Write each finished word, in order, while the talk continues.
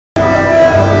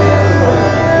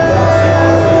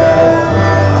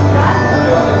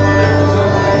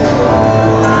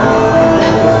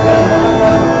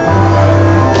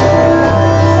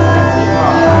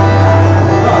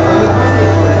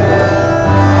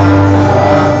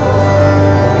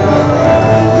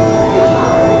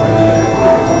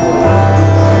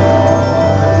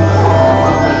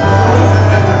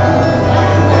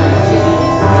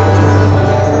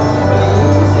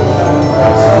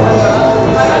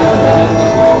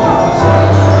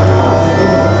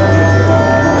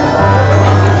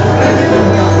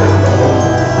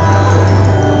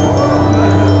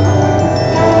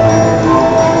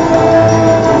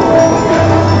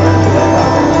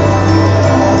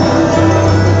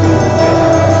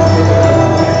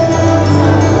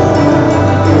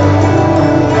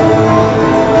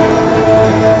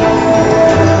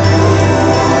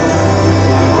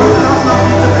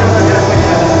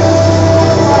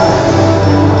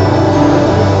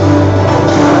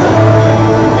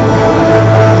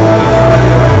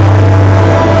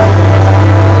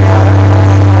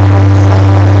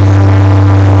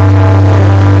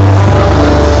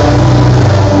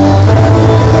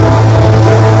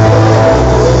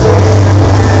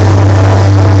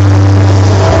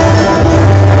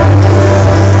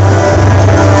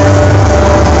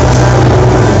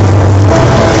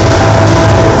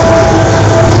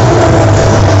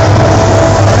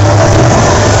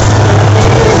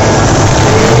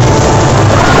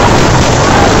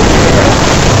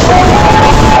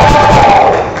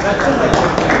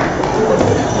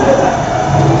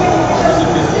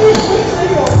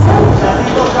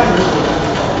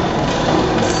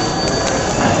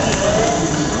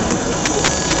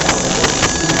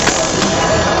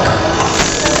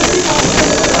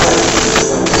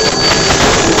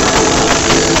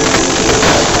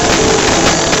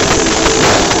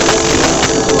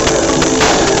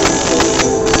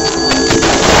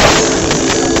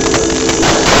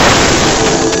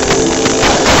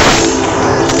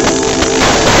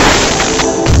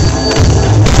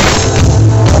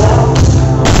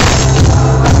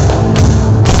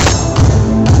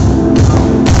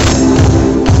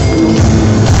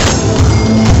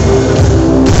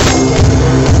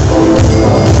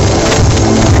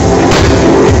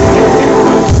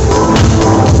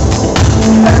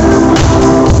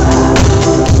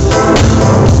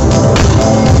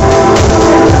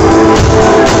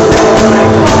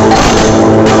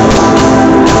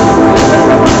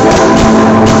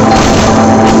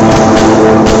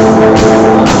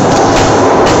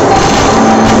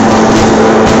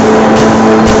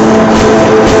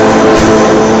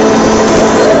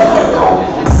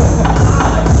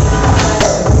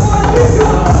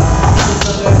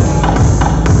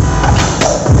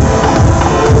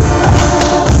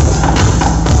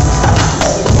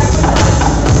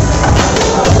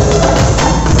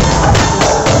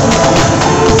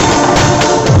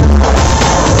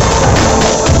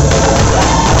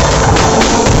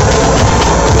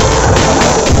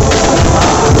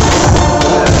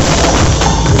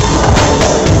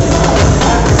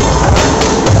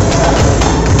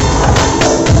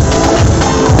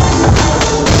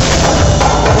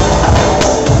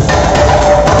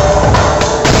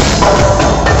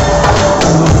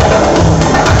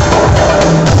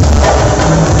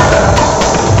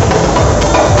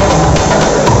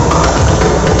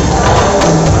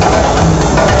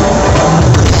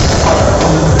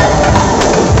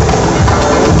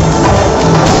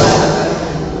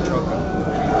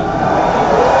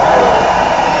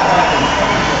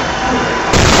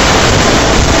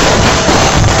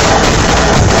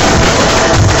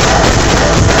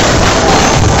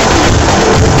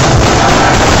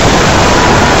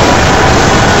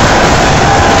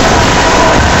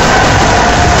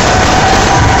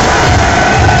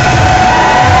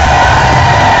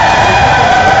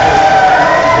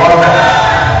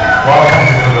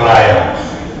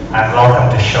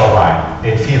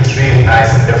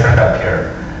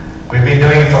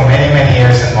many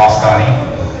years in Moscone,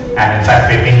 and in fact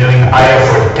we've been doing I/O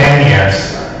for 10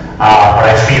 years, but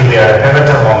I feel we are at a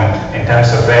pivotal moment in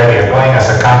terms of where we are going as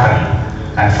a company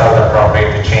and felt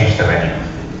appropriate to change the venue.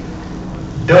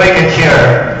 Doing it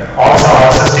here also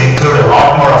allows us to include a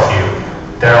lot more of you.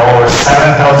 There are over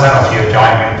 7,000 of you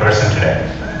joining in person today.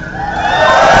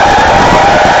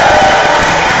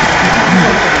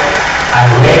 And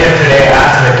later today,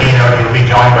 after the keynote, you'll be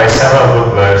joined by several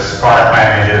Googlers, product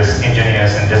managers,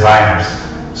 engineers, and designers.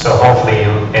 So hopefully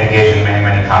you'll engage in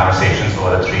many conversations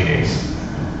over the 3 days.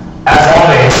 As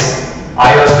always,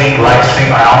 I/O is being live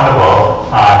streamed around the world.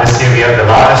 This year we have the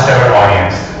largest ever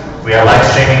audience. We are live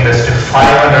streaming this to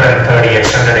 530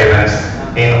 extended events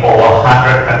in over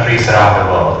 100 countries around the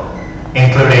world,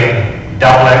 including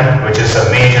Dublin, which is a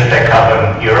major tech hub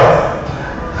in Europe,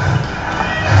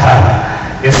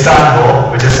 Istanbul,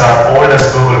 which is our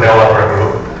oldest Google developer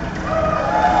group,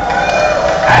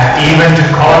 and even to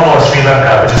Colombo, Sri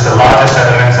Lanka, which is the largest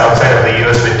settlement outside of the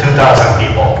US with 2,000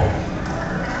 people.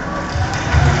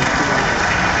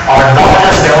 Our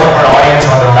largest developer audience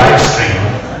on the live stream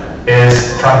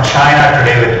is from China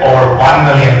today, with over 1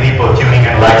 million people tuning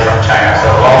in live from China. So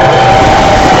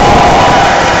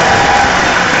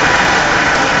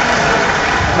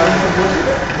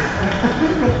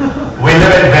we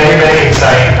live in very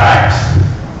exciting times.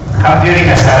 Computing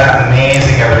has had an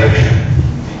amazing evolution.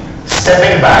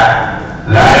 Stepping back,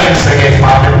 Larry and Sergey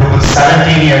founded Google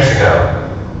 17 years ago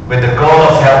with the goal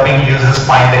of helping users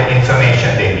find the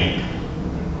information they need.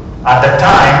 At the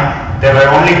time, there were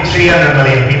only 300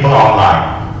 million people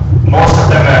online. Most of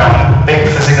them were on big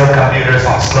physical computers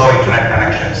on slow internet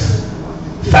connections.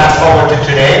 Fast forward to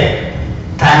today,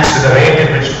 thanks to the rate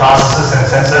at which processors and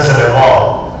sensors have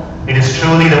evolved, it is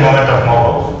truly the moment of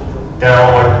mobile. There are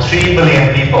over 3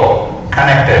 billion people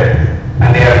connected,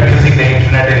 and they are using the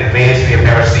internet in ways we have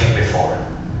never seen before.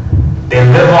 They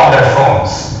live on their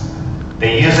phones.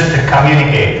 They use it to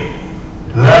communicate,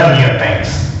 learn new things,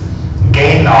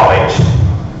 gain knowledge,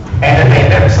 entertain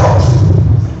themselves.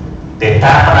 They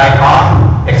tap an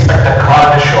icon, expect a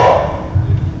car to show up.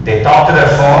 They talk to their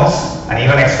phones and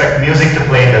even expect music to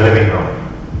play in the living room,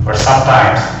 or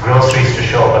sometimes groceries to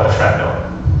show up at the front door.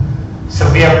 So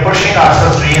we are pushing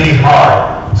ourselves really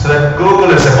hard so that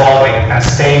Google is evolving and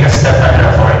staying a step ahead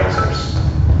of our users.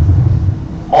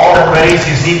 All the queries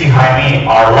you see behind me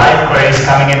are live queries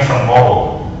coming in from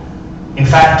mobile. In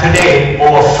fact, today,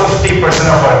 over 50%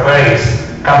 of our queries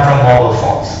come from mobile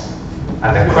phones.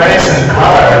 And the queries in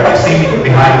color that you see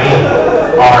behind me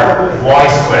are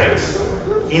voice queries.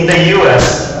 In the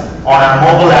US, on our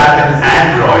mobile app in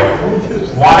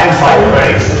Android, 1 in 5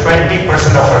 queries,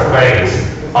 20% of our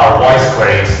queries are voice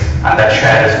queries, and that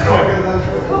share is growing.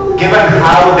 Given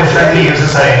how differently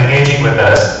users are engaging with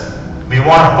us, we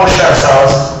want to push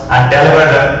ourselves and deliver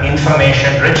them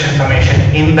information, rich information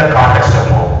in the context of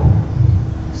mobile.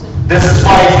 This is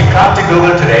why if you come to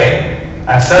Google today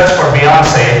and search for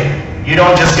Beyonce, you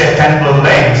don't just get 10 blue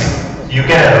links, you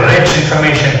get a rich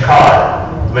information card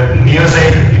with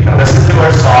music. You can listen to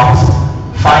her songs,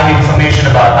 find information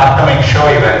about upcoming show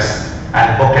events,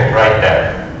 and book it right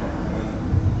there.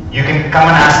 You can come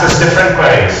and ask us different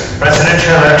queries,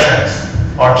 presidential elections,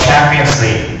 or Champions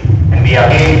League, and we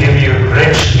again give you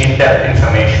rich, in-depth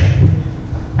information.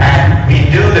 And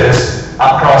we do this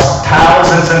across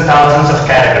thousands and thousands of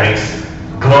categories,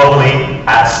 globally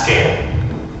at scale.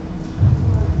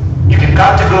 You can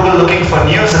come to Google looking for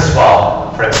news as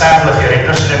well. For example, if you're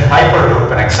interested in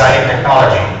Hyperloop and exciting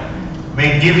technology,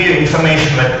 we give you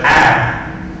information with AMP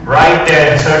right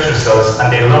there in search results,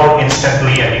 and they load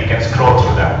instantly and you can scroll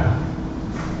through them.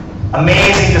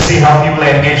 Amazing to see how people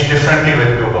engage differently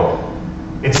with Google.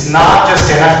 It's not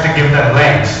just enough to give them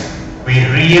links. We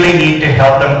really need to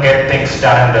help them get things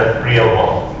done in the real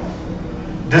world.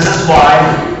 This is why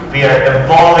we are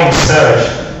evolving search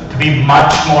to be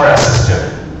much more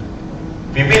assistive.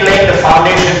 We've been laying the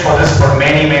foundation for this for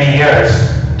many years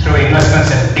through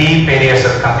investments in deep areas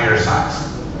of computer science.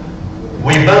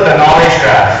 We built a knowledge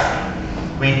graph.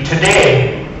 We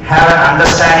today have an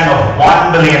understanding of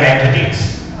 1 billion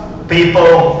entities,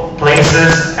 people,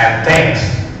 places, and things,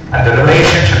 and the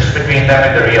relationships between them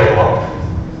in the real world.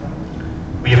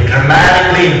 We have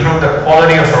dramatically improved the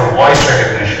quality of our voice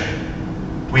recognition.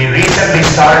 We recently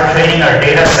started training our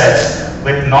data sets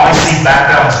with noisy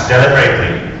backgrounds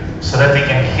deliberately so that we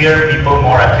can hear people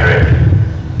more accurately.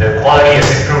 The quality has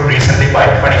improved recently by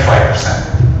 25%.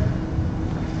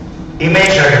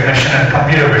 Image recognition and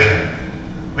computer vision.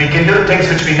 We can do things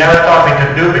which we never thought we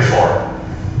could do before.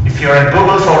 If you're in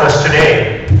Google Photos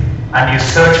today and you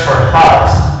search for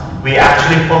hugs, we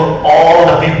actually pull all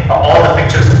the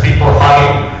pictures of people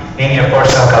hugging in your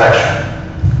personal collection.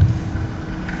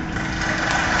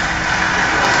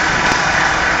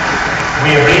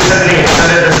 We have recently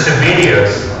extended this to videos,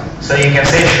 so you can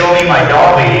say, show me my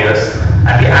dog videos,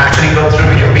 and we actually go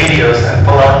through your videos and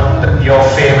pull out your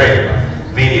favorite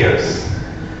videos.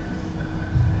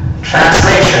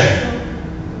 Translation.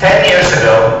 10 years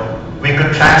ago, we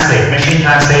could translate, machine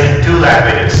translate in 2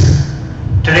 languages.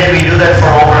 Today we do that for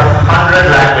over 100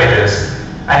 languages,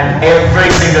 and every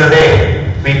single day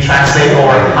we translate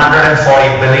over 140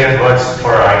 billion words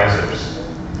for our users.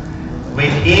 We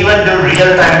even do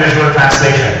real-time visual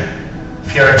translation.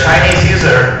 If you're a Chinese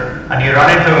user and you run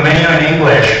into a menu in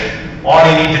English, all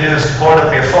you need to do is hold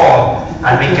up your phone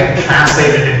and we can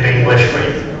translate it into English for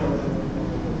you.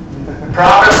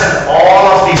 Progress in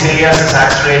all of these areas is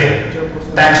accelerating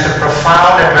thanks to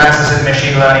profound advances in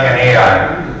machine learning and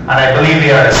AI, and I believe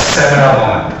we are at a seminal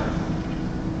moment.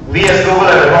 We as Google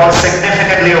have evolved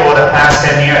significantly over the past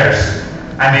 10 years,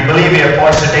 and we believe we are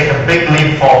poised to take a big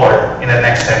leap forward in the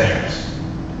next 10 years.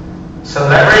 So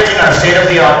leveraging our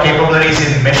state-of-the-art capabilities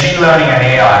in machine learning and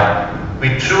AI,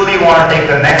 we truly want to take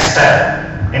the next step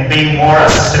in being more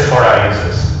assistive for our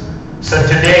users. So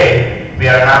today, we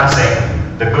are announcing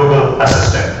the Google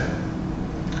Assistant.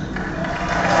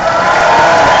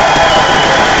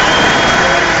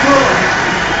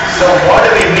 So what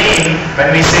do we mean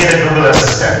when we say the Google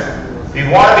Assistant? We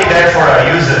want to be there for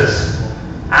our users,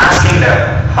 asking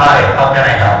them, hi, how can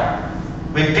I help?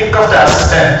 We think of the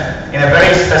assistant in a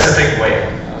very specific way.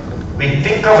 We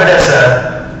think of it as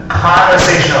a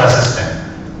conversational assistant.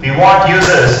 We want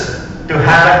users to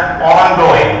have an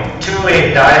ongoing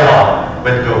two-way dialogue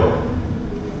with Google.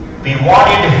 We want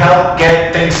you to help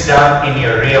get things done in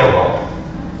your real world.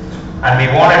 And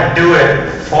we want to do it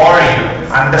for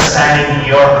you, understanding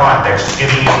your context,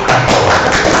 giving you control.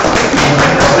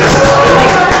 This is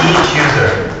building each user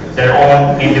their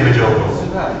own individual Google.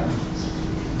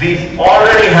 We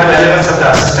already have elements of the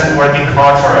assistant working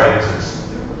hard for our users.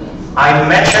 I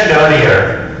mentioned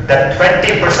earlier that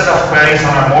 20% of queries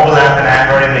on our mobile app and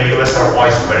Android in the US are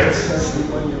voice queries.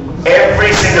 Every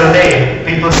single day,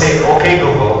 people say, okay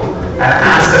Google, and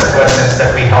ask us questions that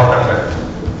we help them with.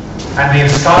 And we've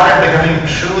started becoming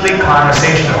truly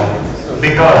conversational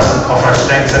because of our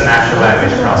strengths in natural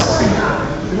language processing.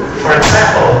 For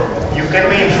example, you can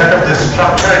be in front of this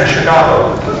structure in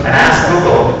Chicago and ask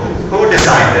Google, who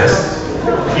designed this?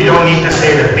 You don't need to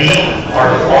say the beam or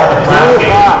the cloud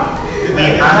gate.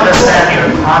 We understand your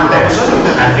context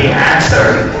and we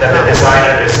answer that the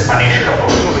designer is Anish Kapoor.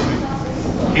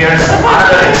 Here's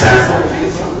another example.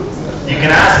 You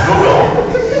can ask Google,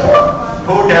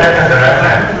 who directed the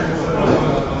Revenant?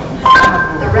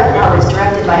 The Revenant was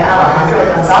directed by Alejandro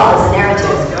Gonzalez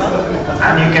Inarritu.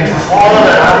 And you can follow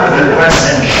that up with the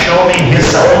question, show me his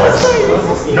supports.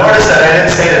 Notice that I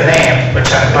didn't say the name, which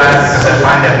I'm glad because I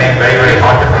find that name very, very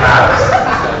hard to pronounce.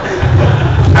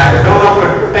 And Google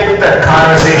could pick that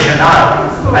conversation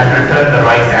up and return the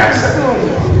right answer.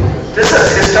 This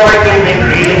has historically been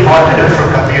really hard to do for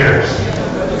computers.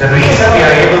 The reason we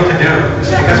are able to do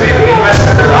is because we've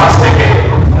invested the last decade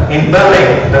in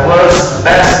building the world's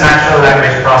best natural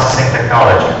language processing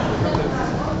technology.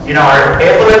 You know, our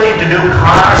ability to do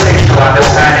conversational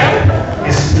understanding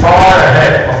is far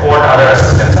ahead of what other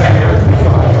assistants can do.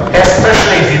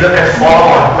 Especially if you look at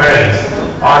follow-on queries,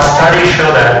 our studies show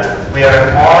that we are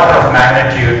an order of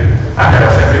magnitude ahead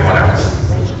of everyone else.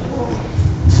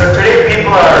 So today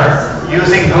people are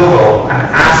using Google and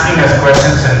asking us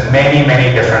questions in many,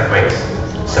 many different ways.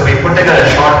 So we put together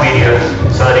short videos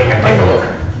so that you can take a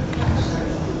look.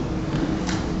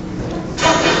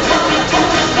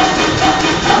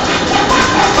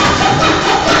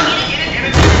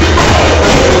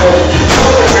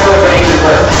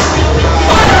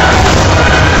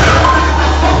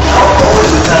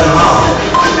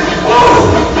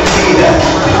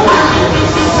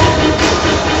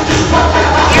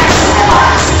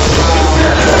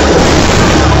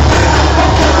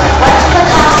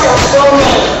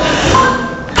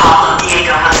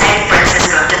 Diego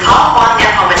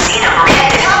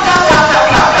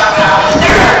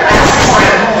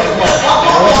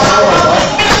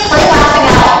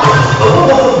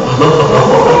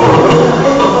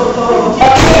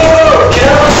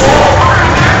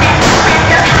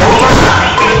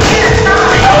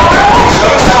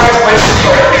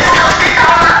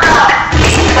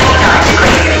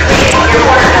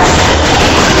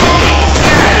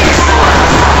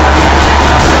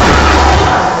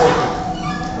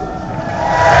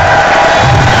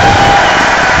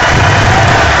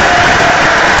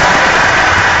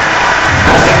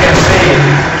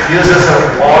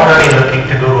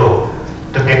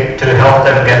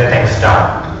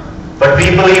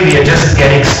we are just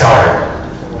getting started.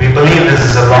 We believe this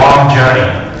is a long journey.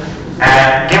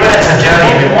 And given it's a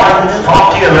journey, we want to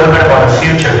talk to you a little bit about the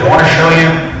future. We want to show you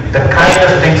the kind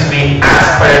of things we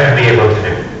aspire to be able to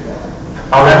do.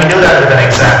 Now let me do that with an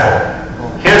example.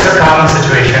 Here's a common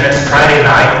situation. It's Friday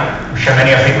night. I'm sure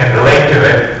many of you can relate to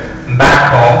it. I'm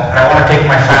back home and I want to take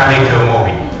my family to a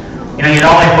movie. You know, you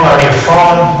normally pull out your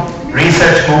phone,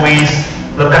 research movies,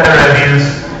 look at the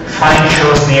reviews, find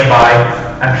shows nearby,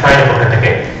 and try to book a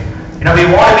ticket. You know, we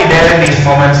want to be there in these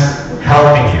moments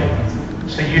helping you.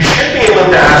 So you should be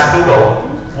able to ask Google,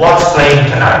 what's playing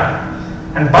tonight?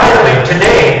 And by the way,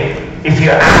 today, if you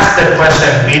ask that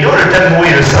question, we do return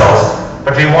movie results,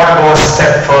 but we want to go a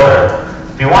step further.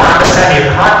 We want to understand your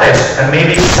context and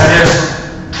maybe suggest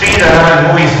 3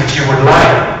 relevant movies which you would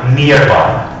like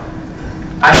nearby.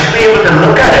 I should be able to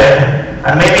look at it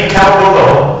and maybe tell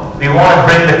Google, we want to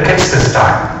bring the kids this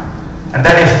time. And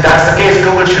then if that's the case,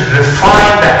 Google should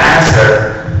refine the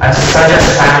answer and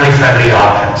suggest family-friendly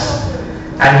options.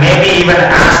 And maybe even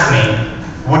ask me,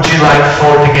 would you like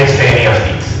 4 tickets to any of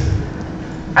these?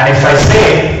 And if I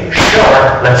say,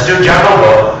 sure, let's do Jungle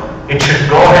Book, it should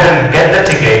go ahead and get the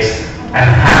tickets and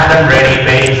have them ready,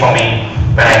 waiting for me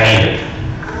when I need it.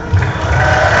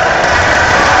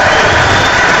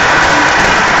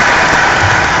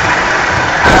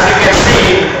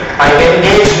 I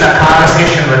engaged in a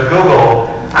conversation with Google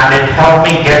and it helped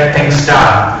me get things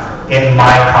done in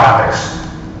my context.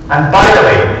 And by the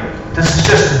way, this is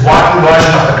just one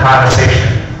version of the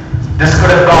conversation. This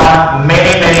could have gone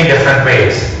many, many different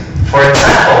ways. For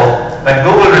example, when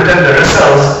Google returned the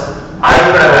results, I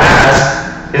could have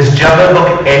asked, is Jungle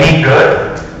Book any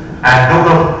good? And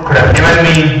Google could have given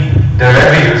me the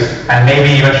reviews and maybe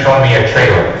even shown me a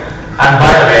trailer. And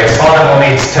by the way, I saw the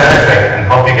movie, it's terrific, and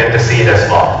hope you get to see it as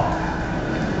well.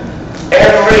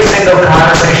 Every single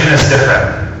conversation is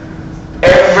different.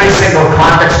 Every single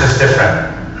context is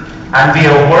different. And we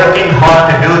are working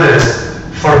hard to do this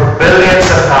for billions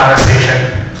of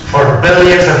conversations, for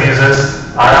billions of users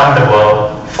around the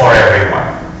world, for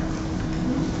everyone.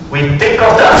 We think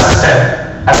of the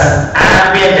assistant as an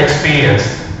ambient experience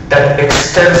that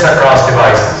extends across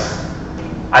devices.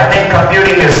 I think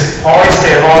computing is poised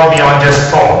to evolve beyond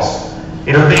just phones.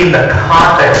 It'll be in the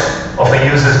context of a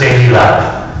user's daily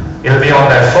life. It'll be on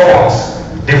their phones,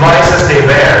 devices they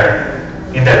wear,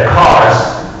 in their cars,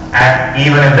 and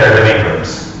even in their living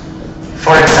rooms.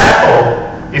 For example,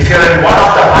 if you're in one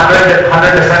of the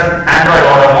 100 different Android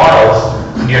auto models,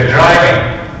 and you're driving,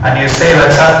 and you say,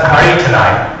 let's have curry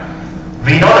tonight.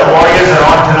 We know the Warriors are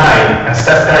on tonight, and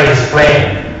Steph Curry is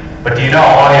playing, but you know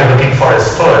all you're looking for is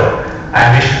food.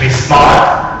 And we should be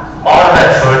smart, order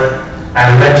that food,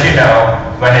 and let you know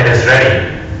when it is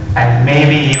ready, and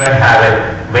maybe even have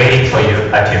it waiting for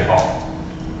you at your home.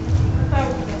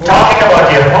 Talking about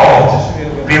your home,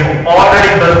 we've already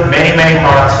built many, many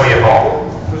products for your home.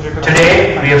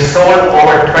 Today, we have sold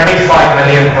over 25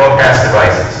 million Chromecast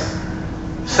devices.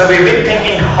 So we've been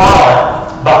thinking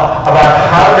hard about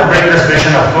how to bring this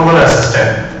vision of Google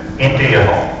Assistant into your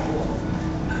home.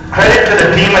 Credit to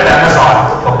the team at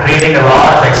Amazon for creating a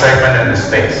lot of excitement in this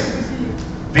space.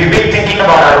 We've been thinking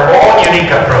about our own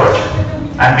unique approach,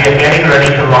 and we are getting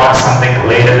ready to launch something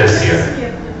later this year.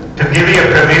 To give you a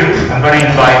preview, I'm going to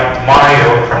invite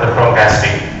Mario from the Chromecast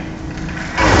team.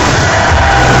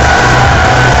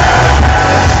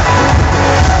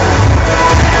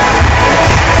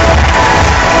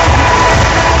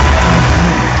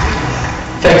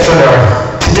 Thanks,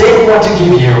 Sundar. Today we want to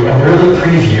give you an early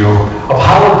preview of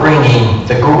how we're bringing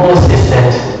the Google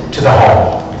Assistant to the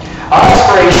home. Our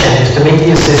aspiration is to make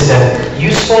the Assistant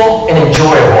useful and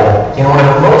enjoyable in one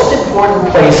of the most important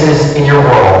places in your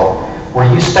world, where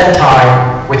you spend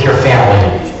time with your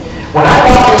family. When I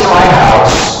walk into my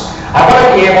house, I want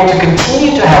to be able to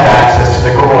continue to have access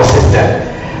to the Google Assistant,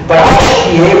 but I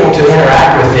should be able to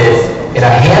interact with it in a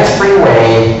hands-free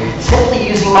way, simply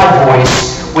using my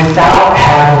voice without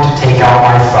having to take out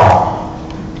my phone.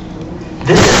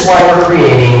 This is why we're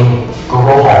creating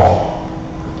Google Home,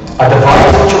 a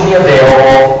device which will be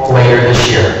available later this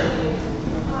year.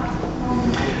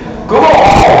 Google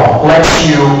Home lets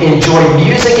you enjoy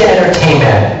music and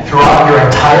entertainment throughout your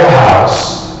entire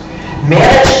house,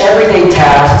 manage everyday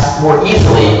tasks more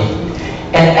easily,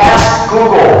 and ask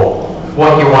Google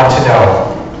what you want to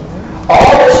know. All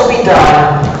of this will be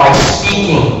done by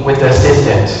speaking with the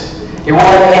Assistant. It will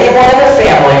let anyone in the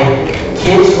family,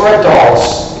 kids or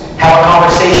adults, have a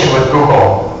conversation with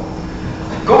Google.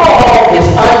 Google Home is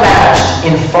unmatched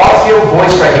in far-field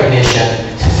voice recognition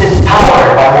since it's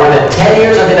powered by more than 10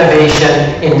 years of innovation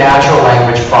in natural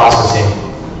language processing.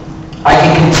 I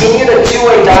can continue the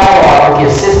two-way dialogue with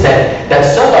the assistant that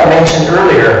Sundar mentioned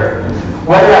earlier,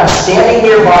 whether I'm standing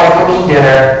nearby cooking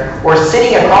dinner or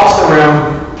sitting across the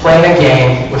room playing a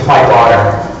game with my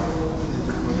daughter.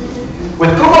 With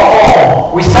Google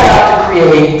Home, we set out to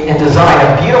create and design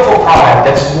a beautiful product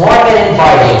that's warm and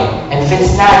inviting and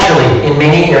fits naturally in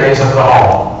many areas of the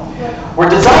home.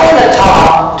 We're designing the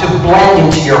top to blend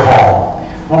into your home.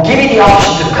 We'll give you the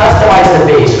option to customize the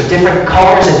base with different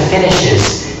colors and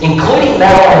finishes, including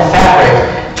metal and fabric,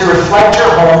 to reflect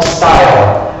your home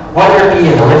style, whether it be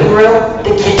in the living room,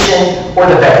 the kitchen, or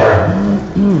the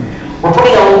bedroom. We're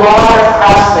putting a lot of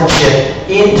craftsmanship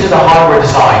into the hardware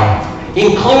design,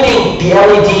 including the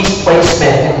LEDs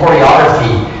placement and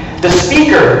choreography, the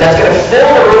speaker that's going to fill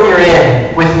the room you're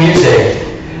in with music,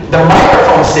 the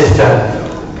microphone system,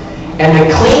 and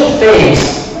the clean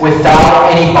face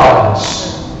without any buttons.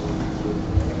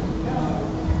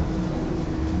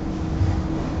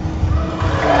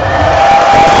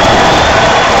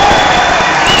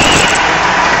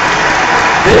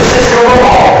 This is Google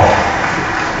Home.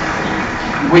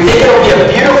 We think it'll be a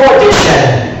beautiful addition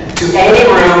to any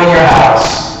room in your house.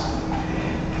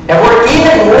 And we're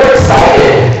even more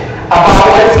excited about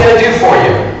what it's going to do for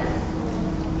you.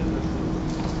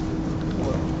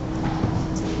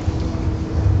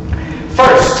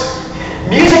 First,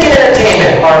 music and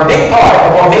entertainment are a big part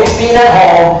of what makes being at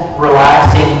home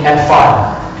relaxing and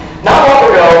fun. Not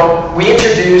long ago, we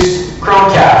introduced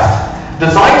Chromecast,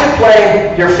 designed to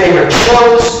play your favorite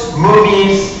shows,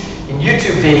 movies, and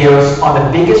YouTube videos on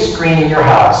the biggest screen in your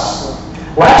house.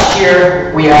 Last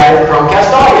year, we added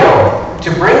Chromecast Audio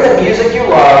to bring the music you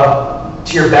love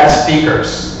to your best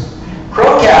speakers.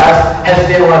 Chromecast has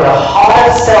been one of the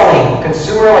hottest selling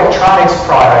consumer electronics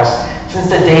products since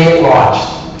the day it launched.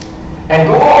 And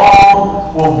Google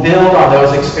Home will build on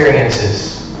those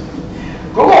experiences.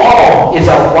 Google Home is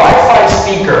a Wi-Fi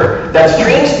speaker that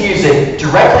streams music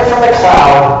directly from the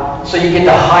cloud so you get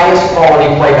the highest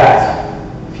quality playback.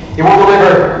 It will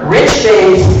deliver rich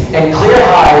bass and clear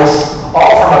highs,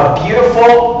 all from a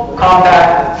beautiful,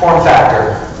 compact form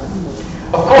factor.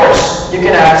 Of course, you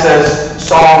can access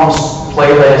songs,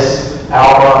 playlists,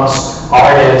 albums,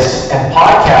 artists, and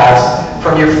podcasts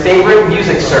from your favorite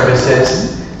music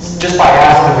services just by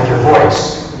asking with your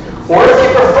voice. Or if you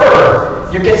prefer,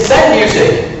 you can send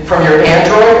music from your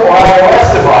Android or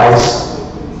iOS device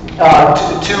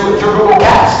through Google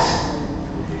Cast.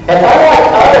 And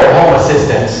unlike other home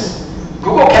assistants,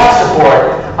 Google Cast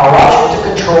support allows you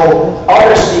to control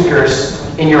other speakers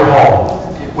in your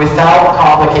home without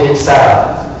complicated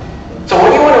setup. So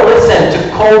when you want to listen to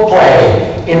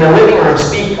Coldplay in the living room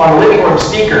on the living room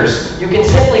speakers, you can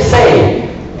simply say,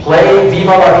 "Play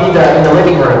Viva la Vida in the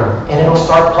living room," and it'll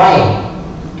start playing.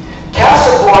 Cast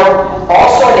support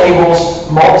also enables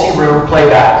multi-room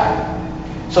playback,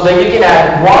 so that you can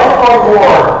add one or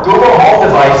more Google Home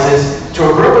devices to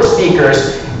a group of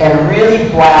speakers and really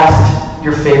blast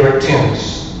your favorite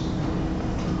tunes.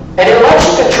 And it lets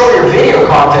you control your video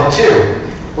content too.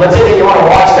 Let's say that you want to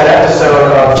watch that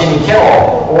episode of Jimmy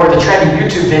Kimmel or the trendy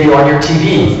YouTube video on your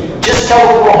TV. Just tell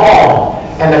Google Home,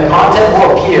 and the content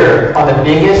will appear on the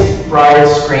biggest,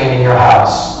 brightest screen in your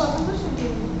house.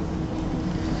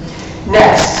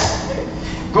 Next,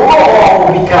 Google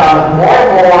Home will become more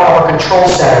and more of a control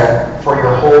center for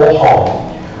your whole home.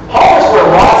 Home is where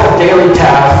lots of daily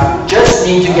tasks just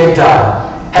need to get done.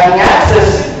 Having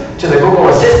access to the Google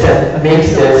Assistant makes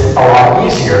this a lot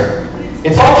easier.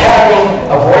 It's like having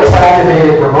a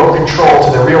voice-activated remote control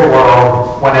to the real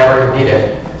world whenever you need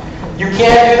it. You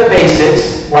can't do the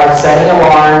basics, like setting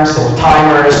alarms and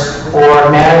timers, or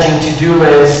managing to-do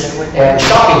lists and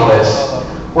shopping lists.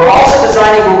 We're also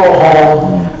designing Google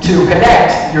Home to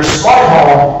connect your smart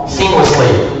home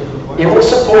seamlessly. It will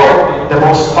support the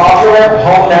most popular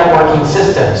home networking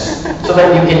systems so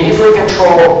that you can easily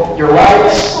control your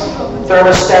lights,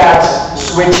 thermostats,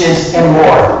 switches, and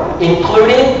more,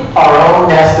 including our own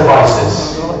Nest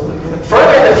devices.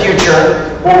 Further in the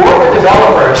future, we'll work with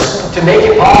developers to make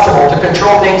it possible to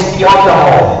control things beyond the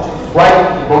home,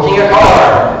 like booking a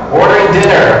car, ordering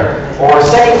dinner, or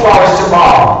sending flowers to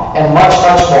mom, and much,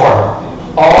 much more,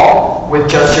 all with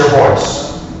just your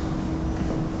voice.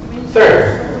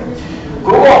 Third,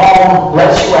 Google Home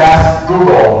lets you ask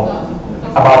Google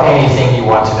about anything you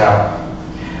want to know.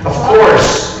 Of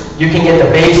course, you can get the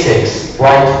basics,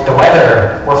 like the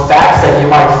weather or facts that you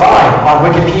might find on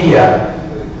Wikipedia.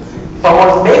 But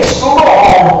what makes Google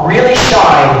Home really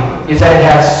shine is that it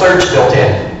has search built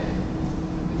in.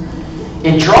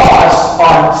 It draws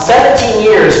on 17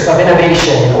 years of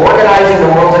innovation in organizing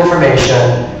the world's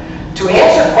information to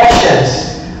answer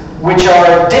questions which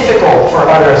are difficult for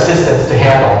other assistants to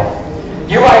handle.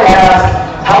 You might ask,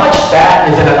 how much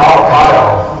fat is in an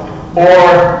avocado?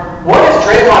 Or what is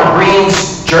Draymond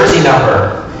Green's jersey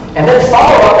number? And then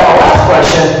follow up that last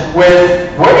question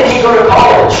with, where did he go to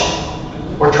college?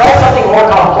 Or try something more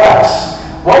complex.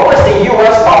 What was the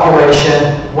US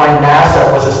population when NASA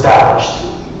was established?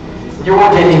 You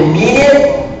will get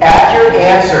immediate, accurate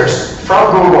answers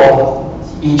from Google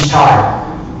each time.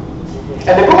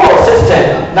 And the Google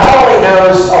Assistant not only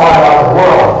knows a lot about the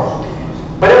world,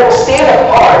 but it will stand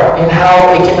apart in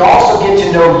how it can also get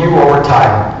to know you over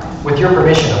time, with your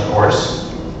permission, of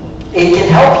course. It can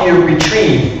help you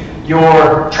retrieve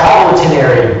your travel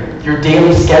itinerary, your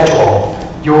daily schedule,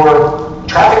 your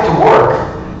traffic to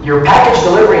work, your package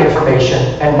delivery information,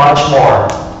 and much more.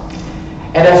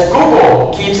 And as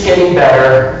Google keeps getting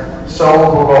better, so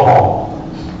will Google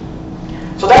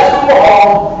Home. So that's Google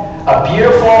Home, a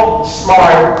beautiful,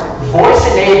 smart,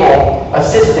 voice-enabled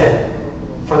assistant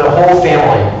for the whole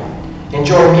family.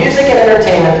 Enjoy music and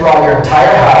entertainment throughout your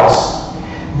entire house,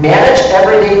 manage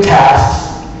everyday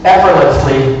tasks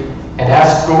effortlessly, and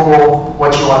ask Google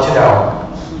what you want to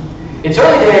know. It's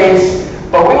early days,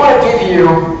 but we want to give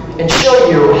you and show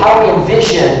you how we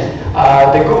envision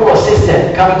the Google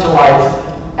Assistant coming to life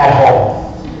at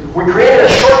home. We created a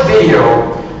short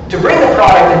video to bring the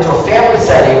product into a family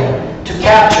setting to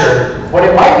capture what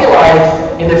it might be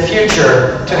like in the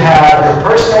future to have your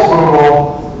personal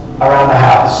Google around the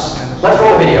house. Let's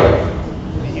roll the video.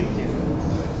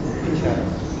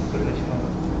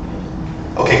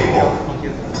 Okay, Google,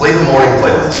 play the morning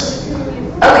playlist.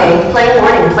 Okay, play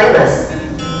morning playlist.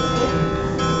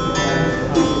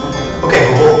 Okay,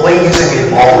 Google, play music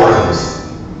in all rooms.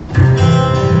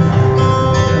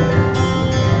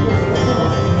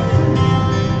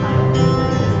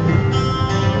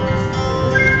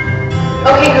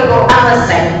 Okay, Google, I'm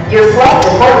listening. Your flight to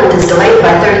Portland is delayed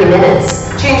by 30 minutes.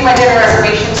 Change my dinner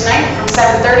reservation tonight from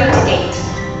 7:30 to 8.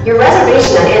 Your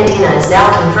reservation at Andina is now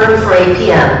confirmed for 8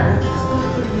 p.m.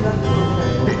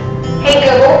 Hey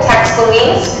Google, text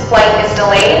Louise, flight is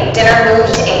delayed, dinner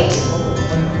moved to 8.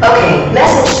 Okay,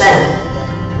 message sent.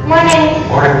 Morning.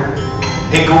 Morning.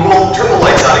 Hey Google, turn the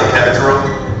lights on in Kevin's room.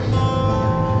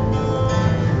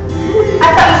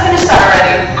 I thought you finished that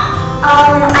already.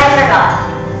 I forgot.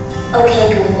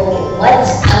 Okay, Google,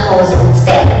 what's tacos in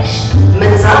Spanish?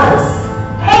 Manzanas.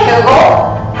 Hey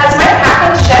Google, has my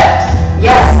package shipped?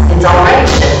 Yes, it's already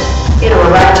shipped. It'll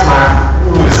arrive tomorrow.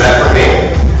 Ooh, is that for me?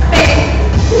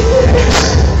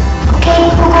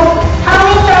 Okay, Google, how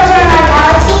many stars are in our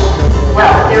galaxy?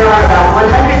 Well, there are about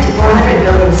 100 to 400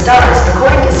 billion stars,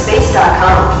 according to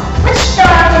space.com. Which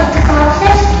star is the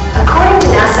closest? According to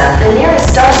NASA, the nearest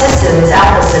star system is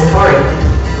Alpha Centauri.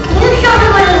 Can you show me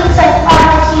what it looks like on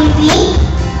the TV?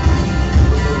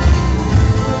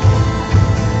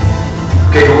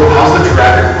 Okay, Google, how's the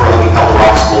traffic from El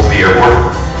Rock School to the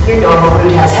airport? Your normal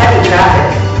route has heavy traffic.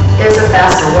 There's a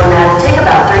faster one that'll take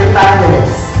about 35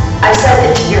 minutes. I've sent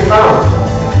it to your phone.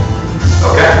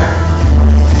 Okay.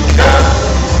 Done.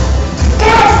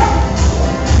 Dad!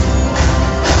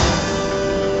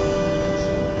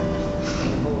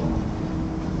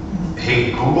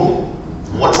 Hey Google,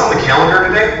 what's on the calendar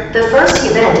today? The first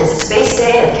event is Space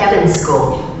Day at Kevin's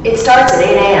school. It starts at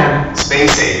 8 a.m.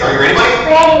 Space Day. Are you ready, buddy?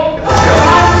 Ready? Let's go.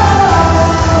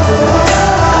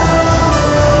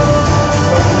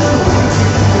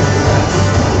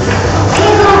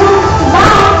 Okay, Google,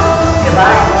 bye.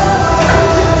 Goodbye.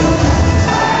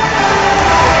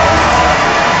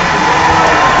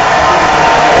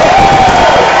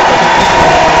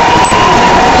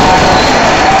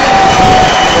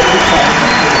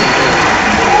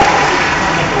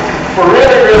 We're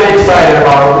really excited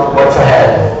about what's ahead.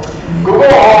 Google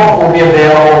Home will be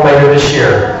available later this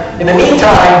year. In the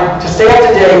meantime, to stay up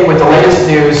to date with the latest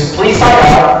news, please sign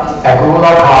up at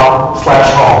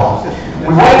google.com/home.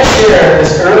 We wanted to share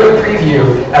this early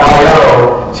preview at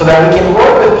I/O so that we can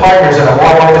work with partners in a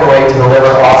more open way to deliver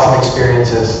awesome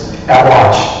experiences at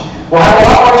launch. We'll have a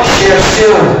lot more to share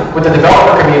soon with the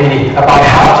developer community about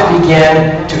how to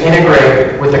begin to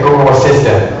integrate with the Google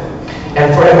Assistant.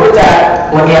 And with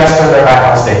that, let me ask Sundar back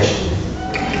on stage.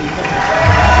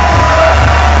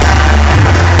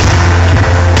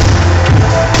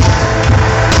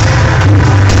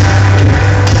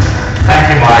 Thank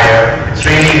you, Mario. It's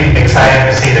really exciting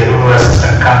to see the Google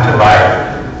Assistant come to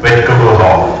life with Google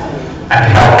Home and to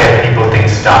help get people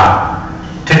things done.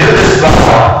 To do this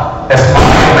well, as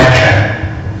Mario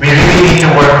mentioned, we really need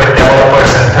to work with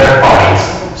developers and third parties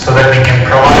so that we can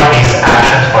provide these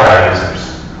actions for our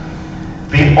users.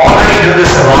 We already do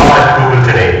this a lot at Google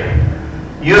today.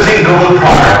 Using Google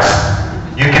products,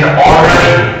 you can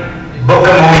already book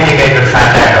a movie ticket with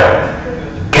Fandango,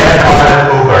 get a car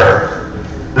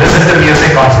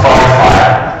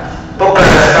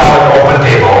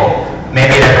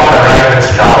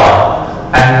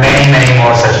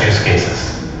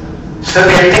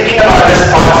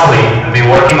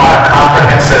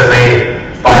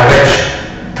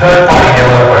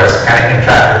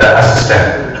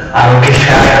Assistant, and will be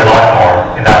sharing a lot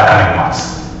more in the upcoming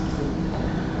months.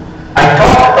 I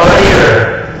talked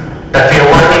earlier that we are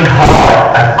working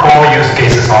hard at core use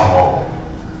cases on mobile.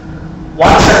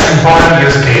 One such important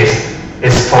use case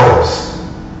is photos.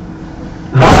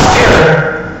 Last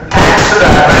year, thanks to the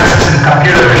advances in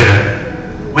computer vision,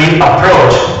 we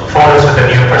approached photos with a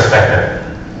new perspective.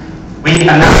 We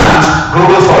announced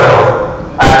Google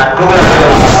Photo at Google I/O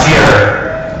last year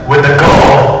with the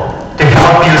goal to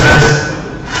help users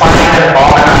find and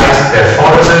organize their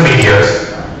photos and videos,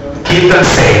 keep them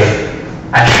safe,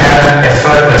 and share them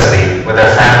effortlessly with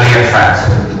their family and friends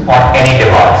on any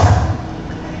device.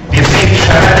 We've seen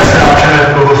tremendous adoption of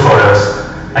Google Photos,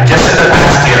 and just in the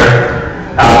past year,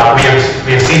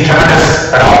 we have seen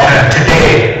tremendous adoption, and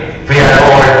today we have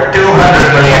over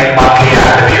 200 million monthly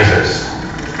active users.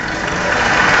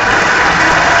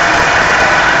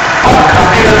 Our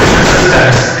computer vision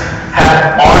systems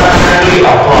have automatically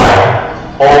applied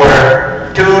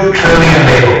over 2 trillion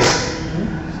labels.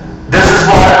 This is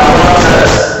what allows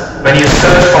us, when you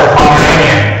search for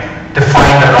Pomeranian, to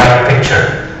find the right picture.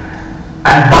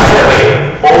 And by the way,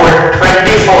 over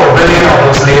 24 billion of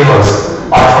those labels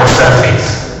are for selfies.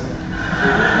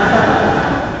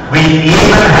 We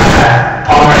even have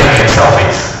Pomeranian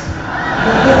selfies.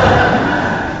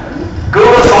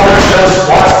 Google Photos shows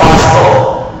what's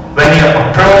possible when you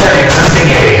approach an existing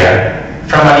area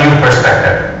from a new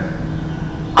perspective.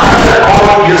 Another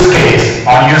core use case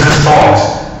on users' phones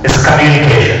is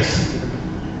communications.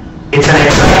 It's an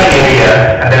exciting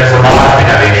area and there is a lot of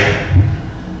innovation.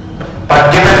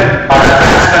 But given our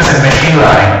advancements in machine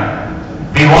learning,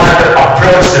 we wanted to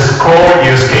approach this core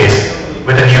use case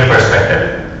with a new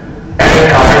perspective.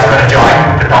 Eric Carter is going to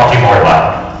join to talk to you more about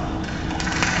it.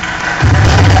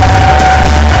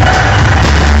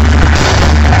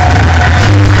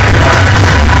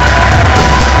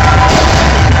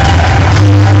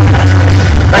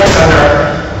 Thanks, Sandra.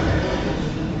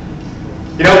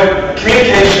 You know,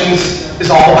 communications is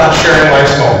all about sharing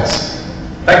life's moments.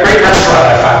 That great restaurant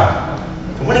I found,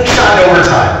 the winning shot in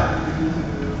overtime.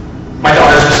 My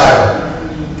daughter's recital.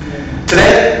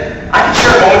 Today, I can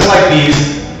share moments like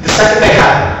these the second they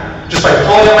happen, just by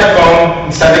pulling up my phone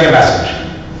and sending a message.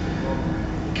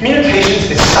 Communications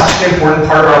is such an important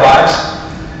part of our lives,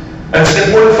 and it's an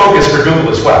important focus for Google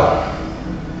as well.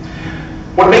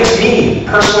 What makes me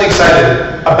personally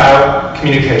excited about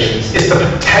communications is the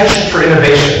potential for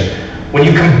innovation when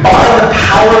you combine the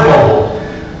power of mobile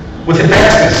with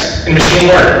advancements in machine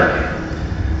learning.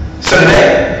 So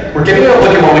today, we're giving you a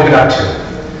look at what we've been up to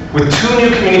with 2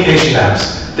 new communication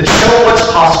apps that show what's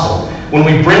possible when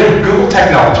we bring Google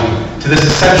technology to this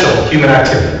essential human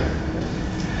activity.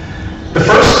 The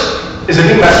first is a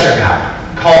new messaging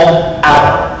app called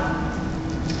Allo.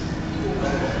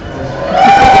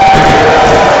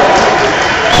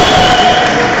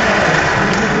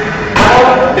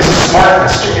 Allo is a smart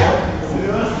messaging app.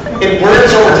 It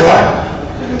learns over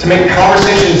time to make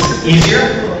conversations easier,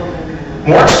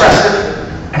 more expressive,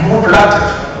 and more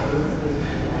productive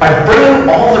by bringing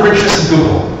all the richness of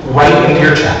Google right into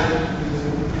your chat.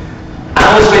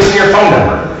 Allo is based on your phone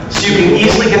number, so you can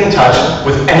easily get in touch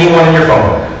with anyone in your phone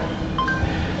book.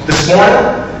 This morning,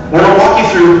 we're going to walk you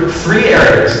through 3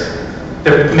 areas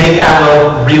that make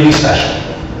Allo really special.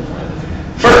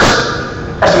 First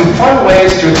are some fun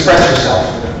ways to express yourself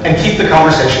and keep the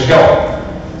conversation going.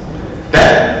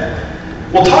 Then,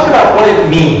 we'll talk about what it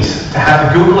means to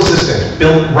have the Google Assistant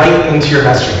built right into your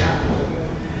messaging app.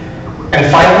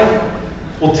 And finally,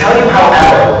 we'll tell you how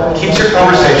Allo keeps your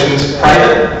conversations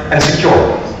private and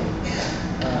secure.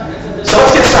 So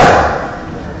let's get started.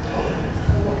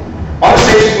 On the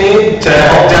stage with me to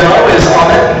help demo is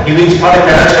Amit. He leads product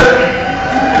management.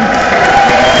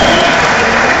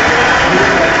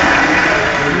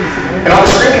 And on the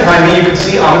screen behind me, you can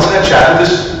see Amit's in a chat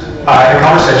with in a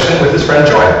conversation with his friend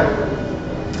Joy.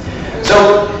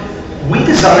 So we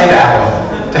designed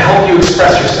Allo to help you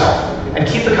express yourself and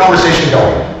keep the conversation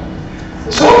going.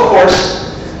 So of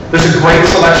course, there's a great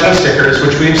selection of stickers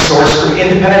which we've sourced from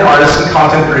independent artists and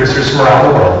content producers from around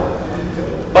the world.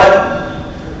 But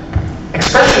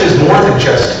expression is more than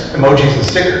just emojis and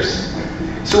stickers.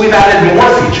 So we've added more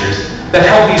features that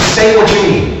help you say what you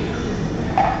mean.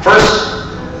 First,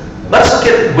 let's look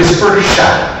at whisper to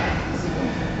shout.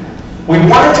 We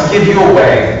wanted to give you a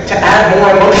way to add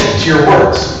more emotion to your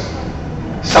words.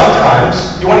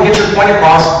 Sometimes you want to get your point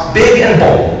across big and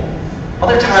bold.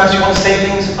 Other times you want to say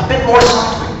things a bit more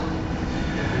softly.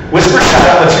 Whisper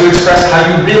shout lets you express how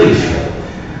you really feel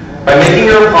by making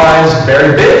your replies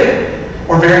very big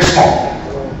or very small.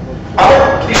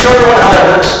 Can you show everyone how that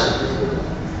works?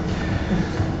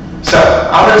 So,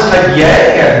 Aman's type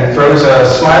yay and throws a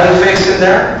smiley face in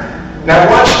there. Now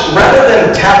watch, rather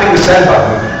than tapping the send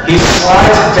button, he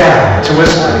slides it down to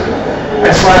whisper,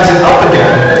 and slides it up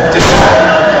again to shout.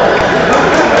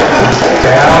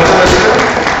 Down to whisper,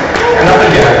 and up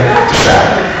again to shout.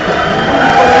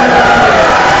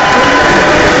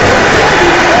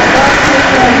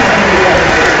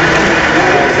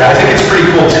 Yeah, I think it's pretty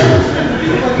cool too.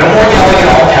 No more yelling in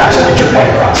all caps to get your point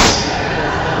across.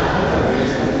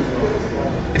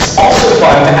 It's also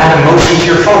fun to add emoji to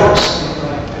your photos.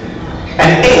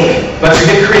 And ink lets you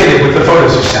get creative with the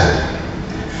photos you send.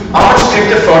 Alex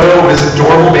picked a photo of his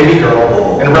adorable baby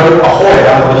girl and wrote ahoy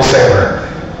on the little sailor.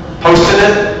 Posted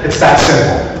it, it's that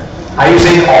simple. I use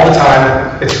ink all the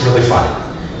time, it's really fun.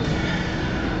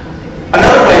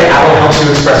 Another way Allo helps you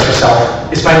express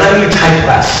yourself is by letting you type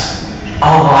less, a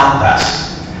lot less.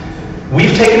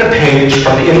 We've taken a page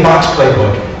from the inbox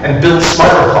playbook and built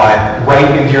Smart Reply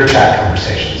right into your chat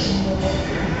conversations.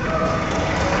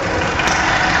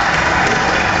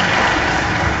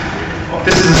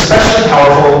 This is especially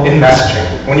powerful in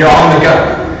messaging when you're on the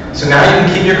go. So now you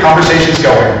can keep your conversations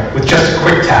going with just a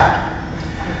quick tap.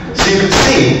 So you can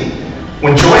see,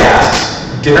 when Joy asks,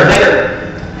 dinner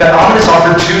later, that Aman has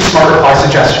offered 2 Smart Reply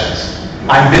suggestions.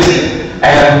 I'm busy,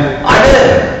 and I'm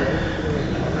in.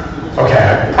 Okay,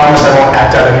 I promise I won't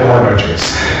act out any more emojis.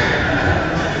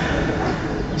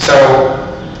 So,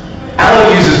 Allo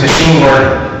uses machine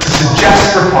learning to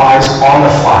suggest replies on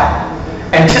the fly,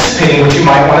 anticipating what you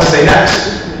might want to say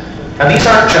next. Now these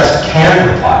aren't just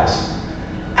canned replies.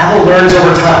 Allo learns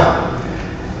over time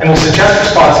and will suggest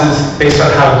responses based on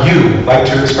how you like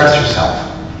to express yourself.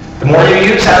 The more you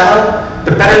use Allo,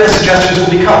 the better the suggestions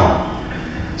will become.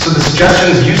 So the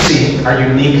suggestions you see are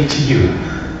unique to you.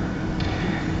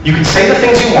 You can say the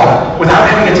things you want without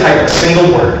having to type a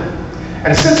single word.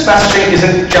 And since messaging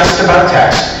isn't just about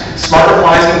text, Smart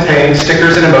Replies contain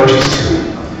stickers and emojis too.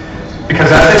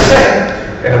 Because as they say,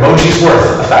 an emoji's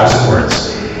worth 1,000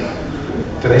 words.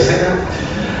 Do they say that?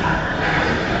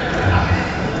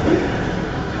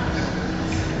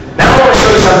 Now I want to show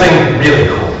you something really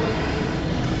cool.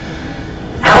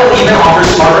 Allo even offers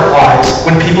Smart Replies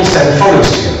when people send photos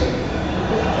to you.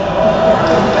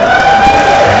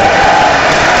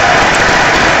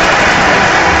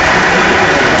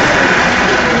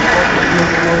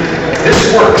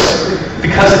 This works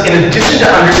because in addition to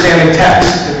understanding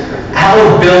text,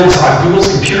 Allo builds on Google's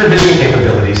computer vision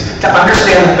capabilities to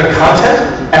understand the content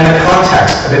and the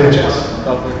context of images.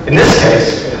 In this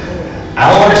case,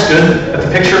 Allo understood that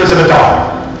the picture was of a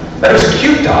dog, that it was a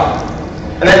cute dog,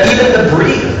 and that even the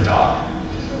breed of the dog.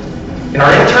 In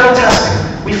our internal testing,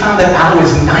 we found that Allo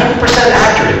is 90%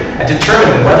 accurate at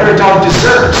determining whether a dog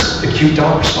deserves the cute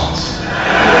dog response.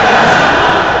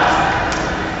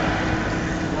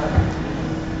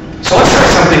 So let's try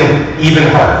something even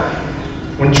harder.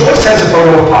 When Joy sends a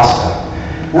photo of pasta,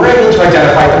 we're able to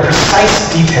identify the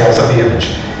precise details of the image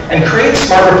and create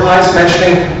Smart Replies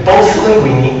mentioning both the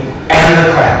linguine and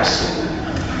the clams.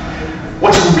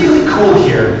 What's really cool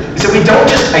here is that we don't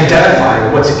just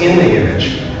identify what's in the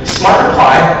image. Smart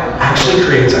Reply actually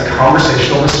creates a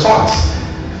conversational response.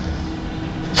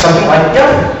 Something like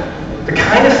yummy, the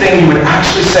kind of thing you would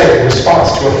actually say in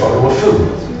response to a photo of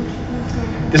food.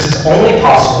 This is only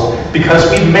possible because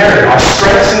we've married our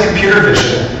strengths in computer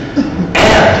vision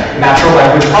and natural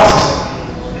language processing.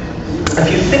 If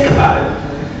you think about it,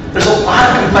 there's a lot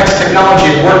of complex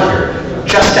technology at work here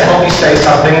just to help you say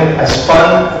something as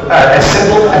fun, as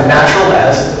simple and natural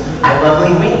as, I love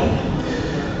linguine.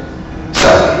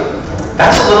 So,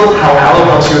 that's a little how Allo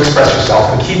helps you express yourself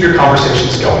and keep your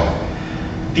conversations going.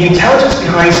 The intelligence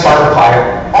behind Smart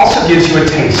Reply also gives you a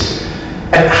taste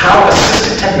at how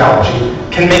assistive technology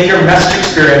can make your message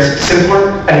experience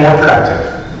simpler and more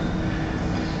productive.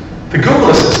 The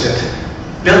Google Assistant,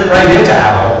 built right into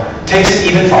Allo, takes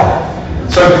it even farther.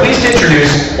 So I'm pleased to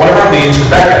introduce one of our leads,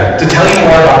 Rebecca, to tell you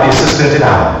more about the Assistant in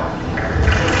Allo.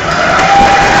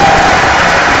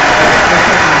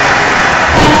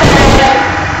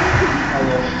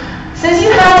 So as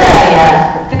you heard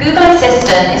earlier, the Google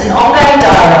Assistant is an ongoing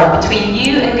dialogue between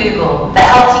you and Google that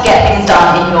helps you get things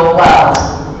done in your world.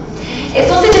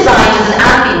 It's also designed as an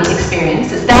ambient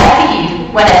experience that's there for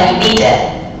you whenever you need it.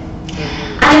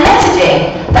 And in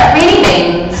messaging, that really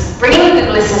means bringing the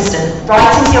Google Assistant right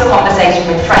into your conversation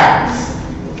with friends.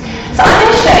 So I'm going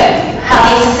to show you how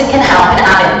the Assistant can help in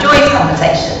Amit and Joy's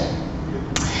conversation.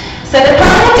 So they're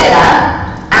planning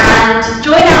dinner, and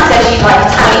Joy now says she'd like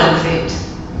Italian food.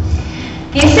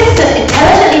 The Assistant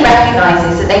intelligently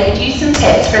recognizes that they could use some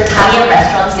tips for Italian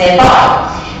restaurants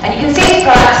nearby. And you can see its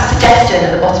proactive suggestion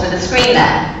at the bottom of the screen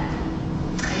there.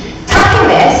 Tapping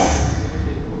this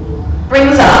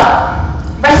brings up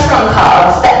restaurant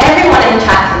cards that everyone in the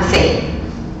chat can see.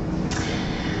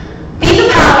 These are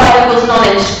powered by Google's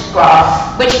knowledge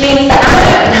graph, which means that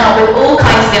Amazon can help with all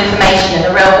kinds of information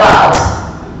in the real world.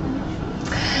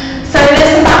 So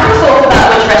there's some back and forth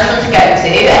about which restaurant to go to,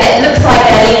 and it looks like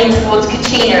they're leaning towards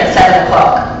Cucina at 7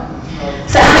 o'clock.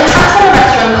 So Amit taps on a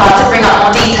restaurant card to bring up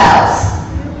more details.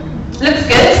 Looks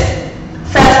good.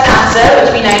 Serves pasta,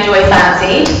 which we know Joy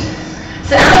fancied.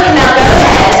 So Amit can now go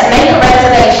ahead and make a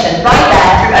reservation right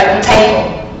there through Open Table.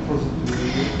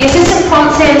 The assistant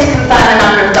prompts him to confirm the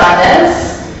number of diners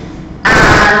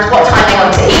and what time they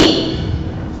want to eat.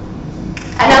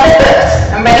 And now they're booked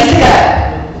and ready to go.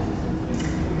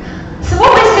 So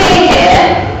what we're seeing here,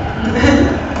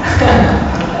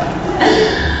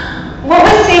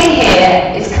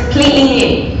 is completely new.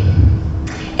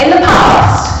 In the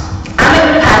past, Amit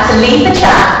would have had to leave the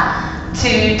chat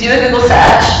to do a Google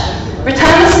search,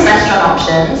 return with some restaurant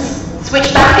options,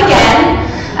 switch back again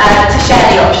to share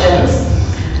the options,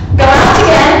 go out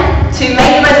again to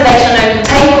make the reservation on Open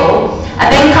Table, and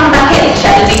then come back in to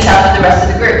share the details with the rest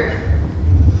of the group.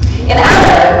 In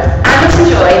Arrow, Amit and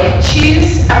Joy can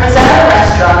choose and reserve a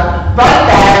restaurant right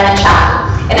there in the chat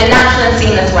in a natural and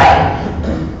seamless way.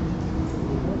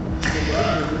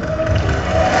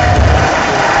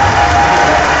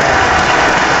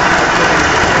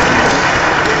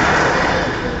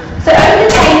 So Open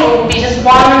Table will be just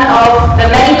one of the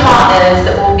many partners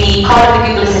that will be part of the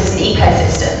Google Assistant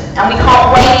ecosystem, and we can't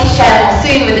wait to share more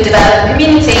soon with the developer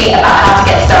community about how to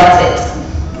get started.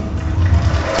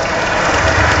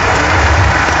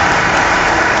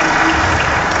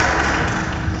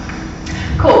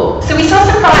 Cool. So we saw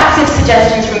some proactive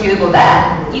suggestions from Google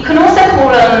there. You can also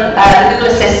call on the Google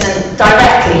Assistant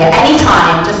directly at any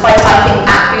time just by typing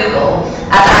 @Google,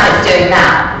 as Amit's doing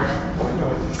now.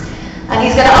 And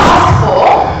he's going to ask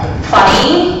for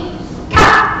funny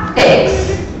cat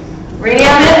pics. Really,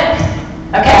 Amit?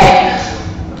 Okay.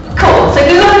 Cool. So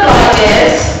Google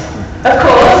obliges, of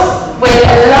course, with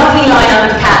a lovely lineup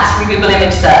of cats from Google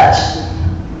Image Search.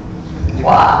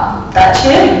 Wow, that's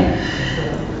you.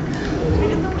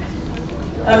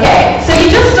 Okay, so you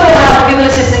just saw how Google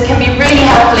Assistant can be really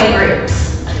helpful in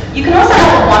groups. You can also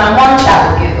have a one-on-one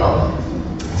chat with Google.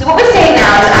 So what we're seeing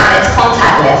now is Amit's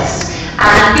contact list.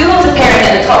 And Google's appearing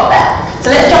at the top there. So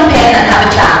let's jump in and have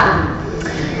a chat.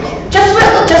 Just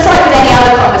like with any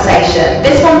other conversation,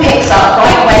 this one picks up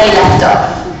right where you left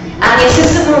off. And the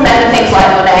assistant will remember things like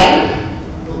your name,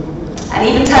 and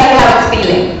even tell you how it's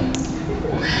feeling.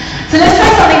 So let's try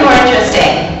something more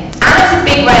interesting. Amit's a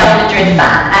big Real Madrid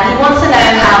fan, and he wants to know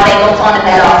how they got on in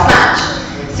their last match.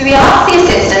 So he asked the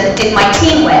assistant, did my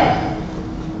team win?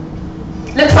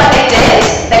 Looks like they did.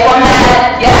 They won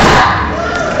their, yeah.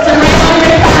 Some Real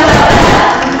Madrid fans out there.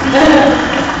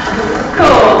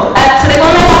 Cool. So they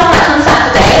won their last match on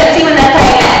Saturday. Let's see when they're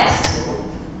playing next.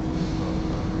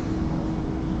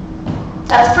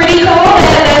 That's pretty cool.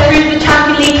 They're through the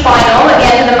Champions League final at the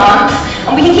end of the month.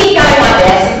 And we can keep going like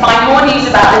this and find more news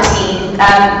about the team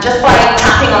just by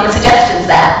tapping on the suggestions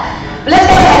there. But let's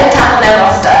go ahead and tap on their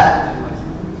roster.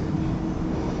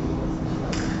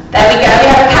 There we go. We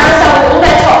have a carousel with all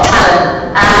their top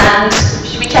talent. And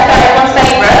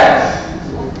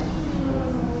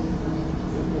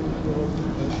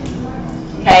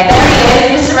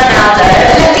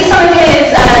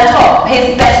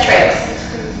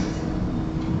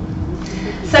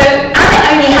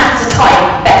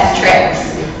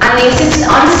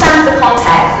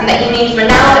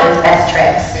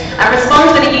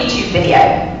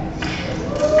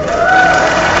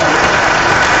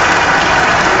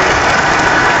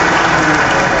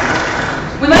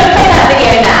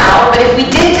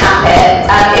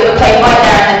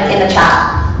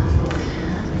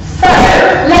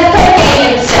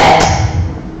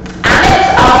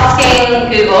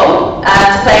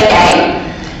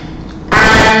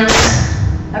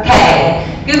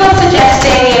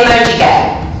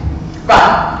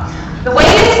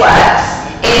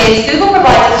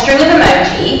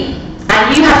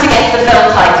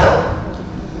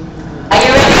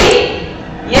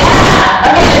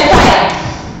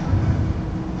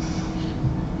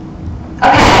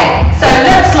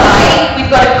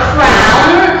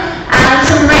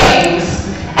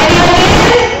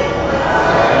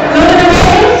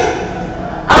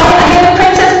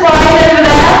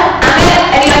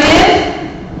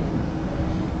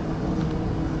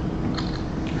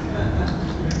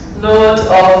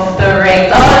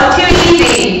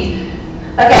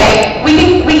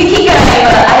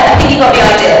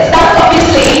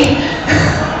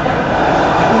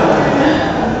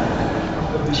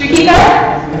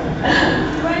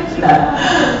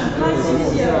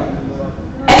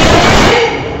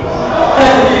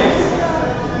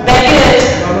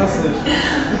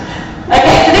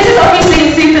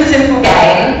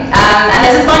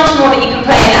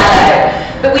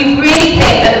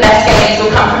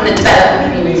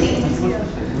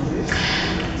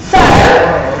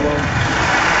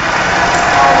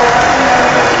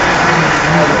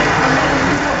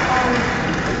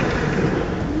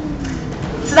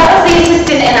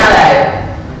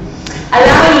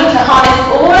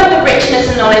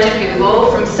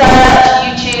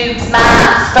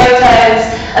photos,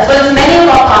 as well as many of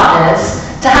our partners,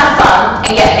 to have fun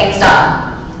and get things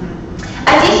done.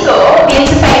 As you saw, the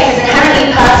interface is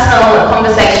inherently personal and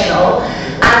conversational,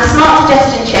 and the smart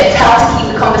suggestion chips help to keep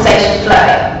the conversation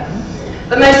flowing.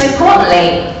 But most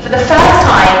importantly, for the first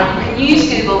time, you can use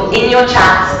Google in your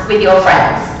chats with your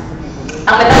friends.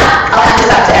 And with that, I'll hand it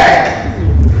back to Eric.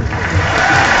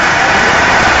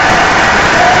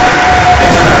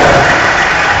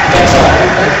 Thanks a lot.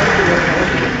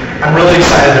 I'm really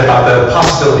excited about the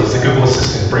possibilities that Google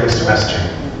Assistant brings to messaging.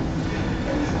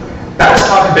 Now let's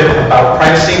talk a bit about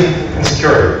privacy and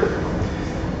security.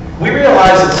 We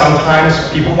realize that sometimes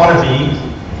people want to be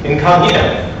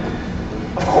incognito.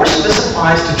 Of course, this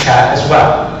applies to chat as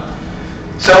well.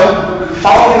 So,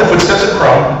 following the footsteps of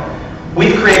Chrome,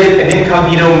 we've created an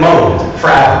incognito mode for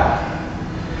Allo.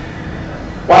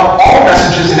 While all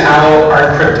messages in Allo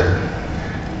are encrypted,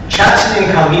 chats in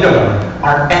incognito mode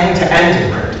are end-to-end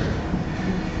encrypted.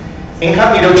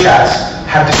 Incognito chats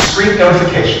have discrete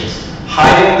notifications,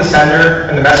 hiding the sender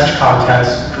and the message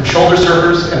contents from shoulder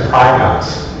surfers and prying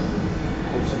eyes.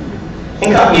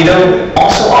 Incognito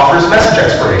also offers message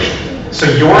expiration, so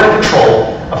you're in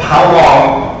control of how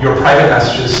long your private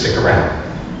messages stick around.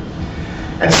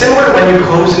 And similar to when you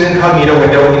close an incognito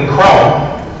window in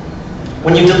Chrome,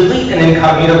 when you delete an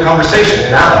incognito conversation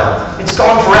in Allo, it's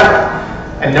gone forever,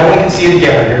 and no one can see it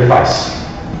again on your device.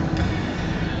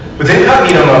 With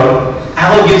incognito mode,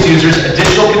 Allo gives users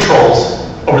additional controls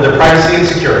over their privacy and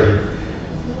security,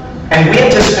 and we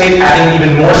anticipate adding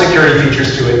even more security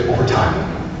features to it over time.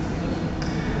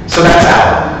 So that's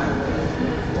Allo.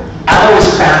 Allo is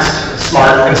fast,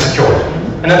 smart, and secure,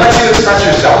 and it lets you express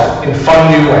yourself in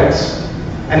fun new ways.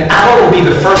 And Allo will be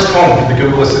the first home for the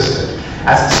Google Assistant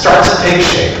as it starts to take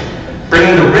shape,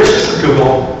 bringing the richness of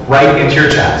Google right into your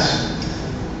chats.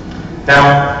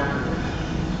 Now,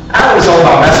 Allo is all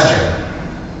about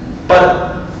messaging,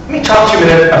 but let me talk to you a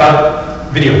minute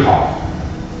about video calling.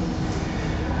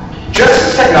 Just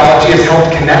as technology has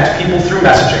helped connect people through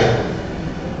messaging,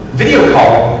 video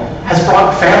calling has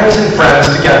brought families and friends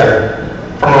together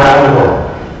from around the world.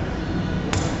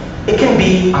 It can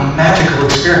be a magical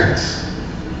experience.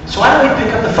 So why don't we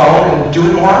pick up the phone and do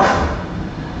it more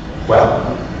often?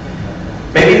 Well,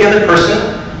 maybe the other person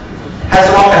has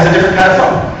a different kind of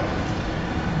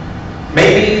phone.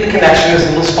 Maybe the connection is a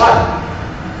little spotty.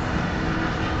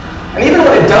 And even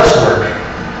when it does work,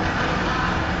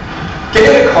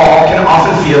 getting a call can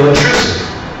often feel intrusive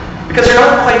because you're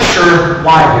not quite sure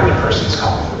why the other person is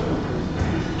calling.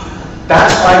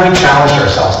 That's why we challenged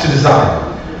ourselves to design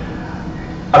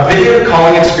a video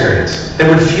calling experience that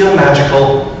would feel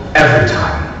magical every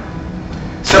time.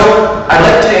 So I'd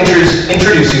like to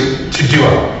introduce you to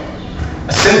Duo,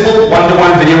 a simple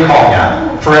one-to-one video calling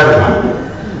app for everyone.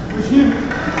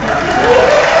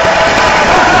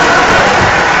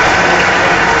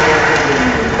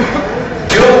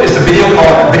 Duo is the video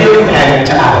companion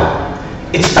to Allo.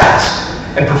 It's fast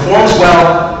and performs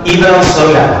well even on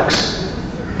slow networks.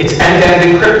 It's end-to-end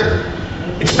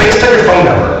encrypted. It's based on your phone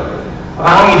number,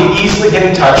 allowing you to easily get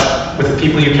in touch with the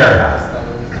people you care about.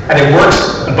 And it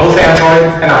works on both Android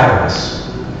and iOS.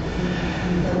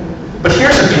 But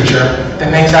here's a feature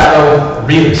that makes Allo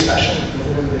really special.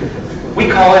 We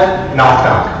call it Knock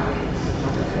Knock.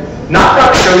 Knock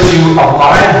Knock shows you a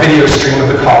live video stream of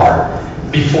the caller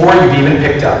before you've even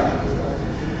picked up.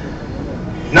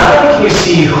 Not only can you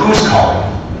see who's calling,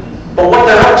 but what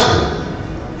they're up to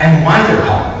and why they're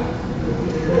calling.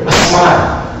 A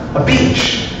smile, a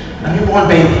beach, a newborn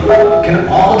baby can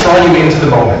all draw you into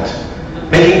the moment,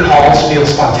 making calls feel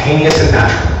spontaneous and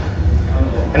natural.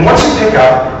 And once you pick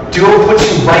up, Duo puts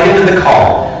you right into the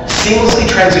call, seamlessly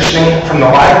transitioning from the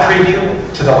live preview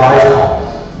to the live call.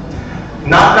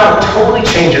 Knock Knock totally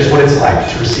changes what it's like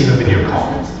to receive a video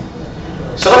call.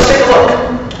 So let's take a look.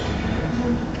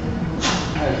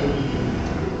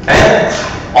 And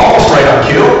almost right on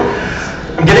cue,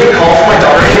 I'm getting a call from my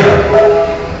daughter Ava.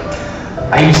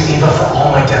 I use Ava for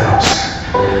all my demos.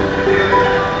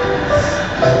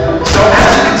 So as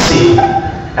you can see,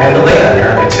 and Elena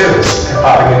apparently too is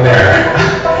popping in there.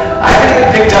 I haven't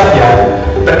even picked up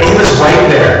yet, but Ava's right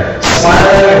there,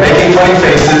 smiling and making funny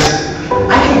faces.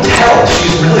 I can tell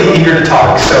she's really eager to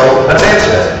talk, so let's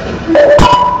answer it.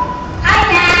 Hi,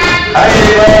 Dad. Hi,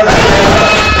 Ava.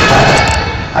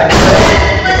 Hi,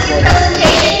 Was your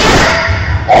presentation yet?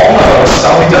 almost.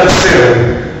 I'll be done soon.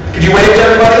 Could you wave to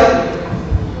everybody?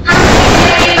 Hi,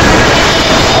 everybody.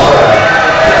 All right.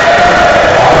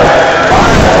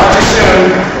 Bye. I'll watch you soon.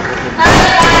 Bye,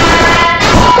 Dad.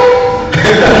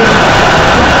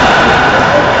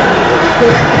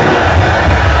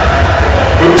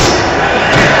 Oops.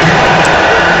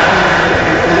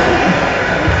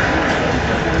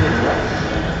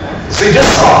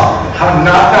 just saw how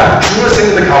Knock Knock drew us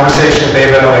into the conversation with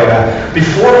Ava and Elena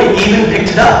before we even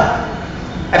picked it up,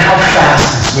 and how fast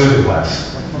and smooth it was.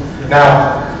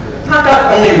 Now, Knock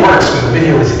Knock only works when the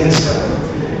video is instant.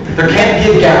 There can't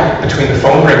be a gap between the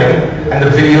phone ringing and the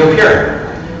video appearing.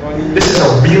 This is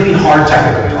a really hard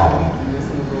technical problem,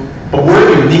 but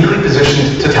we're uniquely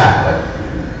positioned to tackle it.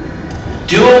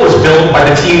 Duo was built by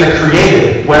the team that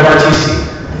created WebRTC,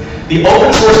 the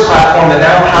open source platform that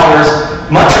now powers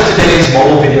much of today's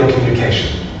mobile video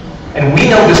communication. And we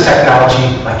know this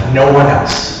technology like no one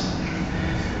else.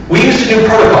 We used a new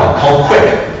protocol called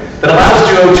QUIC that allows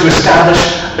Duo to establish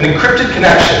an encrypted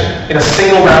connection in a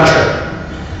single round trip.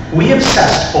 We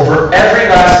obsessed over every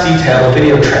last detail of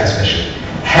video transmission,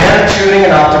 hand-tuning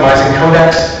and optimizing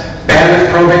codecs,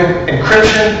 bandwidth probing,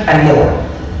 encryption, and more.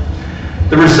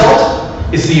 The result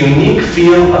is the unique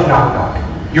feel of Knock Knock.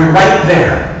 You're right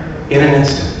there in an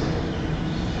instant.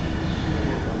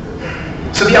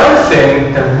 So the other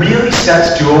thing that really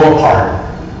sets Duo apart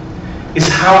is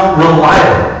how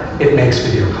reliable it makes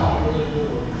video calling.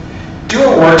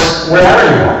 Duo works wherever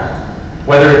you are,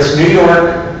 whether it's New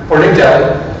York or New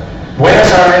Delhi,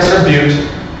 Buenos Aires or Butte,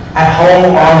 at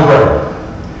home or on the road.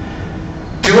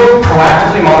 Duo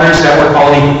proactively monitors network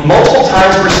quality multiple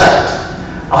times per second,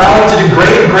 allowing it to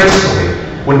degrade gracefully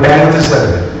when bandwidth is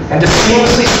limited, and to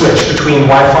seamlessly switch between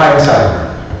Wi-Fi and cellular.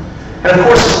 And of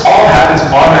course, this all happens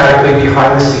automatically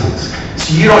behind the scenes,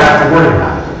 so you don't have to worry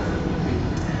about it.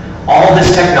 All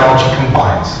this technology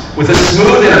combines with a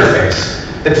smooth interface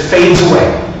that fades away,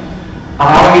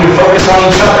 allowing you to focus on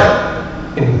each other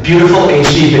in beautiful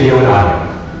HD video and audio.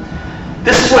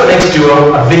 This is what makes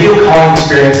Duo a video calling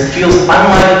experience that feels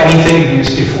unlike anything you've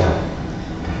used before.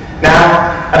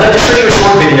 Now, I'd like to show you a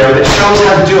short video that shows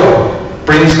how Duo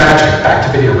brings magic back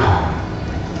to video calling.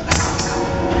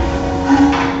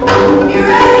 You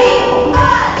ready?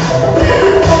 1,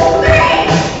 2, 3.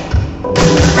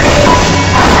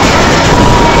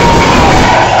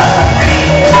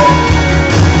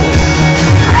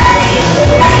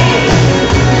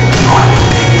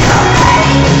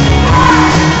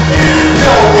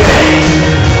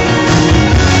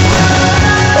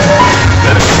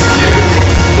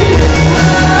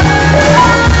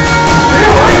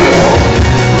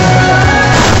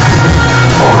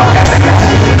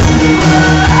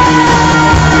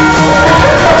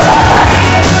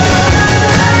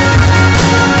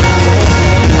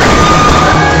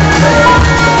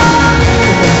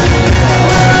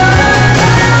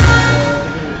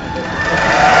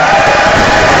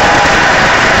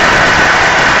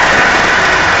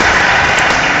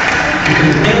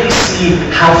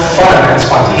 How fun and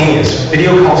spontaneous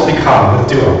video calls become with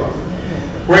Duo.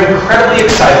 We're incredibly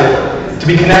excited to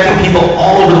be connecting people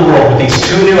all over the world with these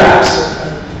two new apps.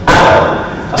 Allo,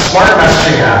 a smart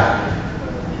messaging app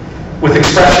with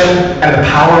expression and the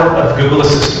power of Google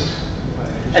Assistant.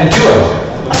 And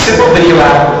Duo, a simple video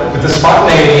app with the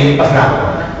spontaneity of Knock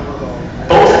Knock.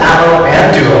 Both Allo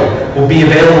and Duo will be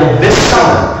available this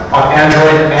summer on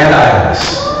Android and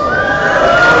iOS.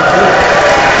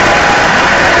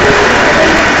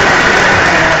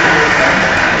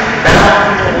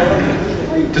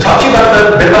 To talk to you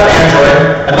about a bit about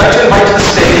Android, I'd like to invite to the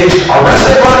stage our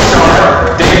resident rock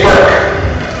star, Dave Burke.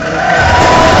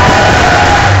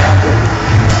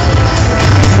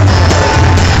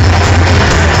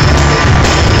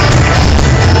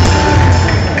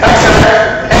 Thanks, Senator.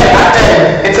 Hey, I'm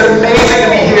Dave. It's amazing to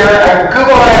be here at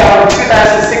Google I/O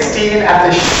 2016 at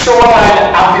the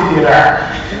Shoreline Amphitheater.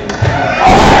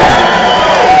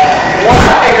 What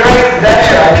a great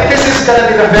venture. I think this is going to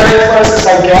be the very closest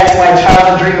I get to my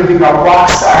childhood dream of being a rock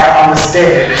star on the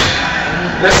stage.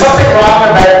 There's something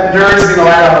wrong about nerds being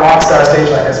allowed on a rock star stage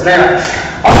like this. But anyway,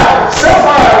 so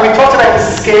far we talked about the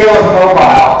scale of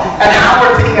mobile and how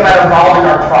we're thinking about evolving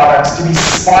our products to be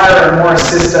smarter and more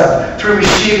assistive through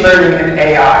machine learning and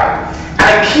AI. And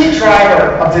a key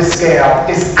driver of this scale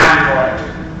is Android.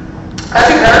 As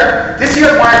you heard, this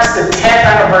year marks the 10th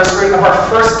anniversary of our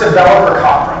first developer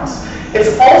conference.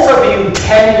 It's also been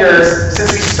 10 years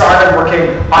since we started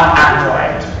working on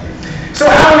Android. So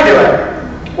how are we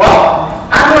doing? Well,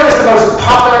 Android is the most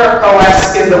popular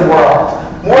OS in the world.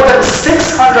 More than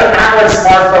 600 Android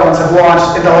smartphones have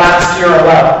launched in the last year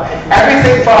alone.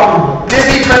 Everything from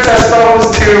Disney princess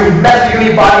phones to meth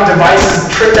unibody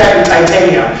devices tricked out in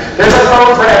titanium. There's a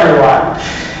phone for everyone.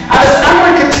 As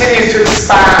Android continues to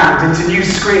expand into new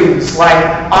screens, like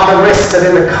on the wrist and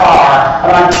in the car,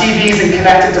 and on TVs and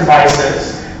connected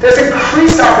devices, there's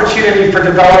increased opportunity for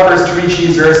developers to reach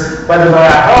users, whether they're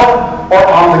at home or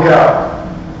on the go.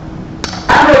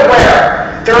 Android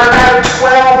Wear there are now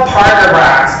 12 partner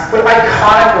brands with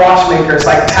iconic watchmakers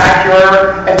like Tag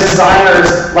Heuer and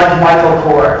designers like Michael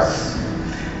Kors.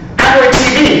 Android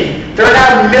TV, there are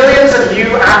now millions of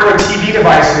new Android TV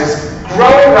devices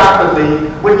growing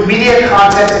rapidly with media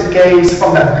content and games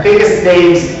from the biggest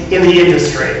names in the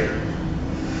industry.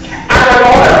 Android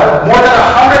Auto, more than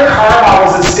 100 car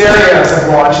models and stereos have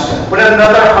launched, with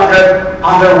another 100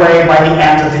 on their way by the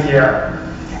end of the year.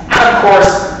 And of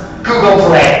course, Google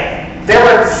Play. There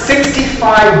were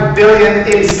 65 billion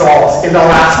installs in the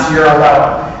last year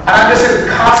alone. And I'm just in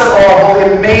constant awe of all the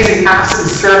amazing apps and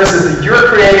services that you're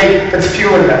creating that's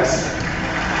fueling this.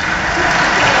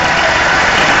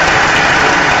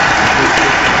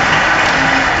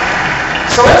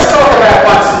 So let's talk about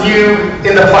what's new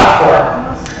in the platform.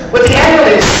 With the annual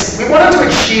release, we wanted to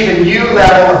achieve a new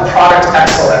level of product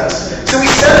excellence. So we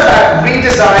set about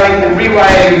redesigning and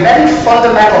rewriting many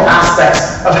fundamental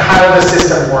aspects of how the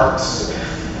system works.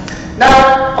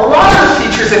 Now, a lot of the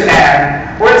features in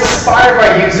N were inspired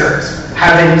by users,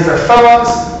 how they use their phones,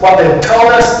 what they've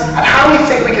told us, and how we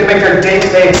think we can make their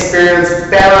day-to-day experience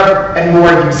better and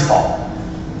more useful.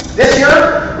 This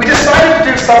year, we decided to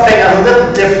do something a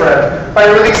little different by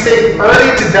releasing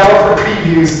early developer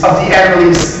previews of the N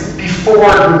release before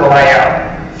Google I/O.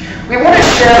 We want to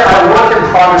share our work in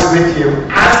progress with you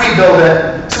as we build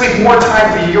it, so we have more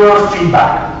time for your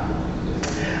feedback.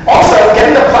 Also,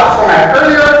 getting the platform out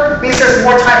earlier means there's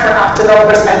more time for app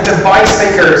developers and device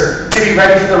makers to be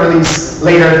ready for the release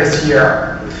later this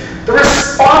year. The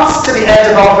response to the N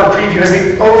developer preview has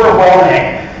been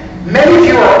overwhelming. Many of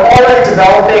you are already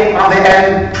developing on the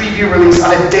N preview release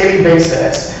on a daily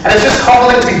basis, and it's just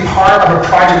humbling to be part of a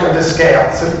project of this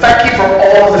scale. So thank you for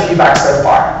all of the feedback so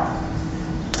far.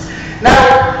 Now,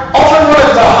 often one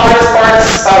of the hardest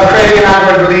parts of creating an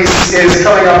Android release is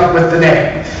coming up with the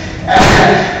name. And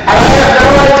I have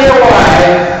no idea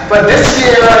why, but this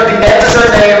year the editor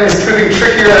name is proving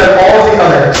trickier than all of the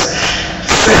others.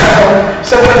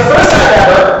 So for the first time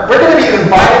ever, we're going to be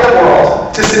inviting the world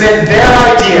to submit their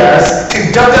ideas to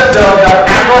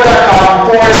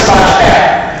www.android.com/N.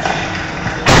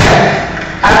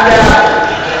 And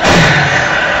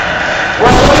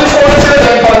we're looking forward to the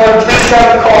name, but please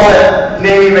don't call it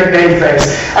Namey McNameface.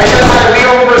 I should have we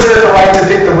reserve the right to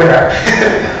pick the winner.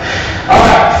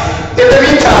 Alright, in the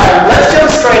meantime, let's jump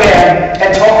straight in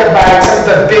and talk about some of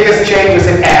the biggest changes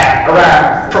in N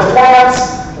around performance,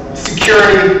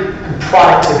 security, and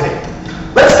productivity.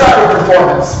 Let's start with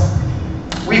performance.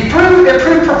 We've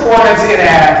improved performance in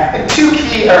N in two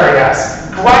key areas,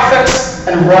 graphics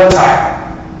and runtime.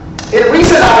 In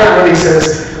recent Android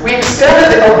releases, we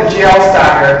extended the OpenGL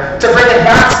standard to bring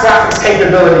advanced graphics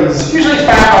capabilities, usually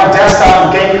found on desktop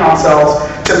and game consoles,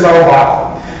 to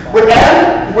mobile. With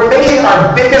N, we're making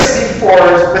our biggest leap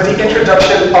forward with the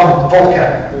introduction of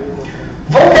Vulkan.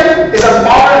 Vulkan is a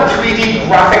modern 3D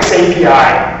graphics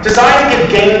API designed to give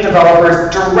game developers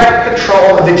direct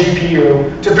control of the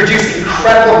GPU to produce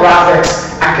incredible graphics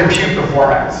and compute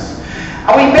performance.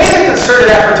 And we made a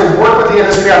concerted effort to work with the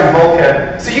industry on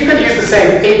Vulkan, so you can use the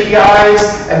same APIs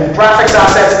and graphics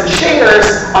assets and shaders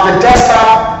on the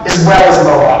desktop as well as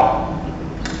mobile.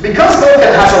 Because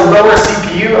Vulkan has a lower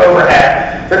CPU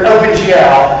overhead than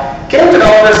OpenGL, game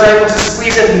developers are able to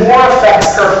squeeze in more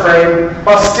effects per frame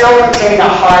while still maintaining a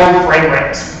high frame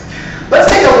rate. Let's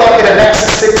take a look at an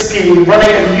X6P running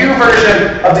a new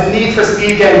version of the Need for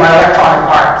Speed game by Electronic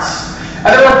Arts. And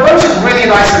there are a bunch of really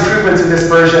nice improvements in this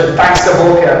version, thanks to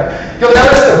Vulkan. You'll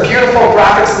notice the beautiful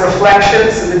graphics and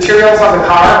reflections and materials on the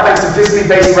car, thanks to visually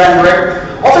based rendering.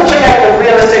 Also check out the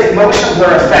realistic motion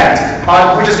blur effect,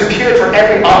 which is computed for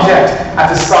every object at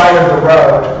the side of the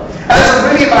road. And there's a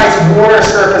really nice water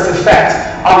surface effect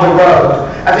on the road.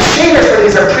 And the shaders for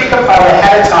these are pre-compiled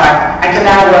ahead of time and can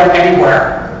now run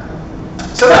anywhere.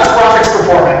 So that's graphics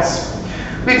performance.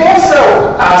 We've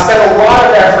also spent a lot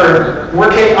of effort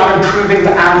working on improving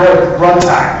the Android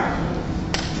runtime.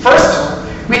 First,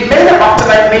 we've made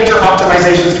major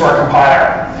optimizations to our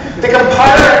compiler. The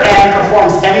compiler N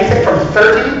performs anything from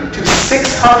 30 to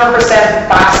 600%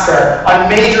 faster on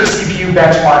major CPU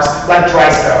benchmarks like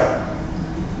Dryscope.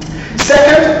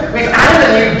 Second, we've added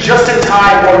a new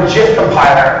just-in-time or JIT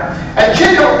compiler. And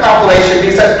JIT compilation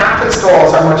means that app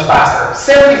installs are much faster,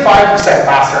 75%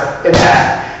 faster in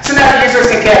N. So now users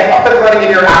can get up and running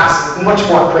in your apps much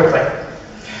more quickly.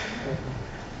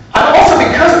 And also,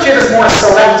 because JIT is more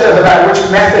selective about which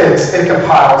methods it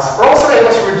compiles, we're also able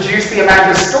to reduce the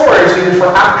amount of storage needed for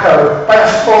app code by a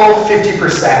full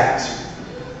 50%.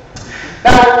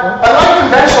 Now, unlike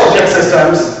conventional JIT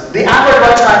systems, the Android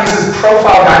runtime uses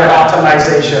profile-guided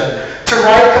optimization to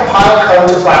write compiled code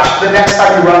to Flash the next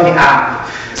time you run the app.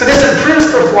 So this improves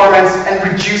performance and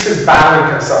reduces battery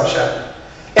consumption.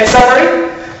 In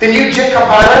summary, the new JIT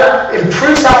compiler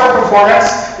improves software performance,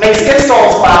 makes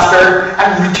installs faster, and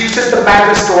reduces the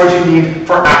amount of storage you need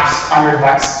for apps on your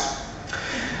device.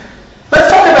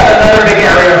 Let's talk about another big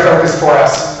area of focus for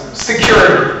us,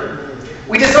 security.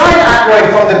 We designed Android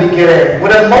from the beginning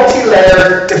with a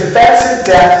multi-layered,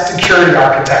 defense-in-depth security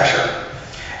architecture.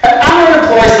 And Android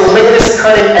employs the latest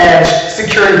cutting-edge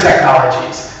security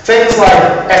technologies, things like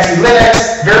SE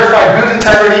Linux, verified boot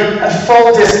integrity, and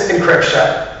full disk encryption.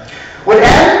 With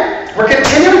N, we're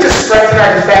continuing to strengthen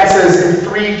our defenses in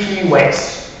 3 key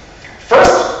ways.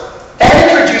 First, N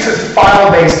introduces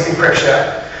file-based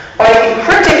encryption. By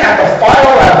encrypting at the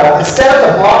file level instead of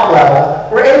the block level,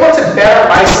 we're able to better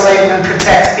isolate and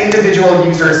protect individual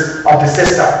users of the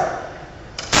system.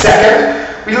 Second,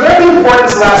 we learned the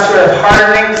importance last year of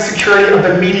hardening the security of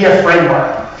the media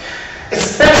framework,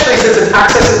 especially since it's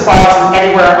accessing files from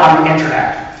anywhere on the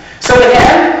internet. So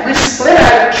again, we've split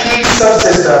out key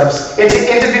subsystems into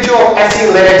individual SE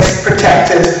Linux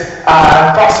protected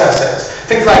processes,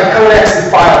 things like codecs and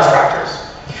file extractors.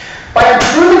 By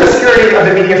improving the security of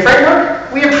the media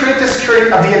framework, we improve the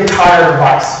security of the entire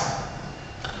device.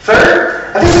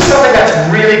 Third, and this is something that's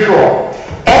really cool,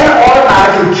 N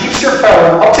automatically keeps your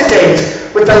phone up to date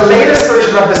with the latest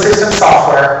version of the system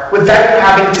software without you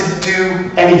having to do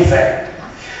anything.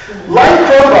 Like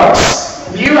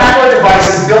Chromebooks, new Android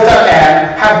devices built on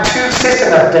N have 2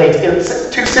 system images.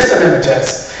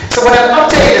 So when an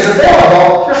update is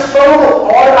available, your phone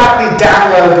will automatically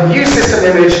download the new system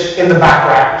image in the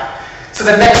background. So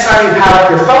the next time you power up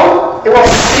your phone, it will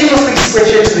seamlessly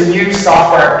switch into the new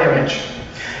software image.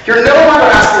 You're no longer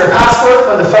asking your password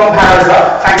when the phone powers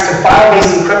up, thanks to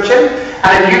file-based encryption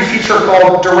and a new feature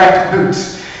called Direct Boot.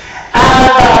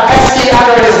 And SE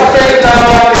Android is updated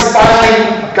now, is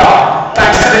finally gone,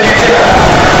 thanks to the new JIT.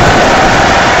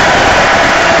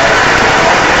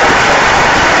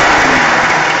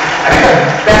 I think the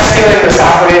best feeling in the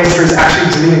software industry is actually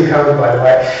deleting code, by the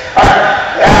way.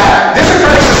 This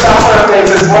approach to software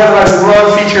updates is one of the most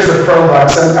loved features of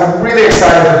Chromebooks, and I'm really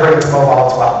excited to bring it to mobile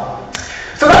as well.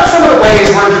 So that's some of the ways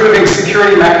we're improving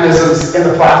security mechanisms in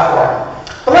the platform.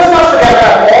 But let's not forget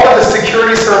about all of the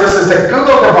security services that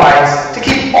Google provides to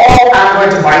keep all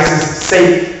Android devices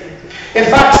safe. In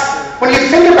fact, when you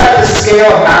think about the scale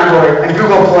of Android and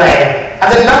Google Play, and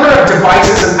the number of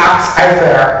devices and apps out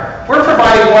there, we're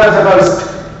providing one of the most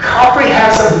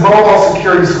comprehensive mobile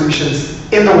security solutions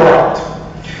in the world.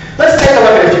 Let's take a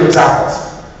look at a few examples.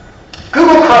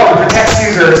 Google Chrome protects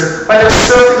users when they're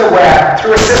surfing the web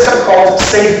through a system called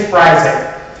Safe Browsing.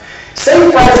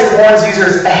 Safe Browsing warns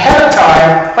users ahead of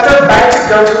time when they're about to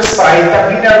go to a site that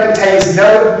we know contains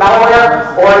no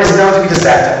malware or is known to be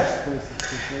deceptive.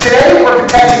 Today, we're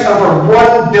protecting over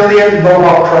 1 billion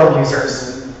mobile Chrome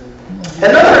users.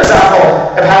 Another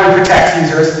example of how we protect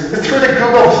users is through the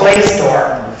Google Play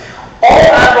Store. All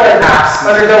Android apps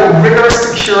undergo rigorous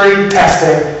security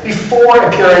testing before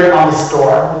appearing on the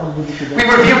store. We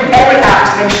review every app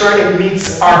to make sure it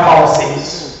meets our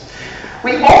policies.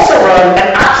 We also run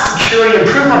an app security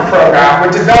improvement program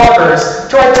with developers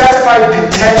to identify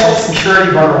potential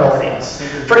security vulnerabilities.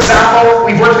 For example,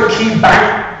 we've worked with key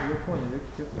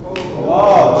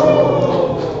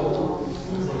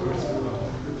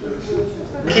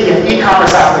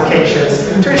e-commerce applications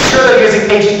to ensure they're using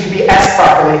HTTPS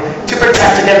properly to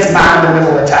protect against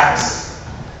man-in-the-middle attacks.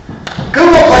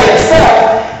 Google Play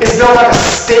itself is built on a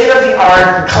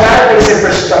state-of-the-art cloud-based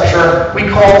infrastructure we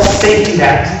call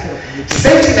SafetyNet.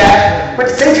 With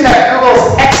SafetyNet,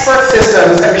 Google's expert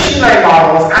systems and machine learning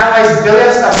models analyze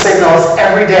billions of signals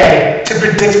every day to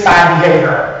predict bad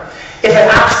behavior. If an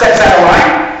app steps out of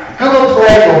line, Google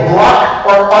Play will block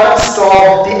or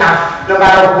uninstall the app no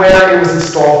matter where it was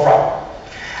installed from.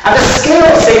 And the scale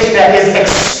of SafetyNet is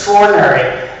extraordinary.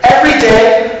 Every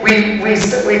day, we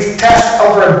test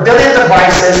over 1 billion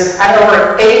devices and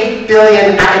over 8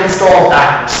 billion uninstalled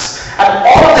apps. And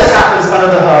all of this happens under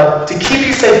the hood to keep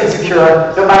you safe and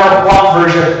secure no matter what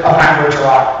version of Android you're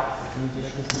on.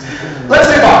 Let's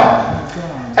move on.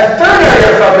 A third area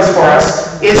of focus for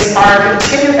us is our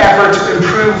continued effort to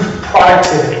improve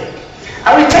productivity.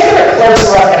 And we've taken a close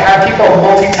look at how people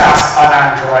multitask on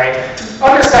Android to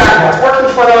understand what's working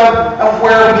for them and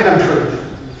where we can improve.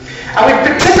 And we've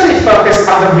particularly focused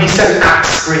on the recent app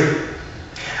screen.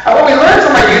 And what we learned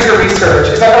from our user research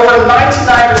is that over 99%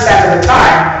 of the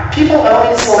time, people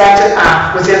only select an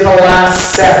app within the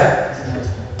last 7.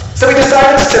 So we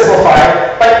decided to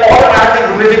simplify by automatically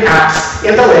removing apps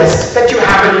in the list that you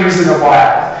haven't used in a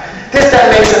while. This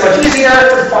then makes it much easier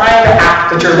to find the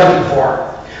app that you're looking for.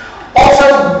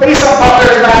 Also, based on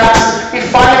popular demands, we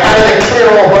finally added a clear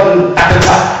all button at the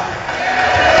top.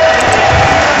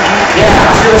 Yeah,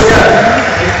 feels good.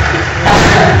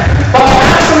 But my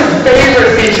absolute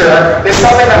favorite feature is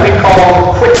something that we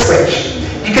call Quick Switch.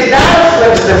 You can now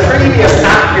flip to the previous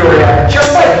app area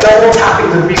just by double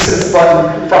tapping the Recents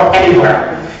button from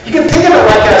anywhere. You can think of it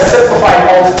like a simplified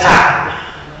Alt-Tab.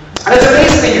 And it's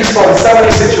amazingly useful in so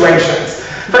many situations.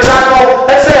 For example,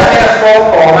 let's say I made a phone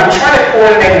call and I'm trying to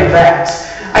coordinate an event.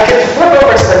 I can flip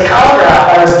over to the calendar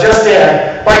app I was just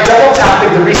in by double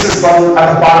tapping the Recents button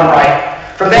at the bottom right.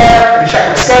 From there, I can check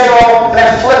my schedule, and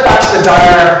then flip back to the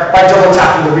diary by double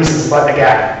tapping the Recents button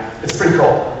again. It's pretty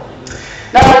cool.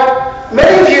 Now,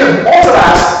 many of you have also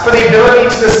asked for the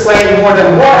ability to display more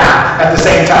than one app at the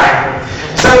same time.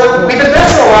 So we've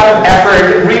invested a lot of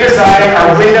effort in redesigning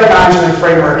our window management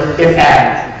framework in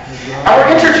N. And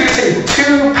we're introducing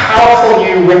two powerful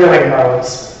new windowing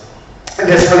modes in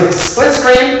this release, Split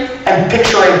Screen and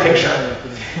Picture-in-Picture.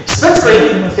 Split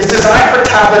Screen is designed for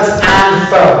tablets and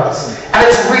phones, and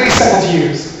it's really simple to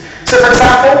use. So for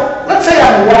example, let's say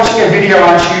I'm watching a video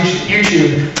on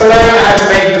YouTube to learn how to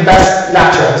make the best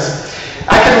nachos.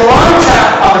 I can long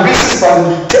tap on the Recents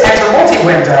button to enter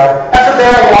multi-window, and from there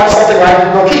I launch something like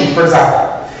Google Keep, for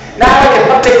example. Now I can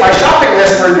update my shopping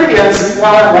list for ingredients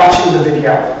while I'm watching the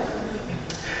video.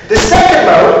 The second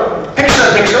mode,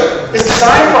 Picture-in-Picture, is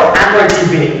designed for Android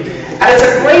TV, and it's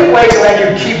a great way to let you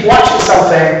keep watching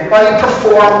something while you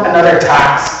perform another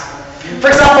task.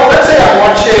 For example, let's say I'm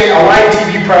watching a live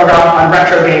TV program on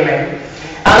retro gaming,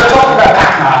 and I'm talking about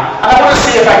Pac-Man, and I want to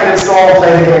see if I can install and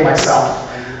play the game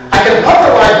myself. I can put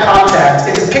the live content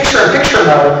into Picture-in-Picture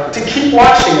mode to keep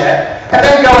watching it, and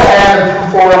then go ahead and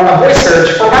perform a voice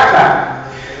search for Pac-Man.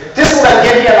 This will then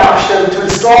give you an option to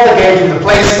install the game from the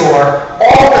Play Store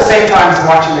all at the same time as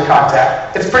watching the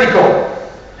content. It's pretty cool.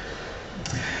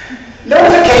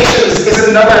 Notifications is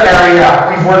another area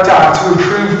we've worked on to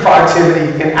improve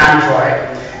productivity in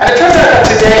Android. And it turns out that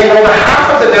today, over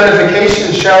half of the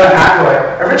notifications shown in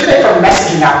Android originate from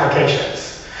messaging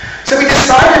applications. So we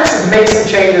decided to make some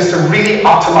changes to really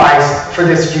optimize for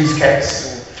this use case.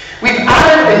 We've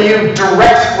added a new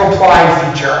direct reply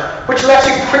feature, which lets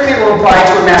you quickly reply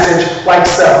to a message like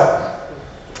so.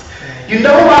 You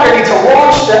no longer need to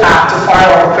launch the app to fire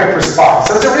up a quick response,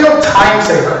 so it's a real time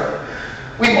saver.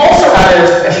 We've also added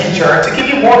a feature to give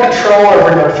you more control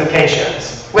over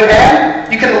notifications. With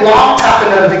N, you can long tap a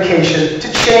notification to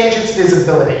change its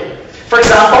visibility. For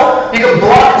example, you can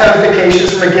block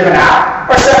notifications from a given app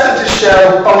or set them to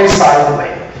show only silently.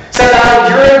 So now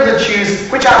you're able to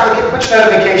choose which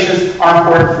notifications are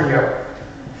important for you.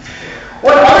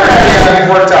 One other area we've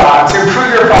worked on to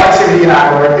improve your productivity in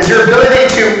Android is your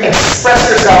ability to express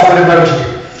yourself with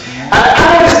emoji. And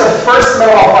Android is the first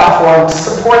mobile platform to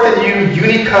support the new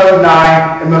Unicode 9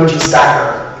 emoji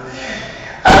stacker.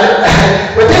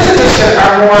 With this addition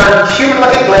are more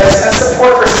human-looking glyphs and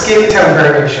support for skin tone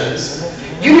variations.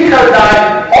 Unicode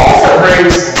 9 also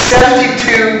brings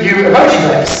 72 new emoji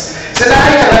glyphs. So now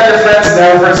you can let your friends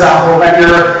know, for example, that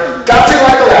you're dancing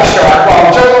like a left shark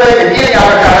while juggling and eating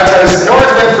avocado toast in order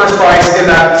to win first prize in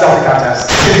that selfie contest.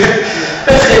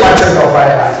 Basically my typical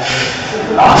Friday night.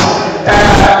 Awesome.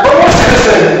 But more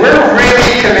seriously, we're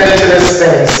really committed to this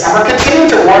space, and we're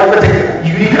continuing to work with the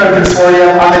Unicode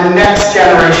Consortium on the next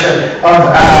generation of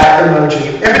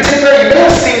emoji. In particular, you may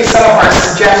have seen some of our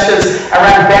suggestions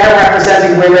around better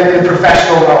representing women in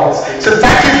professional roles. So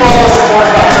thank you for all the support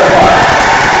so far.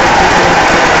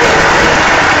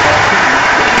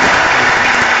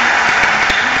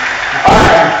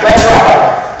 Alright, let's wrap up.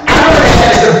 Android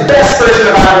is the best version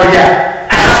of Android yet.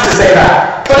 I have to say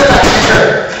that. But it's actually true.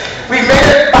 We've made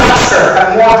it faster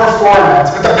and more performant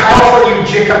with the powerful new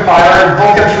JIT compiler and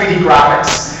Vulkan 3D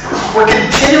graphics. We're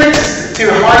continuing to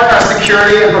harden our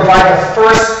security and provide the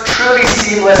first truly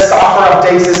seamless software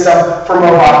update system for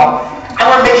mobile. And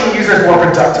we're making users more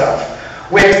productive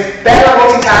with better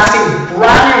multitasking,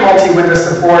 brand new multi-window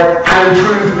support, and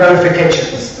improved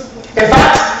notifications. In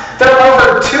fact, there are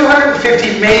over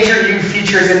 250 major new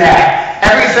features in there.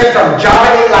 Everything from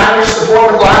Java 8 language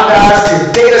support with lambdas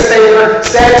to data saver,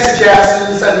 static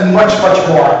suggestions, and much, much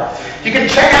more. You can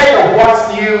check out the What's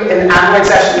New in Android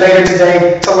session later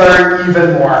today to learn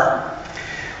even more.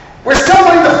 We're still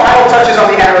putting the final touches on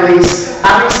the N release,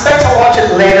 and we expect to launch it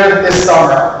later this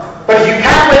summer. But if you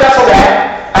can't wait until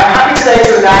then, I'm happy today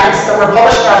to announce that we're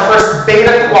publishing our first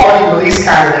beta quality release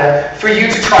candidate for you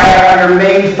to try out on your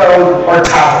main phone or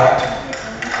tablet.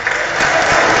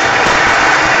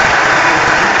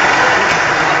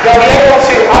 You'll be able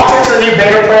to opt into the new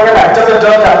beta program at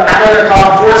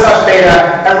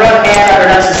www.amateur.com/beta and run N under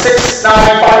next to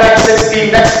 695x6b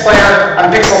next player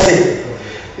on Pixel C.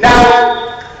 Now,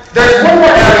 there's one more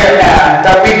area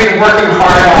that we've been working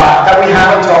hard on that we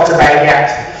haven't talked about yet.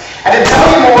 And to tell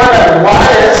you more about what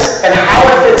it is and how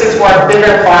it fits into our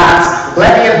bigger plans,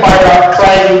 let me invite up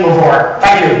Clay Lavore.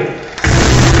 Thank you.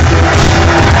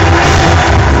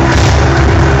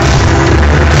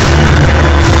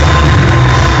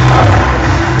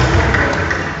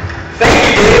 Thank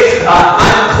you, Dave.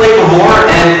 I'm Clay Lavore,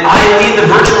 and I lead the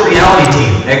virtual reality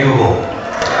team at Google.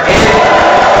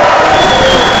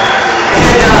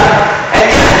 And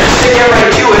just to get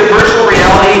right to it, virtual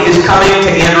reality is coming to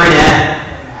Android N.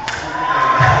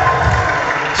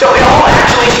 So it all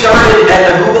actually started at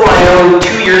the Google I/O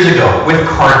 2 years ago with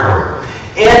Cardboard.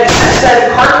 And since then,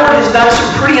 Cardboard has done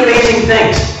some pretty amazing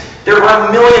things. There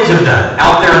are millions of them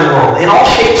out there in the world, in all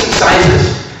shapes and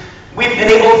sizes. We've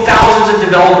enabled thousands of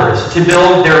developers to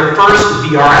build their first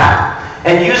VR app.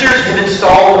 And users have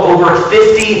installed over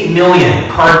 50 million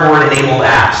Cardboard-enabled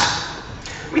apps.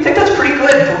 We think that's pretty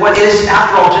good for what is,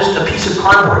 after all, just a piece of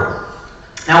cardboard.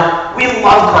 Now, we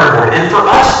love Cardboard, and for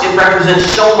us, it represents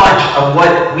so much of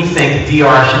what we think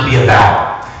VR should be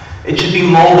about. It should be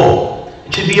mobile,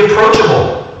 it should be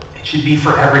approachable, it should be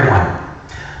for everyone.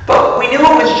 But we knew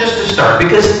it was just a start,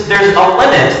 because there's a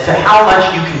limit to how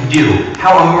much you can do,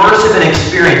 how immersive an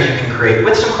experience you can create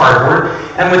with some cardboard,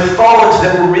 and with phones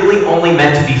that were really only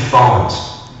meant to be phones.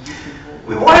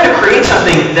 We wanted to create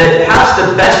something that has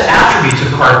the best attributes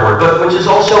of cardboard, but which is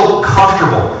also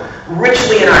comfortable,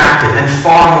 richly interactive, and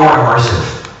far more immersive.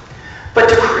 But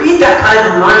to create that kind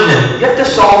of immersion, you have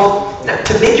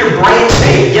to make your brain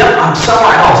say, yep, I'm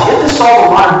somewhere else. You have to solve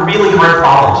a lot of really hard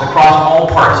problems across all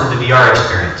parts of the VR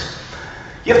experience.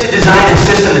 You have to design a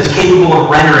system that's capable of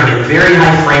rendering at very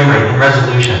high frame rate and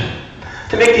resolution.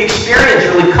 To make the experience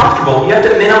really comfortable, you have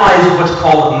to minimize what's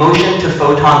called motion to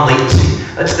photon latency.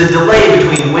 That's the delay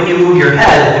between when you move your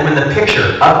head and when the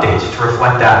picture updates to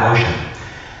reflect that motion.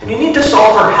 And you need to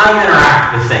solve for how you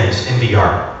interact with things in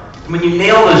VR. And when you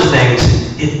nail those things,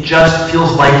 it just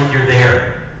feels like you're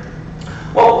there.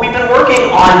 Well, we've been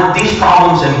working on these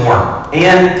problems and more.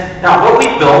 And now what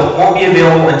we've built won't be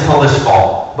available until this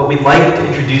fall, but we'd like to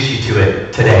introduce you to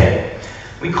it today.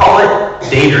 We call it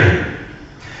Daydream.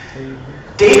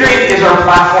 Daydream is our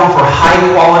platform for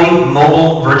high-quality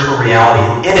mobile virtual reality.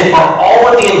 In it are all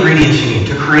of the ingredients you need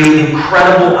to create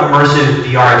incredible immersive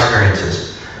VR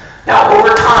experiences. Now,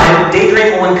 over time,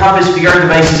 Daydream will encompass VR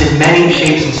devices in many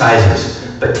shapes and sizes.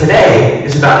 But today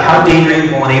is about how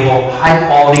Daydream will enable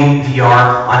high-quality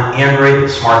VR on Android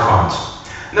smartphones.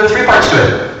 And there are 3 parts to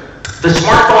it. The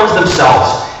smartphones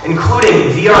themselves,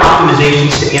 including VR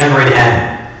optimizations to Android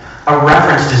N, a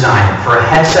reference design for a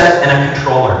headset and a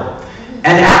controller,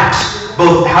 and apps,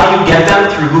 both how you get them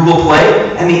through Google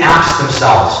Play and the apps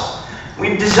themselves.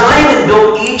 We've designed and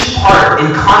built each part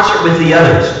in concert with the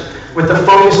others, with the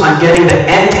focus on getting the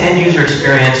end-to-end user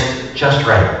experience just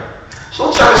right. So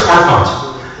let's start with smartphones.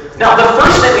 Now, the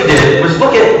first thing we did was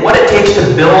look at what it takes to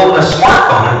build a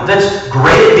smartphone that's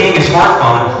great at being a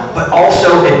smartphone, but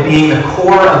also at being the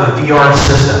core of a VR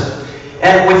system.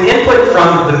 And with input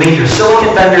from the major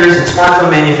silicon vendors and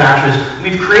smartphone manufacturers,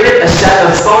 we've created a set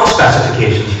of phone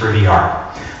specifications for VR.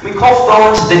 We call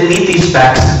phones that meet these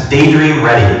specs Daydream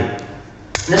ready.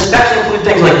 And the specs include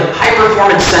things like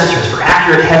high-performance sensors for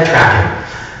accurate head tracking,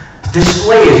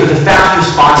 displays with a fast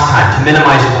response time to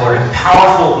minimize blur, and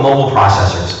powerful mobile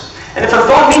processors. And if a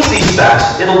phone meets these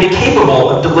specs, it'll be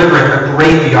capable of delivering a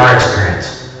great VR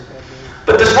experience.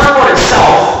 But the smartphone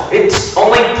itself, it's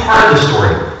only part of the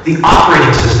story. The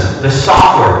operating system, the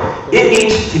software, it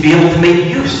needs to be able to make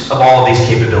use of all of these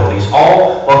capabilities,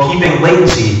 all while keeping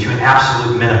latency to an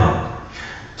absolute minimum.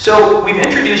 So we've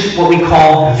introduced what we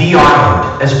call VR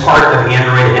mode as part of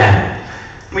Android N.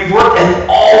 We've worked at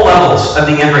all levels of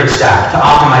the Android stack to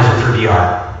optimize it for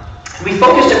VR. We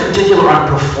focused in particular on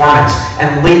performance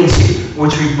and latency,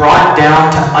 which we brought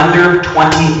down to under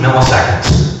 20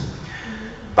 milliseconds.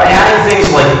 By adding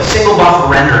things like single buffer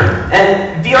rendering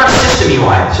and VR system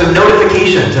UI, so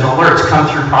notifications and alerts come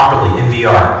through properly in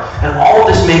VR. And all of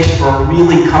this makes for a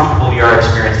really comfortable VR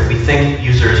experience that we think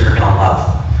users are going to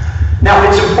love. Now,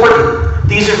 it's important.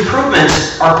 These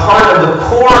improvements are part of the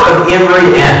core of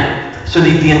Android N, so that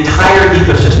the entire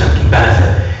ecosystem can benefit.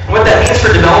 And what that means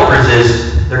for developers is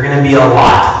there are going to be a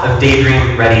lot of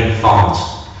Daydream-ready phones.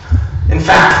 In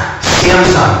fact,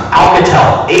 Samsung,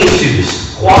 Alcatel,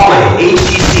 Asus, Huawei,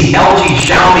 HTC, LG,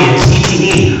 Xiaomi, and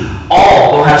ZTE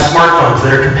all will have smartphones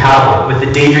that are compatible with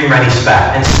the Daydream-ready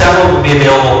spec, and several will be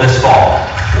available this fall.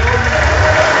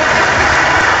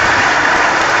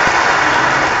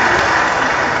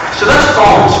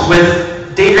 phones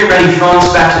with Daydream-ready phone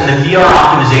specs and the VR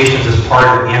optimizations as part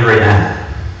of Android N.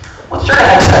 Let's turn to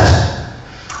headsets.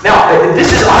 Now, this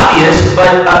is obvious,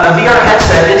 but a VR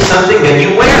headset is something that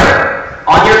you wear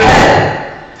on your head.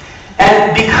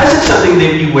 And because it's something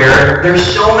that you wear, there's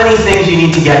so many things you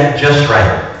need to get just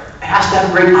right. It has to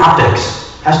have great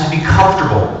optics. It has to be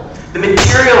comfortable. The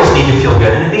materials need to feel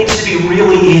good, and it needs to be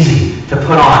really easy to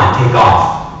put on and take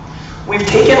off. We've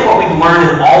taken what we've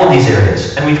learned in all of these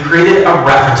areas, and we've created a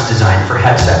reference design for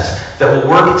headsets that will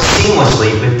work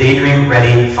seamlessly with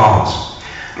Daydream-ready phones.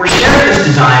 We're sharing this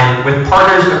design with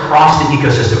partners across the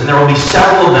ecosystem, and there will be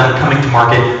several of them coming to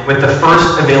market with the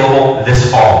first available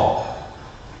this fall.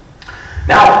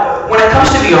 Now, when it comes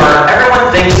to VR,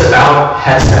 everyone thinks about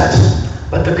headsets.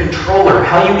 But the controller,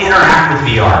 how you interact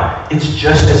with VR, is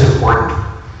just as important.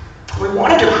 We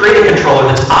wanted to create a controller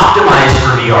that's optimized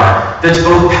for VR, that's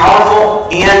both powerful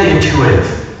and intuitive.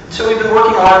 So we've been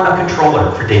working on a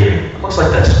controller for Daydream. It looks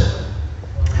like this.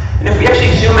 And if we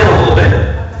actually zoom in a little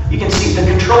bit, you can see the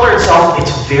controller itself,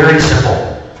 it's very simple.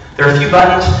 There are a few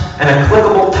buttons and a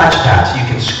clickable touchpad so you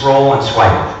can scroll and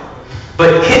swipe.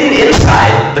 But hidden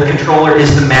inside the controller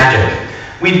is the magic.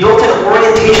 We built an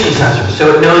orientation sensor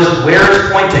so it knows where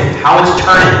it's pointing, how it's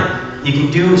turning. You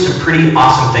can do some pretty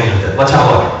awesome things with it. Let's have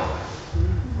a look.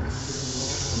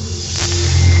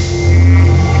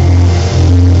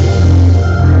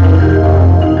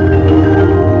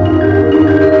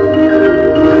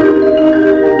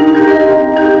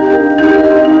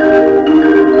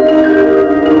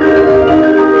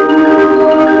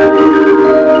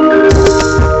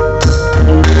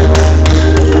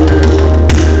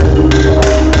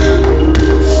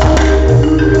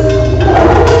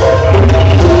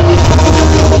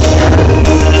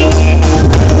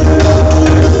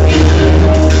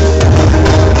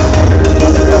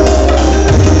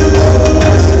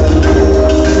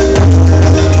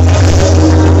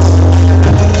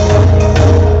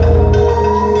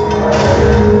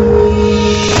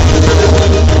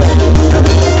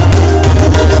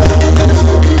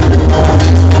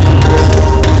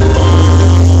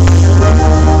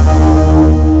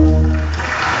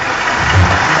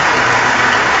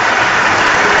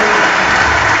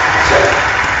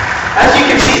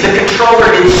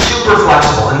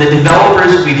 The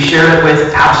developers we've shared it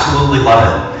with absolutely love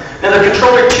it. Now the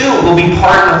controller too will be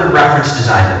part of the reference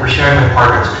design that we're sharing with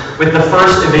partners, with the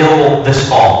first available this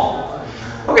fall.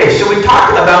 Okay, so we've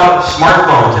talked about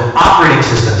smartphones and operating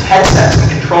systems, headsets and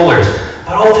controllers,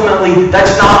 but ultimately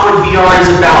that's not what VR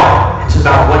is about. It's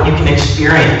about what you can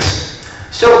experience.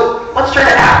 So let's turn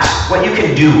to apps, what you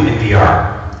can do in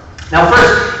VR. Now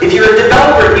first, if you're a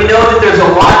developer, you know that there's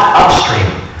a lot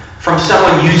upstream from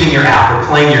someone using your app or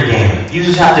playing your game.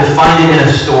 Users have to find it in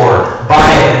a store, buy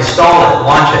it, install it,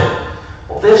 launch it.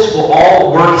 Well, this will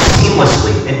all work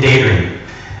seamlessly in Daydream.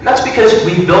 And that's because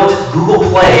we built Google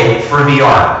Play for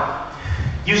VR.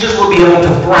 Users will be able to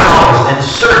browse and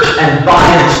search and buy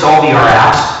and install VR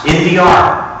apps in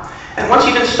VR. And once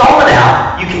you've installed an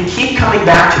app, you can keep coming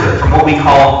back to it from what we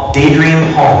call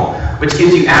Daydream Home, which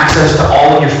gives you access to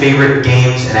all of your favorite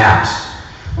games and apps.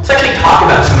 Let's actually talk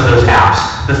about some of those apps,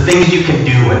 the things you can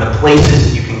do and the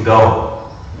places you can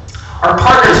go. Our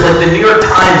partners like the New York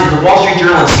Times and the Wall Street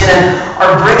Journal and CNN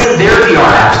are bringing their VR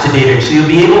apps to Daydream so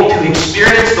you'll be able to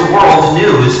experience the world's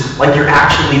news like you're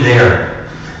actually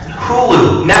there.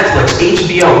 Hulu, Netflix,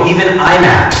 HBO, even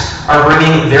IMAX are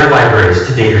bringing their libraries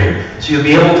to Daydream so you'll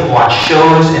be able to watch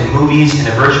shows and movies in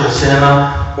a virtual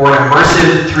cinema or an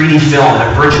immersive 3D film in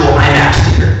a virtual IMAX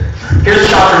theater. Here's a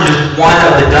shot from just one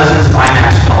of the dozens of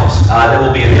IMAX films that will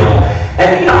be available.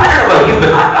 And I don't know about you,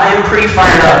 but I am pretty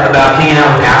fired up about hanging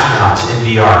out with astronauts in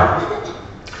VR.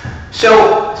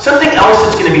 So something else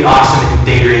that's going to be awesome in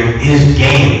Daydream is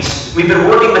games. We've been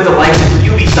working with the likes of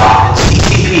Ubisoft and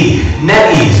CCP,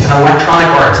 NetEase, and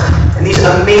Electronic Arts. And these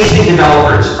amazing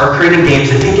developers are creating games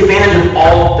that take advantage of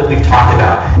all that we've talked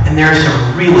about. And there are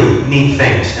some really neat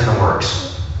things in the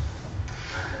works.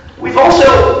 We've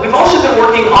also been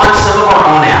working on some of our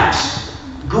own apps.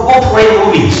 Google Play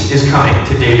Movies is coming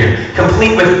to Daydream,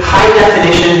 complete with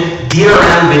high-definition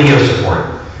DRM video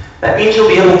support. That means you'll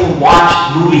be able to watch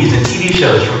movies and TV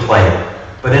shows from Play,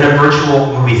 but in a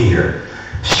virtual movie theater.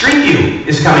 Street View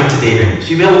is coming to Daydream, so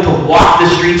you'll be able to walk the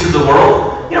streets of the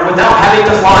world, without having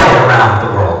to fly around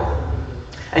the world.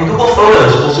 And Google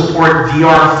Photos will support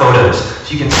VR photos,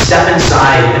 so you can step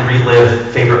inside and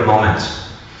relive favorite moments.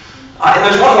 And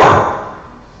there's one more,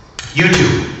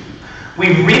 YouTube. We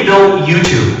rebuilt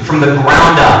YouTube from the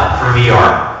ground up for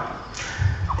VR.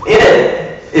 In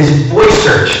it is voice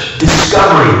search,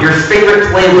 discovery, your favorite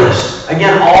playlist, photos.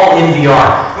 Again, all in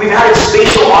VR. We've added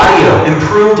spatial audio,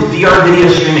 improved VR video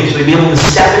streaming, so you'll be able to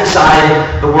step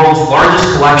inside the world's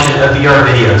largest collection of VR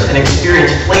videos and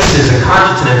experience places and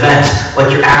concerts and events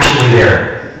like you're actually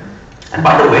there. And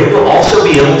by the way, you'll also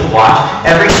be able to watch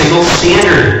every single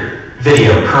standard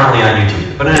video currently on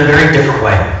YouTube, but in a very different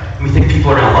way. And we think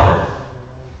people are going to love it.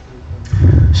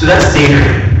 So that's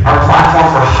Daydream, our platform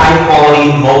for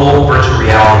high-quality mobile virtual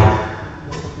reality.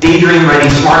 Daydream-ready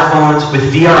smartphones with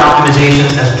VR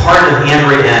optimizations as part of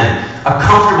Android N, a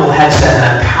comfortable headset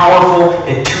and a powerful,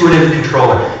 intuitive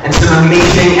controller, and some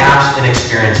amazing apps and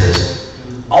experiences.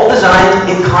 All designed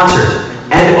in concert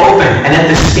and open and at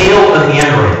the scale of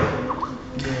Android.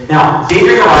 Now,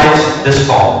 Daydream arrives this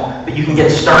fall, but you can get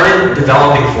started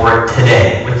developing for it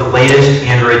today with the latest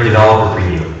Android developer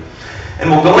preview. And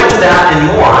we'll go into that and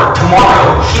more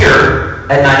tomorrow here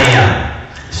at 9 a.m.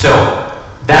 So,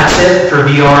 that's it for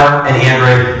VR and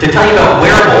Android. To tell you about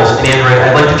wearables in Android,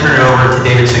 I'd like to turn it over to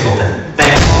David Singleton.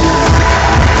 Thanks.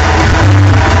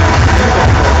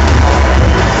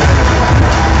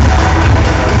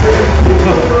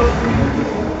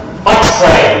 Thanks,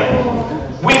 Craig.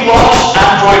 We launched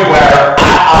Android Wear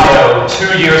at I/O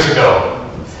 2 years ago.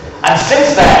 And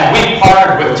since then, we've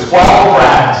partnered with 12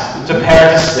 brands to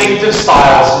pair distinctive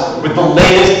styles with the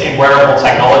latest in wearable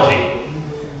technology.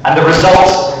 And the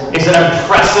result is an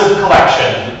impressive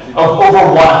collection of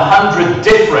over 100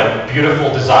 different beautiful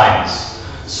designs.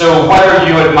 So whether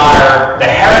you admire the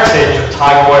heritage of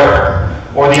Ty Boyer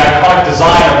or the iconic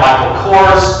design of Michael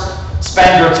Kors,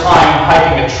 spend your time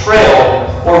hiking a trail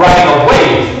or riding a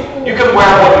wave, you can wear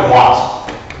what you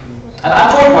want. And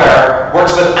Android Wear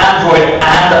works with Android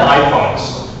and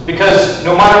iPhones because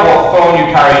no matter what phone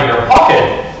you carry in your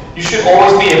pocket, you should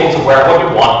always be able to wear what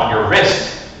you want on your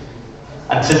wrist.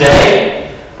 And today,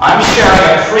 I'm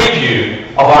sharing a preview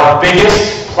of our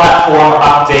biggest platform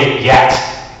update yet,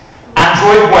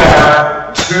 Android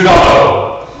Wear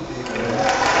 2.0.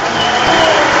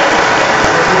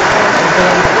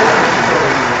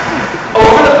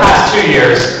 Over the past 2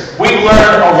 years, we've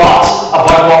learned a lot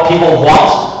about what people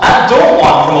want and don't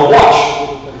want from a watch.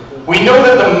 We know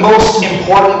that the most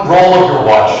important role of your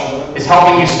watch is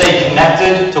helping you stay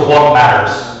connected to what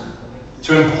matters,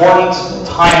 to important,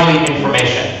 timely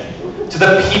information, to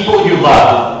the people you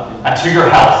love, and to your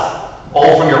health,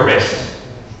 all from your wrist.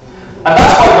 And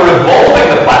that's why we're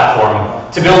evolving the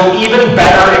platform to build even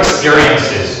better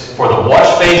experiences for the watch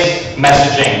face,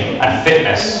 messaging, and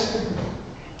fitness.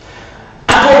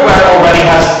 Android Wear already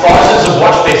has thousands of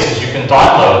watch faces you can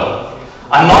download,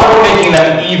 and now we're making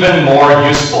them even more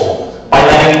useful by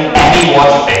letting any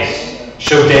watch face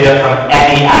show data from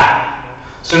any app.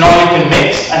 So now you can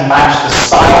mix and match the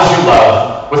styles you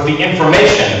love with the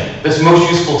information that's most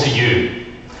useful to you.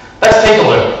 Let's take a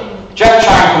look. Jeff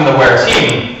Chang from the Wear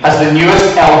team has the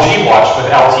newest LG watch with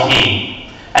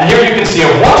LTE. And here you can see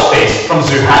a watch face from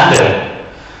Zuhanden.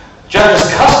 Jeff has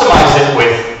customized it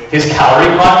with his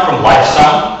calorie count from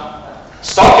Lifesum,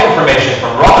 stock information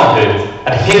from Robinhood,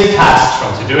 and his tasks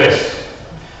from Todoist.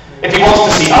 If he wants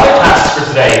to see other tasks for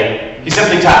today, he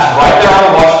simply taps right there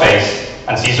on the watch face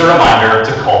and sees a reminder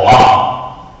to call mom.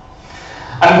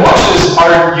 And watches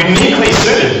are uniquely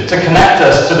suited to connect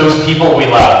us to those people we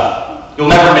love. You'll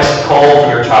never miss a call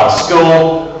from your child's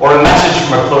school or a message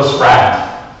from a close friend.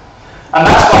 And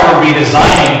that's why we're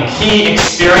redesigning key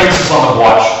experiences on the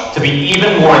watch to be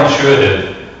even more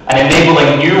intuitive and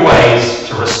enabling new ways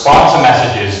to respond to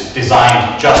messages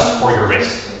designed just for your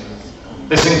wrist.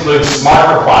 This includes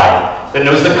Smart Reply that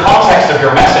knows the context of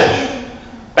your message,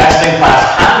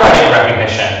 best-in-class handwriting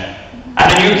recognition, and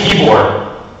a new keyboard,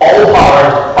 all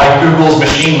powered by Google's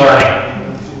machine learning.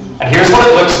 And here's what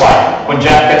it looks like when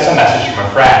Jeff gets a message from a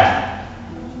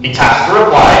friend. He taps to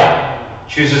reply,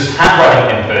 chooses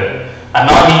handwriting input, and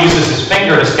now he uses his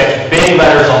finger to sketch big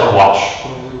letters on the watch.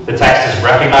 The text is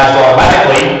recognized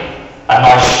automatically, and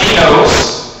now she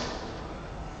knows,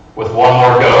 with one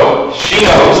more go, she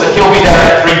knows that he'll be there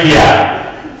at 3 p.m.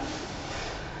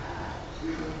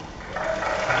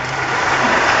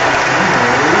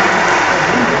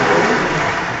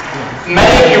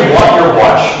 Many of you want your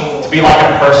watch to be like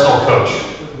a personal coach,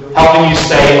 helping you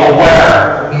stay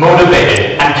aware,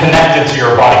 motivated, and connected to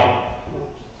your body.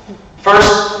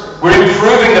 First, we're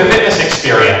improving the fitness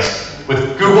experience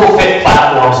with Google Fit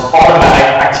Platform's automatic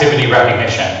activity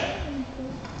recognition.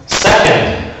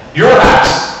 Second, your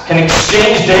apps can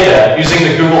exchange data using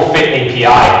the Google Fit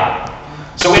API.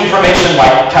 So information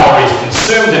like calories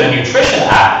consumed in a nutrition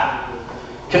app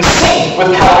can sync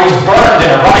with calories burned in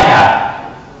a running app.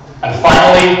 And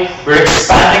finally, we're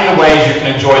expanding the ways you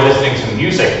can enjoy listening to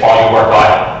music while you work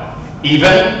out,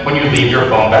 even when you leave your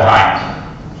phone behind.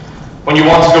 When you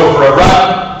want to go for a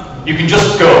run, you can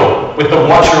just go with the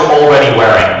watch you're already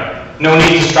wearing. No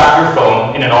need to strap your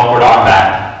phone in an awkward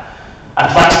armband. And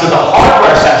thanks to the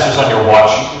hardware sensors on your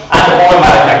watch and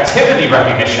automatic activity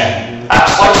recognition,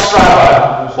 apps like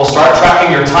Strava will start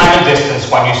tracking your time and distance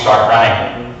when you start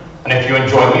running. And if you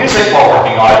enjoy music while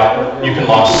working out, you can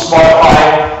launch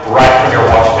Spotify right from your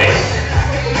watch face.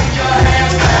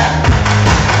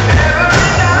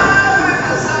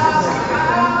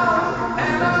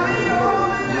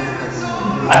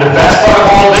 And the best part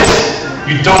of all this,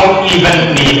 you don't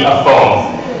even need a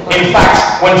phone. In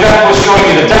fact, when Jeff was showing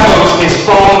you the demos, his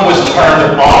phone was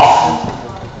turned off.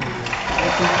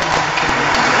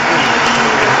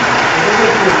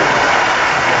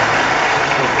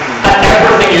 And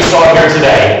everything you saw here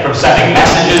today, from sending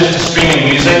messages to streaming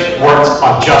music, worked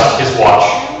on just his watch.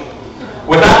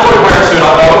 With Android Wear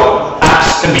 2.0,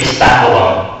 apps can be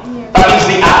standalone. That means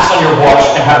the apps on your watch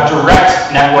can have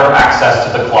direct network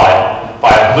access to the cloud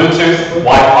via Bluetooth,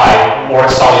 Wi-Fi, or a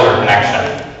cellular connection.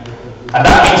 And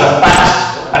that means a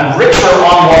fast and richer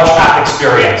on-watch app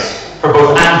experience for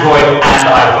both Android and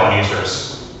iPhone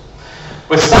users.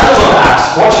 With standalone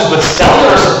apps, watches with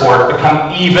cellular support become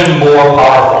even more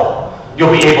powerful.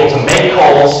 You'll be able to make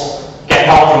calls, get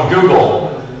help from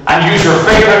Google, and use your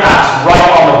favorite apps right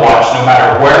on the watch, no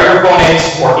matter where your phone is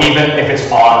or even if it's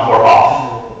on or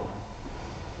off.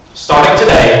 Starting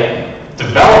today,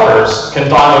 developers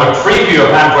can download a preview of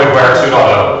Android Wear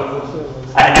 2.0,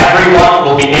 and everyone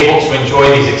will be able to enjoy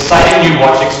these exciting new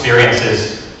watch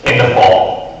experiences in the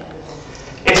fall.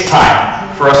 It's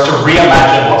time for us to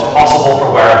reimagine what's possible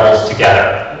for wearables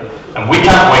together, and we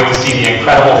can't wait to see the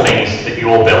incredible things that you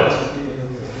will build.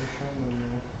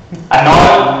 And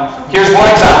now, here's one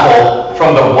example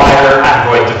from the wider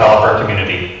Android developer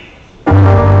community.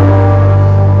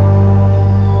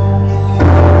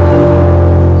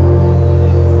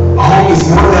 Home is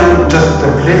more than just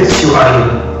the place you are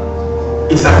in.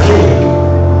 It's a feeling.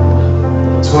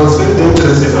 So it's very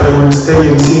dangerous if I will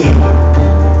stay in Syria.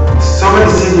 So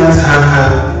many Syrians have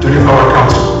had to leave our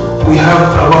country. We have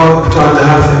about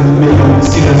 2.5 million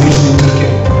Syrian fishes in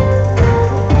Turkey.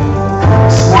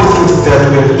 Small things that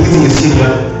were easy in Syria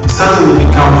suddenly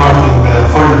become hard in the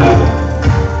foreign land.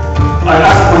 I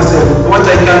ask myself what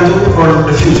I can do for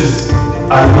refugees.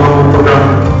 I know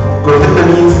program Gordon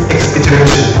means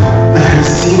expectoration.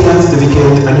 Syrians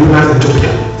dedicate a new life in Turkey.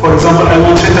 For example, I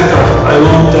want rent a car, I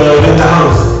want rent a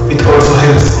house. It also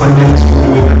helps connect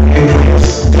with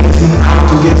engineers. Teaching how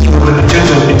to get your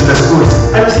children into the schools.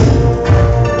 Everything.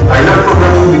 I love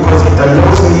programming because it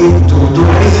allows me to do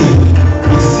anything.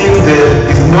 It seems there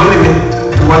is no limit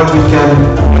to what we can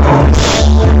accomplish.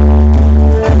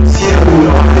 Syria will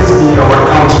always be our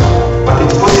country, but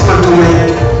it's possible to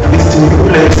make this new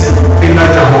place feel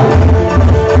like a home.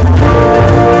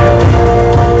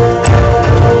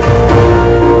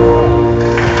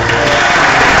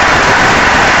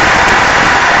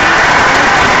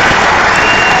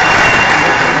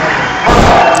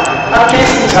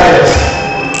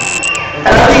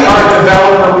 And I lead our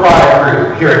developer product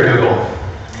group here at Google.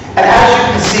 And as you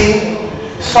can see,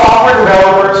 software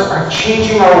developers are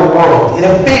changing our world in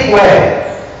a big way.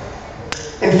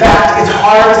 In fact, it's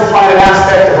hard to find an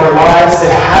aspect of our lives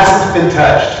that hasn't been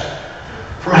touched.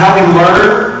 From how we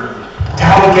learn, to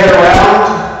how we get around,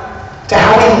 to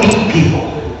how we meet people.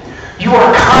 You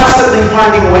are constantly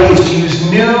finding ways to use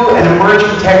new and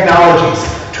emerging technologies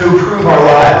to improve our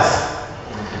lives.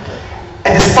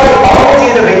 And despite all of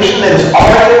the innovation that has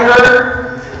already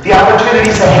occurred, the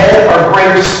opportunities ahead are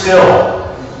greater still.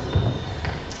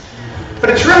 But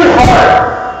it's really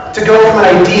hard to go from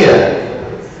an idea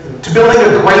to building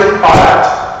a great product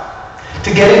to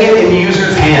getting it in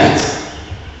users' hands.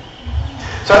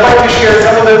 So I'd like to share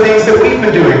some of the things that we've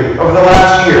been doing over the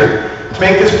last year to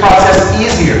make this process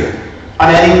easier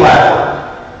on any platform.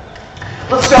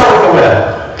 Let's start with the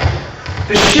web.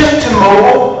 The shift to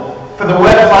mobile for the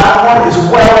web platform is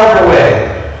well underway.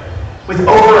 We've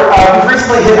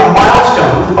recently hit a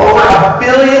milestone with over 1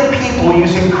 billion people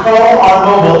using Chrome on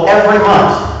mobile every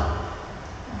month.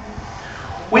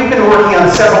 We've been working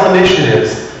on several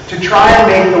initiatives to try and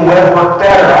make the web work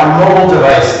better on mobile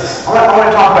devices. I want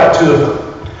to talk about 2 of them.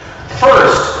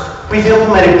 First, we've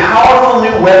implemented powerful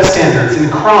new web standards in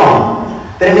Chrome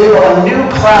that enable a new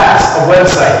class of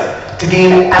website to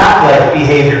gain app-like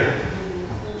behavior.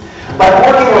 By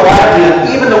working reliably on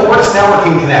even the worst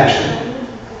networking connection,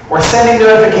 or sending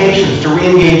notifications to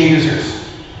re-engage users.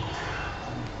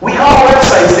 We call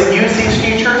websites that use these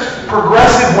features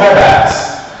progressive web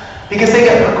apps, because they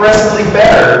get progressively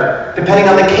better depending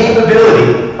on the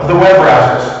capability of the web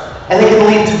browsers, and they can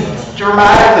lead to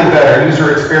dramatically better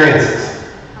user experiences.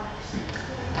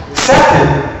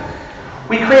 Second,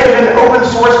 we created an open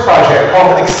source project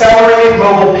called Accelerated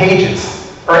Mobile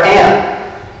Pages, or AMP,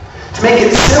 to make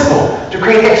it simple to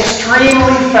create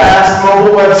extremely fast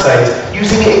mobile websites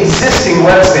using existing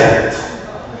web standards.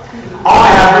 On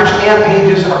average, AMP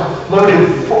pages are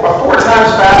loaded four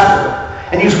times faster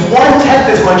and use 1/10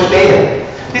 as much data.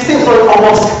 These things load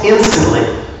almost instantly.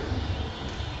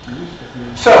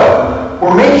 So,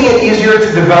 we're making it easier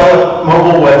to develop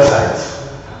mobile websites,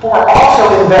 but we're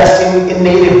also investing in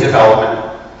native development.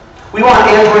 We want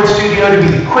Android Studio to be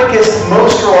the quickest,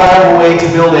 most reliable way to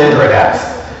build Android apps.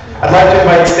 I'd like to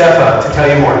invite Steph up to tell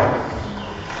you more.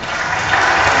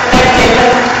 Thanks,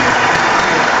 Nathan.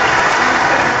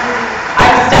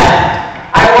 I'm Steph.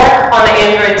 I work on the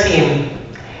Android team.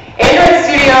 Android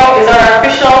Studio is our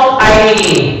official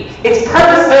IDE. It's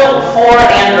purpose-built for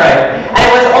Android. And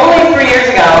it was only 3 years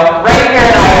ago, right here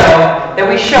at I/O, that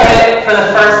we showed it for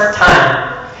the first time.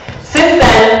 Since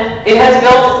then, it has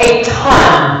built a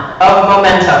ton of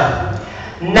momentum.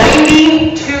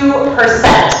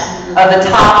 92% of the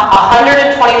top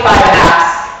 125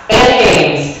 apps and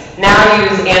games now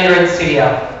use Android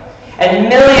Studio, and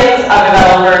millions of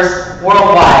developers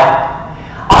worldwide.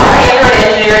 Our Android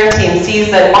engineering team sees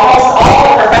that almost all the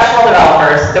professional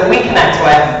developers that we connect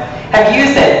with have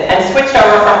used it and switched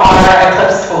over from our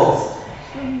Eclipse tools.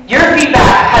 Your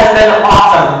feedback has been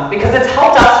awesome because it's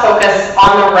helped us focus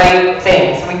on the right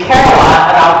things. We care a lot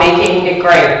about making it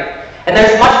great, and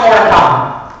there's much more to come.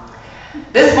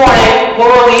 This morning,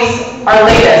 we'll release our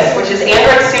latest, which is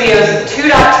Android Studio's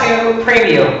 2.2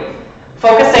 preview,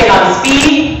 focusing on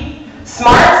speed,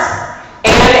 smarts,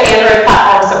 and Android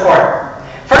platform support.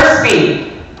 First,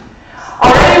 speed.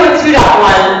 Already with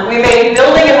 2.1, we made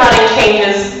building and running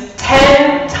changes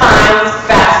 10 times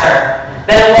faster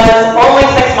than it was only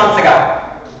 6 months ago.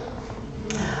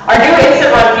 Our new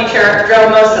Instant Run feature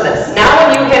drove most of this. Now when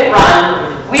you hit run,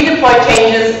 we deploy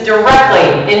changes directly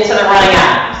into the running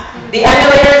app. The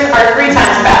emulators are 3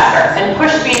 times faster, and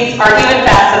push speeds are even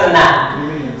faster than that.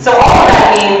 So all of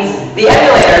that means the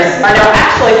emulators are now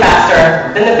actually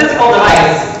faster than the physical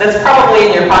device that's probably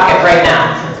in your pocket right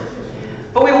now.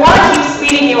 But we want to keep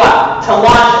speeding you up to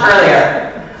launch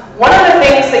earlier. One of the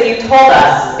things that you told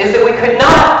us is that we could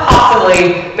not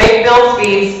possibly make build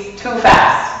speeds too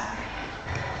fast.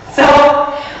 So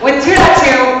with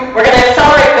 2.2, we're going to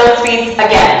accelerate build speeds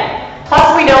again.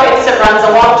 Plus, we know Instant Run's a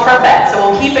long-term bet, so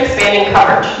we'll keep expanding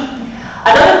coverage.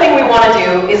 Another thing we want to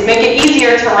do is make it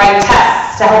easier to write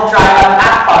tests to help drive up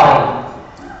app quality.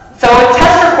 So with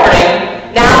test recording,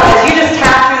 now as you just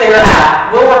tap through your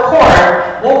app, we'll write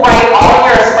all of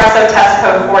your Espresso test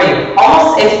code for you.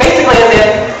 It's basically as if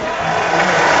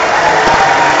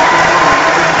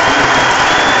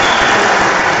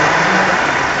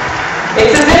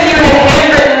you had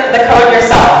handwritten the code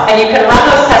yourself, and you can run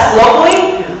those tests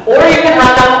locally, or you can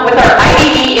run them with our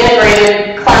IDE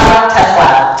integrated cloud test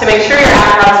lab to make sure your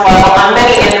app runs well on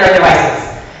many Android devices.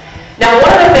 Now,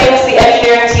 one of the things the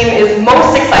engineering team is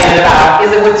most excited about is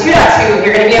that with 2.2,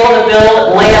 you're going to be able to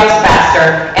build layouts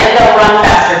faster, and they'll run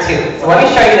faster too. So let me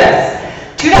show you this.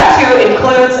 2.2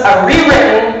 includes a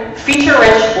rewritten,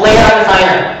 feature-rich layout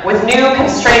designer with new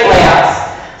constraint layouts.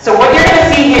 So what you're going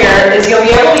to see here is you'll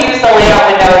be able to use the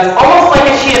layout windows almost like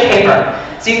a sheet of paper.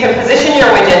 So you can position your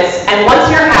widgets, and once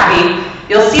you're happy,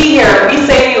 you'll see here we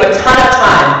save you a ton of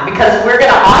time because we're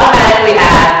going to automatically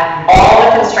add all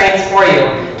the constraints for you,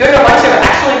 doing a bunch of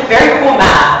actually very cool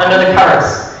math under the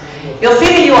covers. You'll see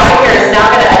the UI here is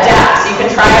now going to adapt, so you can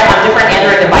try it on different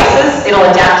Android devices. It'll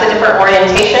adapt to different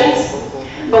orientations.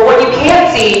 But what you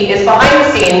can't see is behind the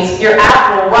scenes, your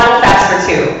app will run faster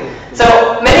too.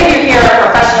 So many of you here are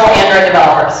professional Android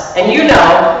developers, and you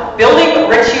know building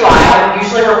rich UI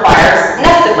usually requires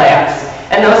nested layouts,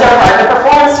 and those are hard to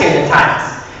perform student times.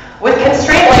 With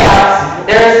constraint layouts,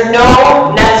 there is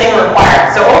no nesting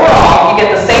required. So overall, you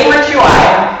get the same rich UI,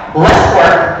 less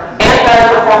work, and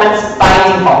better performance by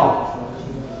default.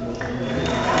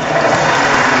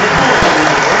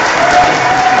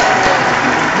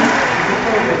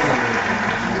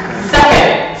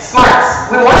 Second,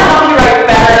 smarts. We want to help you write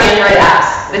better Android apps.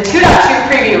 The 2.2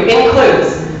 preview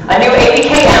includes a new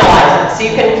APK analyzer, so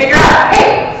you can figure out,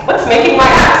 hey, what's making my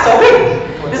app so big?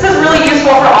 This is really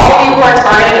useful for all of you who are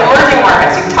targeting emerging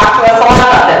markets. You've talked to us a lot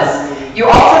about this.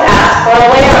 You also asked for a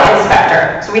layout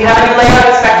inspector. So we have a new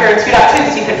layout inspector in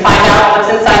 2.2, so you can find out what's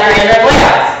inside your Android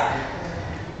layouts.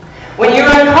 When you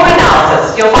run code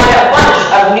analysis, you'll find a bunch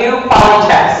of new quality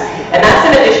checks. And that's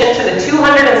in addition to the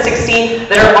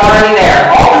 260 that are already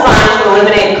there, all designed to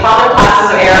eliminate common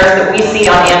classes of errors that we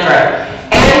see on Android.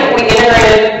 And we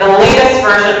integrated the latest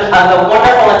version of the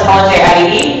wonderful IntelliJ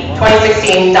IDE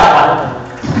 2016.1.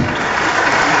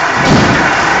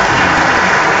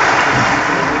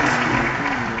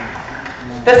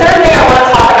 The third thing I want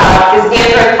to talk about is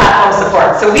Android platform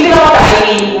support. So we developed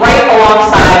IE right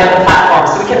alongside the platform,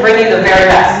 so we can bring you the very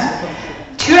best.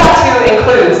 2.2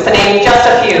 includes, to name just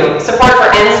a few, support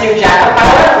for N's new Jack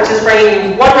compiler, which is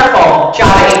bringing you wonderful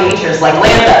Java 8 features like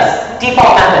lambdas,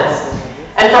 default methods.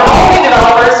 And for all of you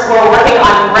developers who are working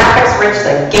on graphics-rich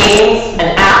like games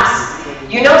and apps,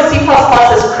 you know C++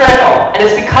 is critical, and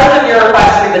it's because of your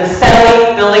request we've been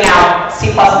steadily building out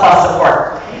C++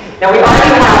 support. Now we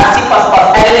already have C++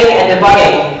 editing and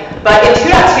debugging, but in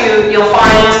 2.2 you'll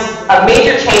find a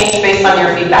major change based on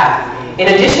your feedback.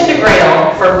 In addition to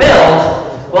Gradle, for build,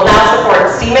 we'll now support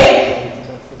CMake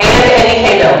and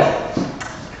NDK build.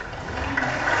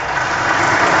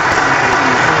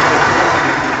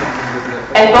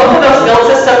 And both of those build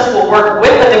systems will work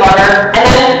with the debugger, and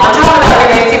then on top of that,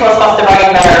 we're going to make C++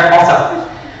 debugging better also.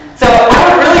 So I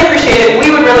would really appreciate it, we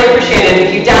would really appreciate it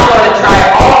if you download and try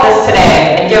all of this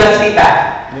today and give us feedback.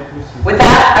 With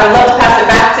that, I would love to pass it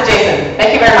back to Jason.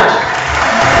 Thank you very much.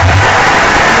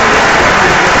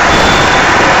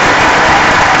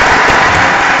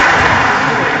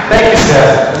 Thank you,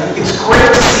 Seth. It's great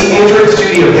to see Android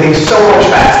Studio getting so much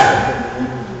faster.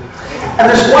 And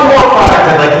there's one more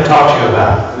product I'd like to talk to you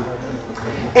about.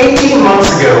 18 months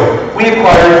ago, we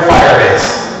acquired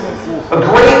Firebase, a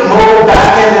great mobile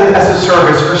backend as a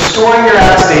service for storing your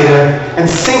apps data and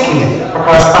syncing it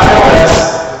across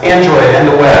iOS, Android, and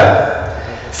the web.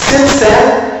 Since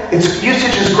then, its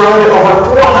usage has grown to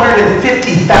over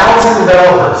 450,000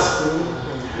 developers.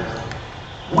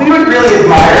 We would really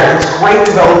admire its great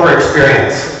developer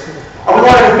experience, and we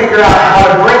wanted to figure out how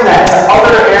to bring that to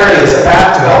other areas of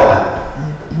app development.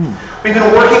 We've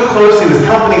been working closely with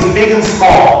companies big and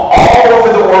small all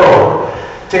over the world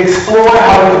to explore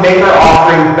how we can make our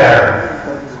offering better.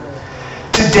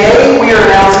 Today, we are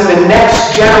announcing the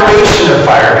next generation of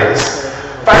Firebase.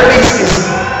 Firebase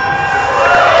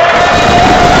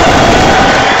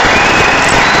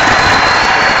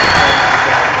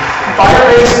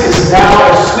is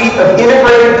now a suite of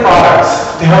integrated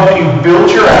products to help you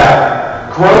build your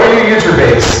app, grow your user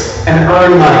base, and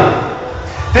earn money.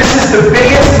 This is the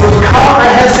biggest, most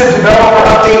comprehensive developer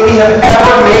update we have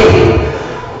ever made.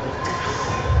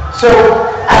 So,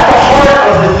 at the heart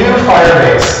of the new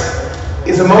Firebase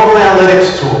is a mobile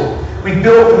analytics tool we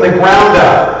built from the ground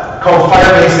up called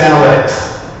Firebase Analytics.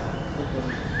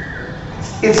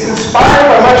 It's inspired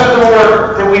by much of the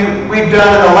work that we've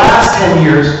done in the last 10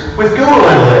 years with Google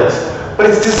Analytics, but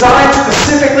it's designed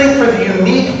specifically for the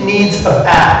unique needs of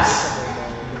apps.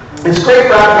 It's great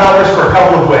for app developers for a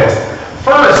couple of ways.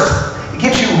 First, it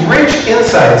gives you rich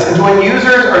insights into what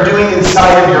users are doing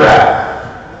inside of your app.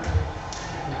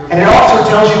 And it also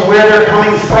tells you where they're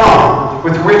coming from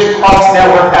with rich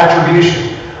cross-network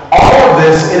attribution. All of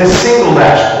this in a single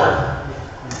dashboard.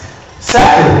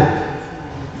 Second,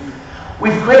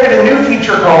 we've created a new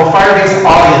feature called Firebase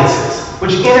Audiences,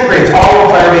 which integrates all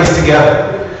of Firebase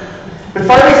together. With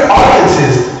Firebase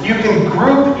Audiences, you can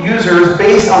group users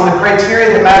based on the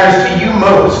criteria that matters to you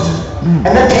most, and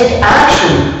then take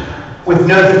action with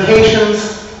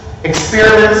notifications,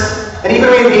 experiments, and even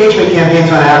re-engagement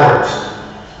campaigns on AdWords.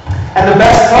 And the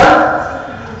best part?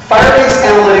 Firebase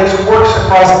Analytics works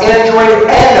across Android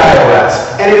and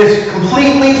iOS, and it is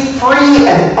completely free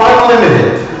and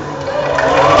unlimited.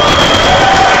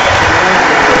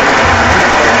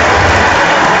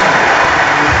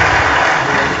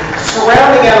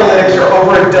 Surrounding analytics are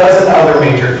over a dozen other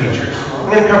major features. I'm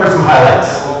going to cover some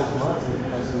highlights.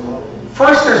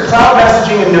 First, there's cloud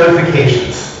messaging and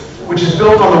notifications, which is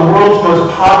built on the world's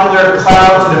most popular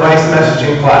cloud-to-device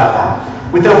messaging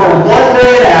platform, with over 1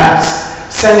 million apps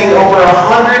sending over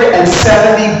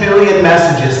 170 billion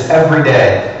messages every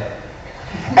day.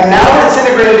 And now that it's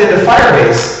integrated into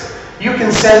Firebase, you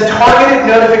can send targeted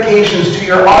notifications to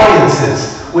your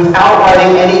audiences without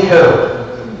writing any code.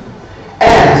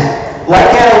 And, like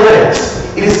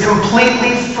analytics, it is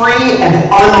completely free and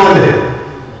unlimited.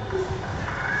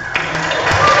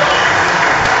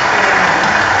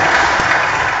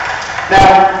 Now,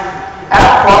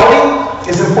 app quality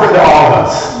is important to all of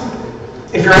us.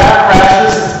 If your app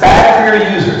crashes, it's bad for your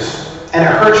users, and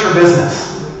it hurts your business.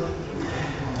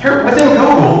 Here, within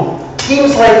Google,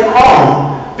 teams like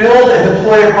Chrome build and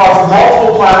deploy across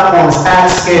multiple platforms at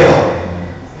scale.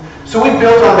 So we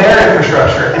built on their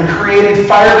infrastructure and created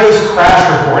Firebase Crash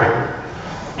Reporting.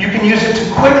 You can use it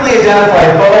to quickly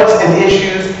identify bugs and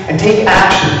issues and take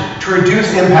action to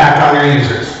reduce impact on your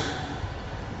users.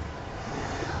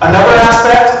 Another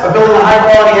aspect of building a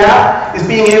high-quality app is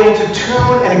being able to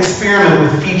tune and experiment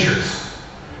with features.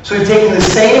 So we've taken the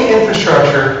same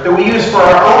infrastructure that we use for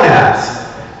our own apps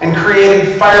and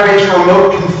created Firebase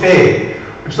Remote Config,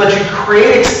 which which lets you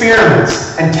create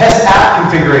experiments and test app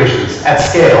configurations at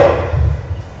scale.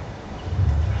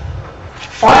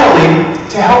 Finally,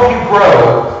 to help you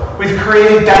grow, we've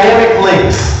created dynamic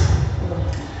links.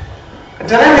 A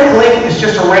dynamic link is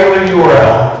just a regular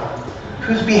URL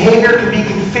whose behavior can be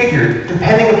configured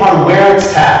depending upon where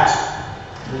it's tapped.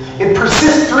 It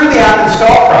persists through the app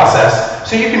install process,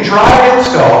 so you can drive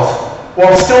installs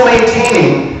while still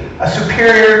maintaining a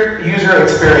superior user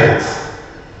experience.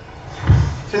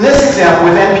 So in this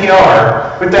example with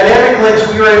NPR, with dynamic links,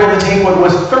 we were able to take what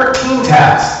was 13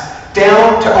 taps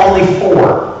down to only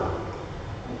 4.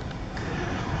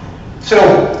 So,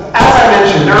 as I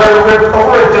mentioned, there are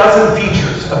over a dozen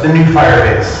features of the new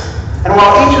Firebase. And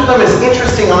while each of them is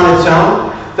interesting on its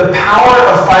own, the power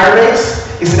of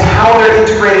Firebase is in how they're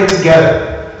integrated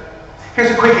together.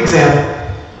 Here's a quick example.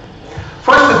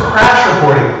 First, with crash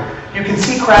reporting, you can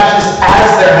see crashes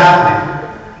as they're happening.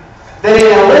 Then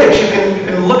in analytics, you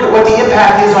can look at what the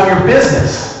impact is on your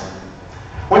business.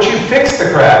 Once you fix the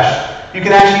crash, you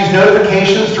can actually use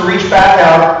notifications to reach back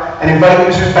out and invite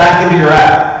users back into your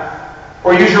app.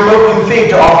 Or use remote config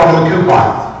to offer them a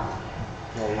coupon.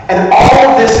 And all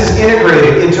of this is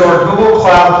integrated into our Google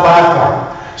Cloud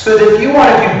platform, so that if you want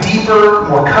to do deeper,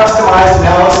 more customized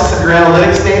analysis of your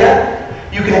analytics data,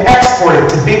 you can export it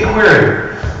to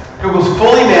BigQuery, Google's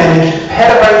fully managed,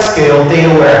 petabyte-scale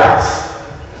data warehouse.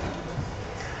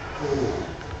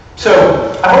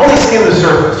 So, I've only skimmed the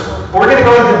surface. We're going to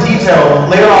go into detail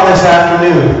later on this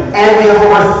afternoon, and we have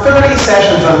over 30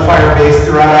 sessions on Firebase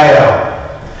through I/O.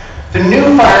 The new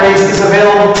Firebase is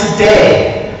available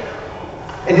today,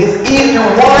 and it's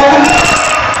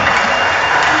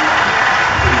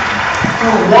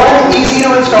through one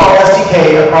easy-to-install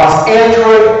SDK across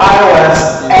Android,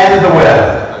 iOS, and the web.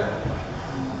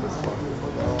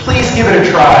 Please give it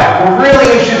a try. We're really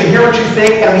interested to hear what you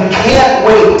think, and we can't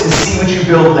wait to see what you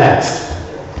build next.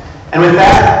 And with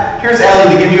that, here's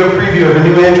Ellie to give you a preview of a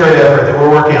new Android effort that we're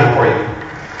working on for you.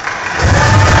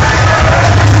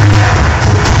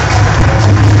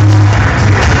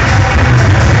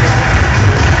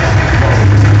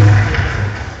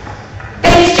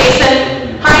 Thanks,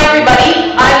 Jason. Hi,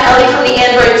 everybody. I'm Ellie from the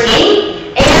Android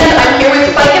team, and I'm here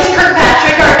with Ficus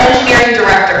Kirkpatrick, our engineering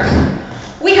director.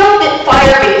 We hope that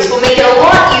Firebase will make it a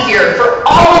lot easier for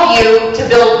all of you to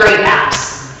build great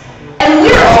apps. And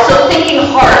we're also thinking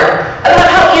hard about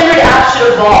how Android apps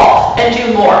should evolve and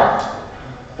do more.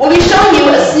 We'll be showing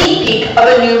you a sneak peek of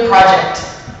a new project.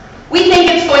 We think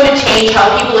it's going to change how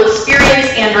people experience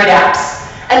Android apps,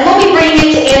 and we'll be bringing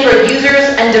it to Android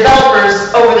users and developers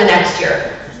over the next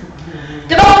year.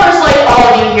 Developers like all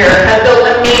of you here have built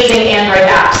amazing Android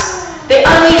apps. They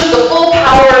unleash the full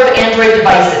power of Android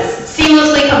devices,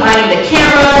 seamlessly combining the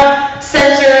camera,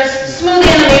 sensors, smooth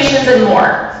animations, and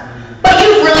more. But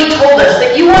you've really told us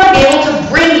that you want to be able to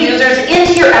bring users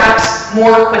into your apps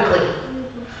more quickly.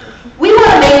 We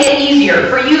want to make it easier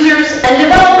for users and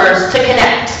developers to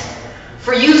connect,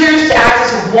 for users to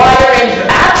access a wider range of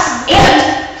apps, and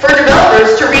for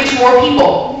developers to reach more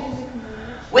people.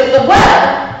 With the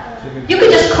web, you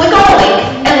could just click on a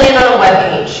link and land on a web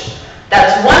page.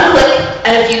 That's one click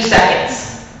and a few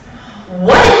seconds.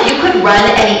 What if you could run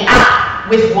any app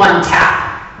with one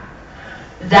tap?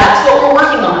 That's what we're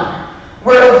working on.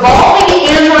 We're evolving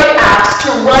Android apps to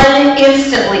run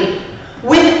instantly,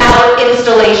 without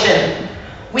installation.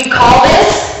 We call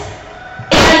this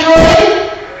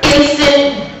Android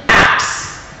Instant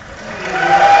Apps.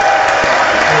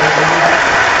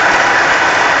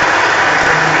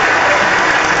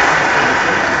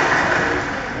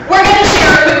 We're going to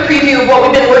share a quick preview of what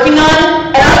we've been working on,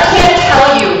 and I can't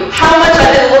tell you how much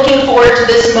I've been looking forward to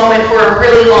this moment for a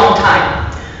really long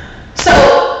time. So,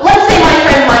 let's say my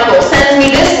friend Michael sends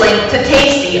me this link to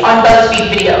Tasty on BuzzFeed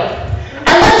Video.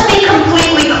 And let's be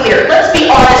completely clear, let's be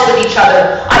honest with each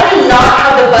other. I do not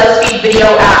have the BuzzFeed Video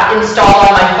app installed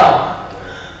on my phone.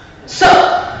 So,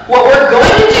 what we're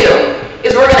going to do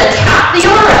is we're going to tap the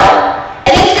URL,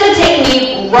 and it's going to take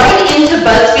me right into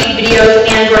BuzzFeed Video's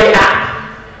Android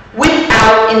app,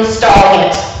 without installing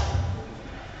it.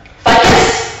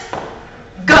 Ficus,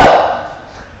 go!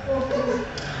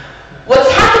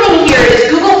 What's happening here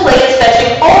is Google Play is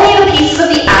fetching only the pieces of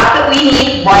the app that we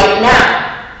need right now.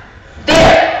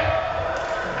 There.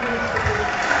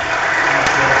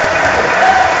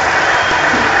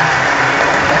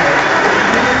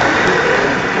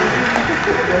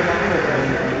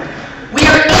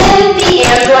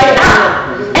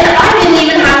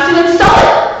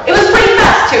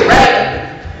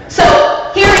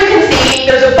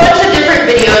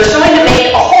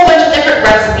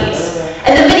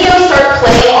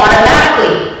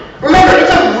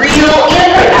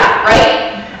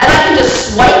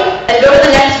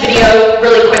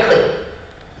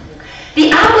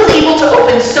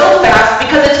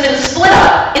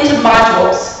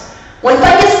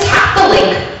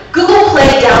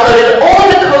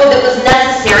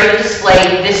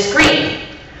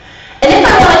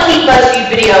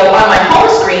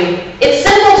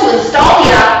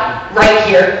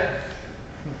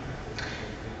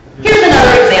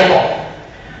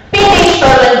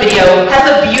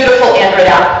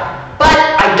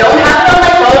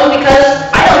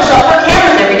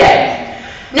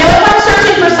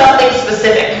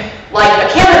 like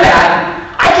a camera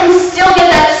bag, I can still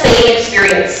get that same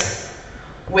experience.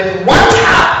 With one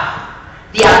tap,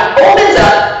 the app opens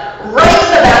up right to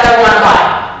the bag I want to buy.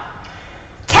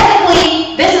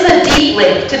 Technically, this is a deep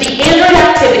link to the Android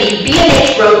activity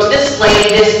B&H wrote to display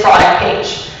this product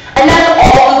page. And that's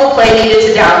all Google Play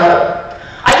needed to download.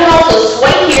 I can also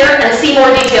swipe here and see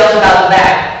more details about the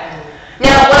bag.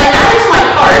 Now, when I add it to my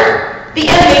cart, the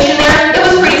animation there, it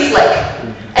was pretty slick.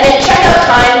 And at checkout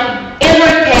time,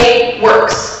 Android Pay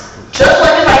works, just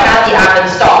like if I had the app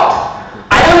installed.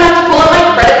 I don't have to pull out my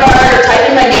credit card or type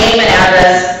in my name and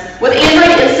address. With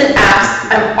Android Instant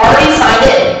Apps, I'm already signed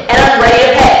in, and I'm ready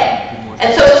to pay.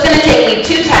 And so it's going to take me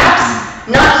 2 taps,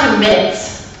 not 2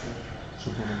 minutes.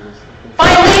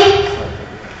 Finally,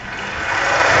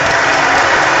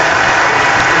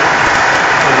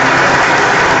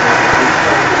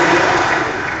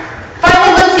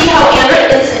 let's see how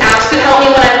Android Instant Apps could help me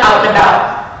when I'm out and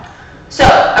about. So,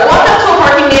 I walked up to a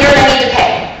parking meter and I need to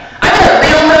pay. I'm in a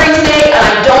real hurry today and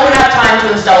I don't have time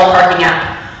to install a parking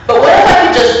app. But what if I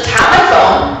could just tap my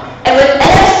phone and with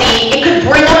NFC it could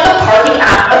bring up the parking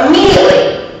app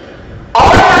immediately? All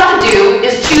I have to do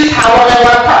is choose how long I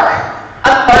want to park.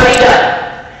 I'm already done.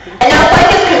 And now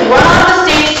Ficus can run off the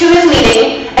stage to his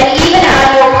meeting and even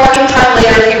add more parking time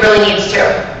later if he really needs to.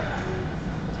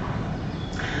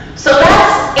 So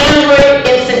that's Android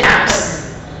Instant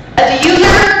Apps. As a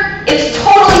user, it's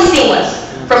totally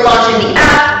seamless, from launching the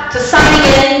app, to signing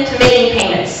in, to making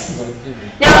payments.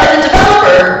 Now, as a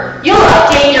developer, you'll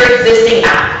update your existing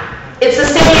app. It's the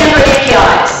same Android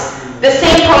APIs, the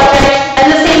same project,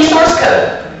 and the same source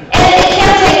code. And it can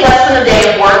take less than a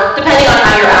day of work, depending on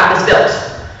how your app is built.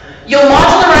 You'll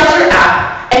modularize your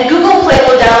app, and Google Play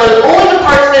will download only the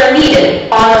parts that are needed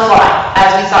on the fly,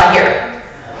 as we saw here.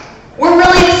 We're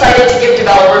really excited to give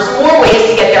developers more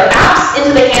ways to get their apps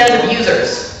into the hands of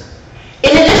users.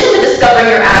 In addition to discovering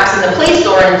your apps in the Play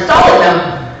Store and installing them,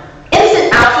 Instant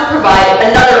Apps will provide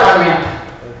another on-ramp.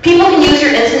 People can use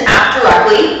your Instant App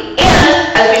directly, and,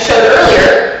 as we showed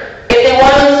earlier, if they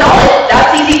want to install it,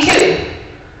 that's easy too.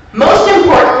 Most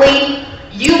importantly,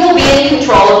 you will be in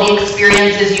control of the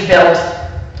experiences you build.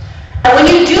 And when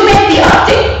you do make the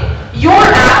update, your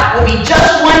app will be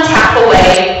just one tap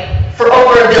away for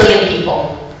over 1 billion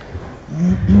people.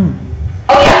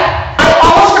 Oh yeah, I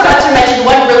almost forgot to mention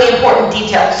one really important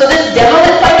detail. So this demo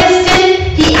that Ficus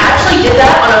did, he actually did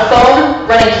that on a phone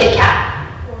running KitKat.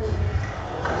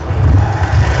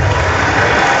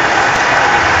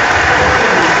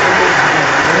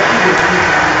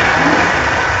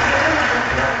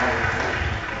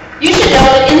 You should know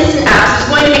that Instant Apps is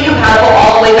going to be compatible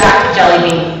all the way back to Jelly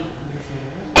Bean.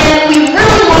 And we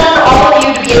really want for all of you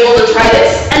to be able to try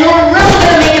this, and we're really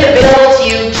going to make it available to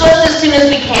you just as soon as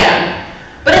we can.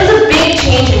 But it's a big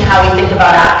change in how we think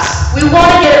about apps. We want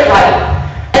to get it right,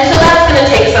 and so that's going to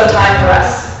take some time for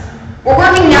us. We're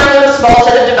working now with a small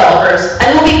set of developers,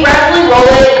 and we'll be gradually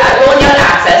rolling out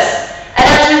access, and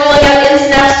actually rolling out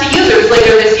Instant Apps to users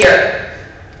later this year.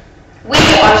 We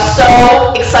are so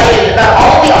excited about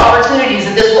all the opportunities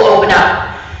that this will open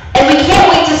up, and we can't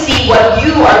wait to see what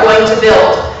you are going to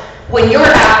build when your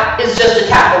app is just a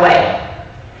tap away.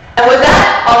 And with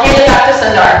that, I'll hand it back to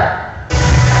Sundar.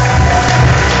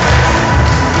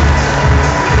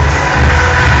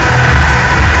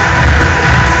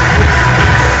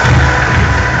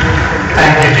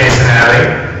 Thank you, Jason and Ellie.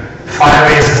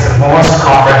 Firebase is the most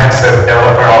comprehensive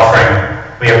developer offering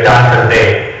we have done for the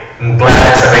day. I'm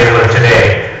glad it's available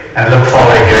today and look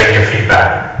forward to hearing your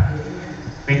feedback.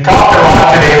 We talked a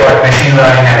lot today about machine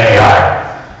learning and AI.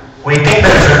 We think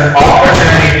there's an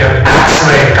opportunity to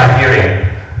accelerate computing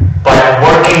by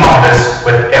working on this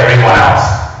with everyone else.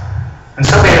 And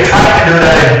so we are trying to do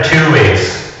that in 2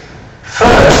 ways.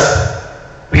 First,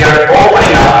 we are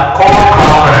opening up core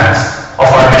components of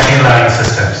our machine learning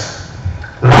systems.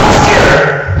 Last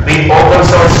year, we open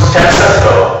sourced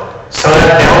TensorFlow so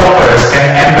that developers can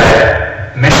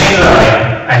embed machine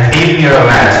learning and deep neural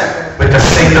nets with a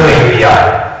single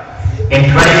API.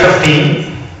 In 2015,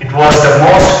 it was the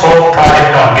most forked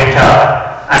project on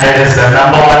GitHub, and it is the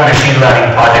 #1 machine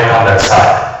learning project on that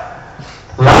site.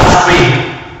 Last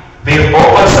week, we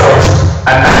open sourced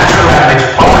a natural language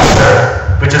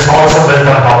parser, which is also built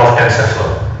on top of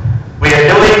TensorFlow. We are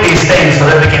doing these things so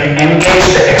that we can engage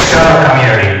the external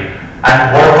community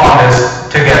and work on this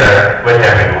together with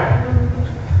everyone.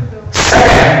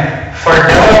 Second, for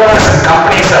developers and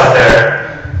companies out there,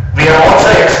 we are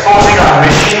also exposing our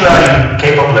machine learning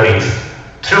capabilities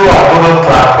through our Google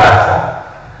Cloud platform.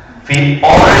 We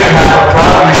already have a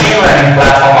cloud machine learning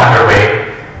platform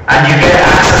underway, and you get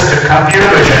access to computer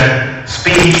vision,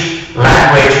 speech,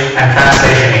 language, and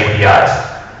translation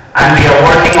And we are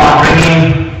working on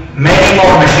bringing many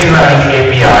more machine learning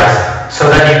APIs so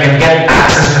that you can get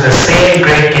access to the same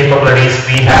great capabilities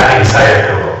we have inside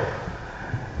Google.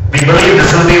 We believe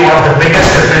this will be one of the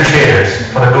biggest differentiators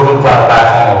for the Google Cloud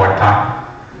Platform over time.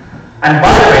 And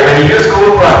by the way, when you use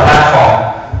Google Cloud Platform,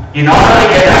 you not only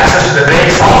get access to the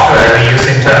great software we use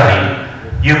internally,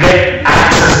 you get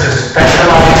access to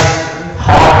specialized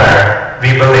hardware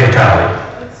we build internally.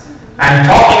 And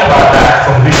talking about that,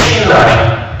 for machine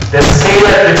learning, the scale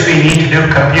at which we need to do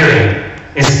computing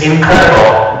is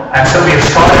incredible, and so we've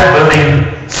started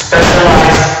building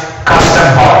specialized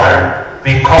custom hardware.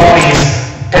 We call these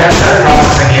tensor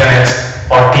processing units,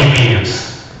 or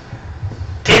TPUs.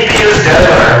 TPUs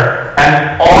deliver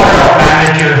an order of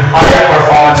magnitude higher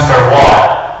performance per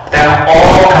watt than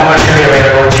all commercially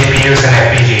available GPUs and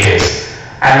FPGAs.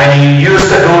 And when you use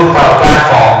the Google Cloud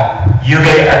Platform, you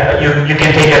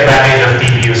can take advantage of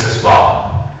TPUs as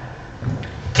well.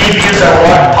 TPUs are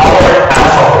what powered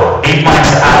AlphaGo,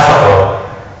 DeepMind's AlphaGo,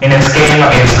 in its game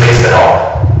against Lace et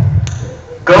al.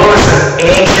 Go is an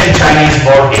ancient Chinese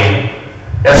board game.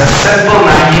 There's a simple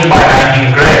 19 by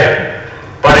 19 grid,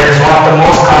 but it is one of the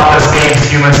most complex games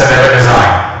humans have ever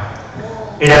designed.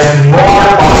 It has more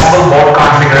possible board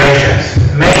configurations,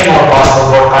 many more possible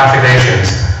board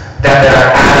configurations than there are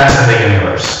atoms in the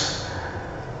universe.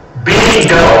 Beating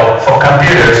Go for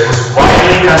computers was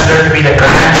widely considered to be the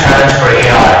grand challenge for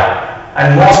AI,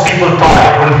 and most people thought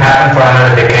it wouldn't happen for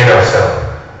another decade or so.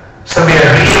 So we are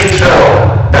really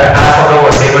thrilled that AlphaGo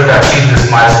was able to achieve this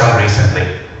milestone recently.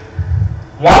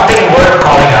 One thing worth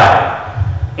calling out,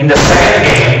 in the second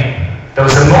game, there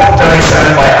was a move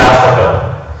 37 by AlphaGo.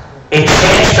 It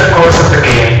changed the course of the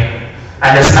game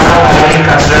and is now widely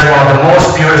considered one of the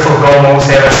most beautiful Go moves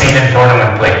ever seen in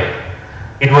tournament play.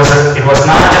 It was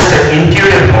not just an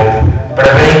intuitive move, but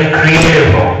a very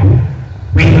creative move.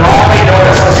 We normally don't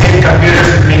associate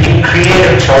computers with making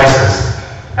creative choices,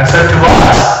 and so to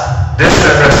us, this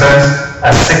represents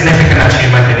a significant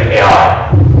achievement in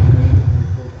AI.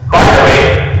 By the way,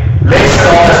 Lace et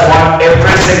al. Has won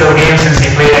every single game since he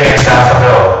played against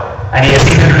AlphaGo, and he has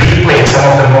even replayed some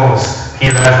of the moves he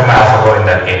learned from AlphaGo in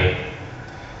that game.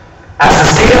 As the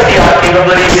state-of-the-art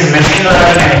capabilities in machine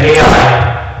learning and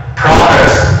AI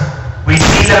progress, we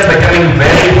see them becoming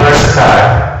very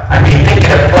versatile, and we think it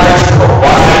applies to a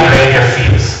wide range of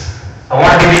fields. I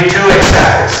want to give you two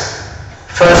examples.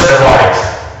 First, robotics.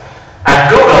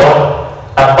 At Google,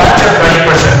 a bunch of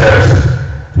 20%ers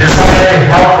decided to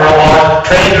help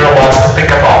train robots to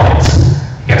pick up objects.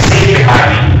 You can see it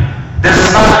behind me. This is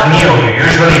not new. You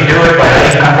usually do it by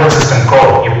writing control system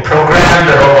code. You program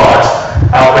the robots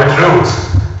with rules.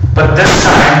 But this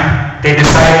time, they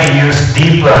decided to use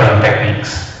deep learning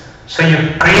techniques. So you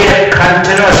create a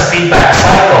continuous feedback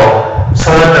cycle so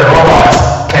that the robots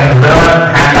can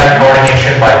learn hand-eye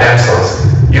coordination by themselves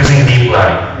using deep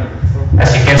learning.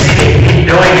 As you can see, they keep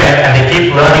doing it and they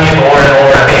keep learning it over and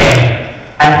over again.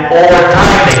 And over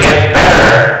time they get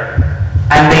better,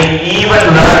 and they even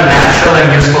learn natural and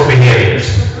useful behaviors.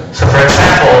 So for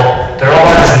example, the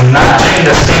robot is nudging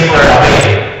the stapler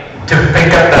away to pick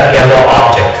up that yellow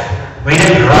object. We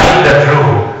didn't write that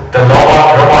rule. The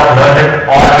robot learned it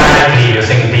automatically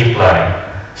using deep learning.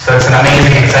 So it's an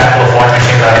amazing example of what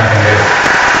machine learning can do.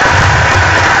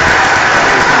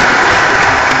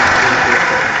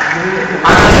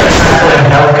 Another example in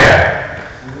healthcare.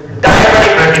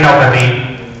 Diabetic retinopathy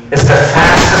is the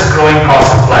fastest growing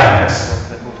cause of blindness.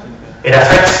 It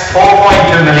affects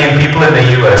 4.2 million people in the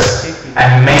US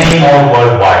and many more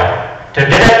worldwide. To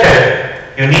detect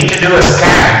it, you need to do a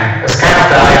scan of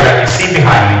the eye like you see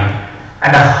behind me,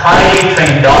 and a highly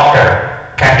trained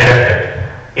doctor can detect it.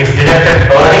 If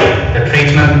detected early, the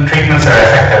treatments are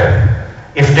effective.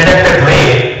 If detected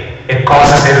late, it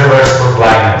causes irreversible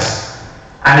blindness.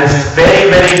 And it's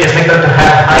very, very difficult to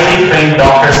have highly trained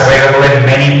doctors available in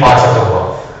many parts of the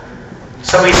world.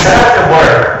 So we set out to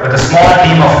work with a small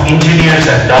team of engineers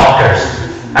and doctors,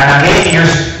 and again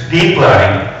used deep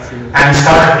learning and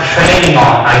started training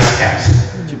on eye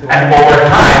scans. And over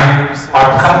time, our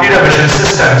computer vision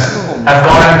systems have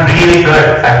gotten really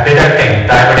good at detecting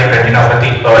diabetic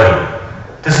retinopathy early.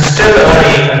 This is still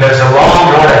early and there's a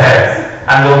long road ahead,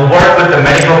 and we'll work with the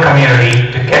medical community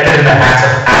to get it in the hands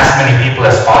of as many people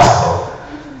as possible.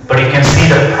 But you can see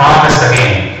the promise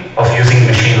again of using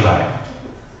machine learning.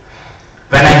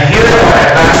 When I hear about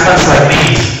advancements like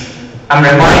these, I'm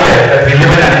reminded that we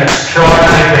live in an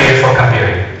extraordinary period for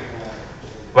computing.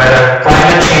 Whether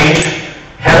climate change,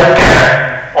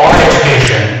 healthcare, or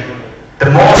education,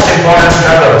 the most important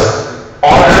struggles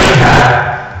already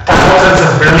have thousands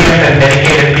of brilliant and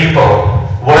dedicated people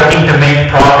working to make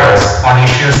progress on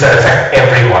issues that affect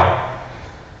everyone.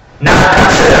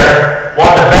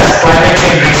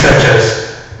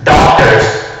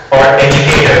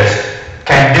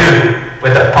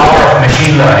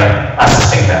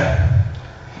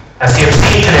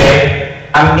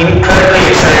 I'm incredibly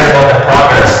excited about the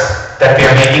progress that we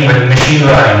are making with machine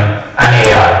learning and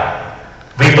AI.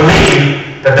 We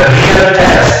believe that the real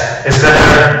test is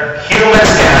whether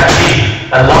humans can achieve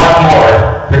a lot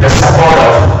more with the support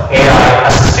of AI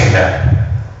assisting them.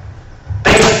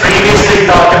 Things previously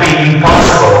thought to be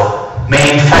impossible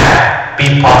may in fact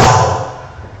be possible.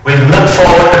 We look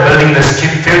forward to building this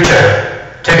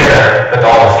future together with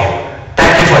all of you.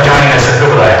 Thank you for joining us at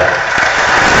Google AI.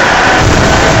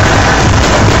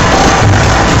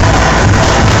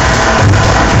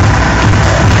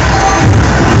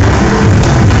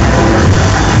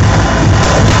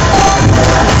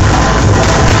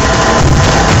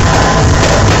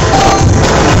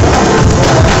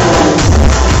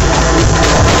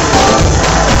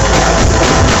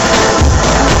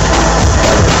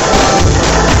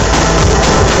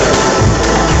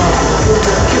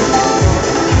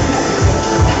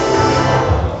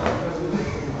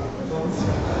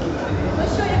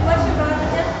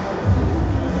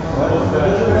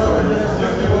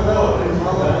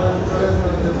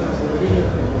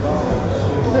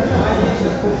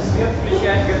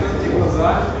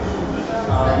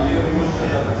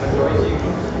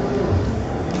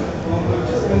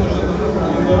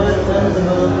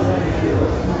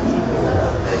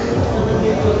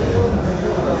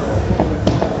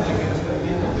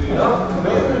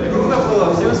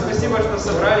 Всем спасибо, что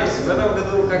собрались. В этом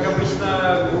году, как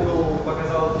обычно, Google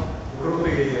показал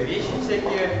крутые вещи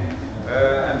всякие.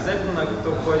 Обязательно,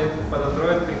 кто ходит под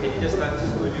Android, приходите, ставьте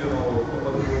студию новую.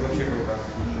 Под Google вообще круто.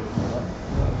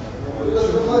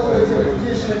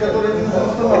 Которые не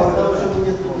установлены, там уже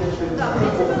будет меньше. Да, в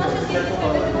принципе, у нас сейчас есть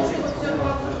несколько минут, чтобы все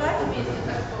обсуждать вместе,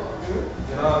 так что...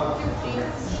 Да.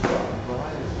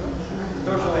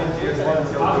 Кто что-то интересное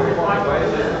хотел бы добавить?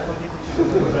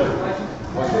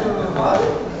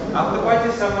 Автопати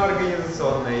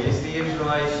самоорганизационная. Если есть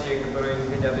желающие, которые не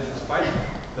хотят еще спать,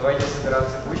 давайте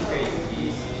собираться кучкой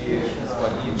и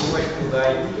думать, куда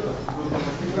идти.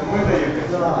 Мы доехали.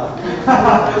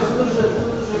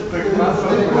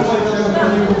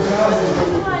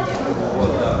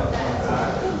 Вот, да.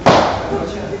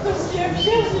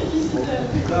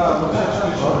 Да,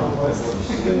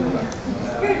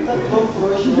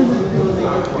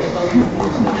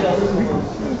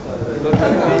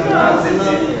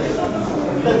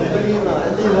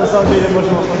 это на самом деле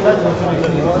можем опоздать, но ничего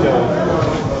не сделаем.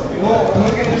 Ну, мы,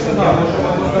 конечно, да, можем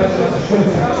опоздать.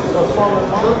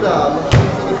 Ну да, но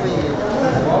не поедем.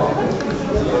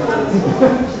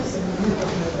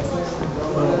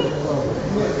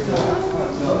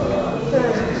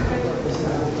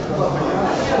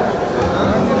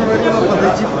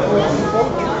 Подойти.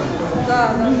 Да,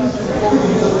 да,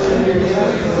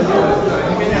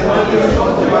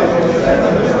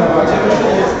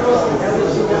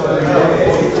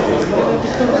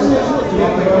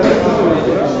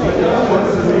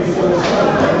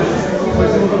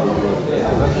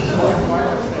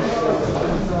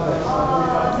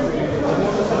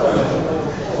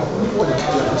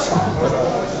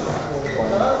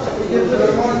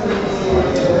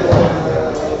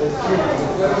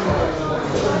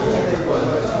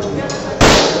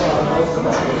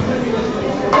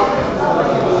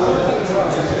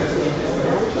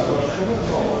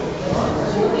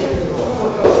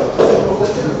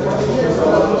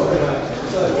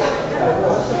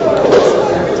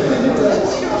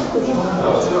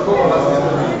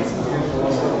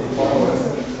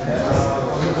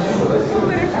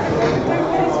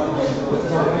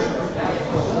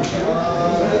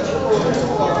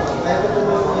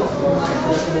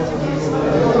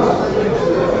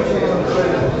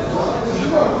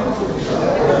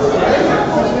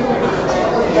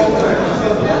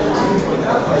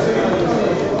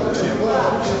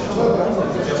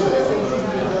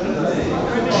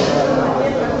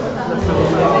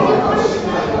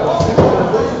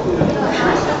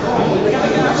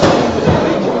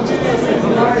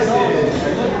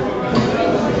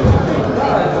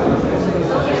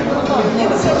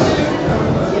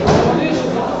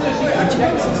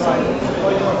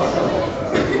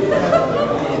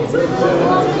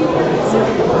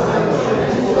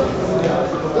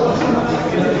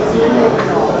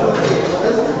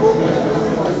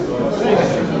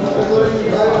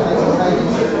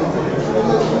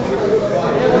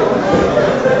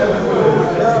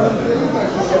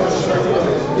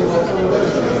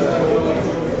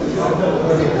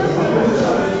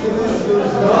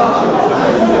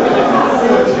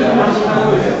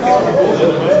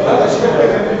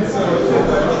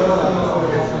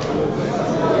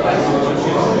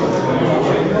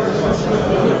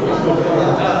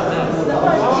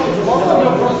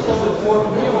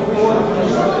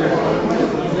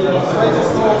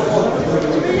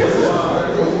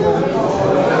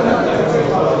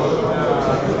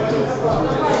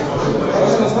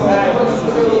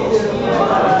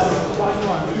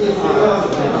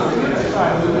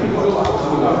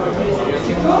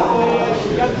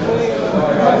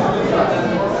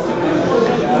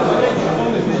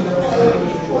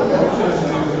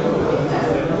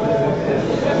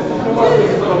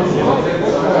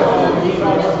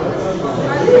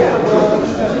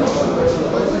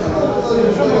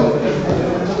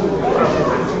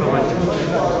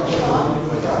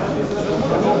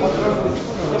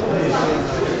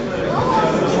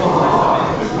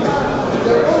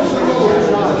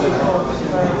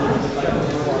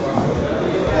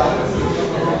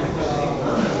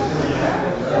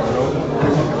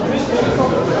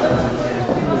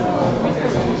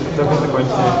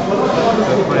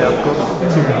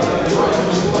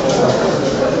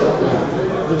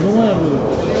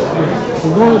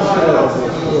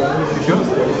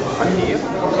 Киев.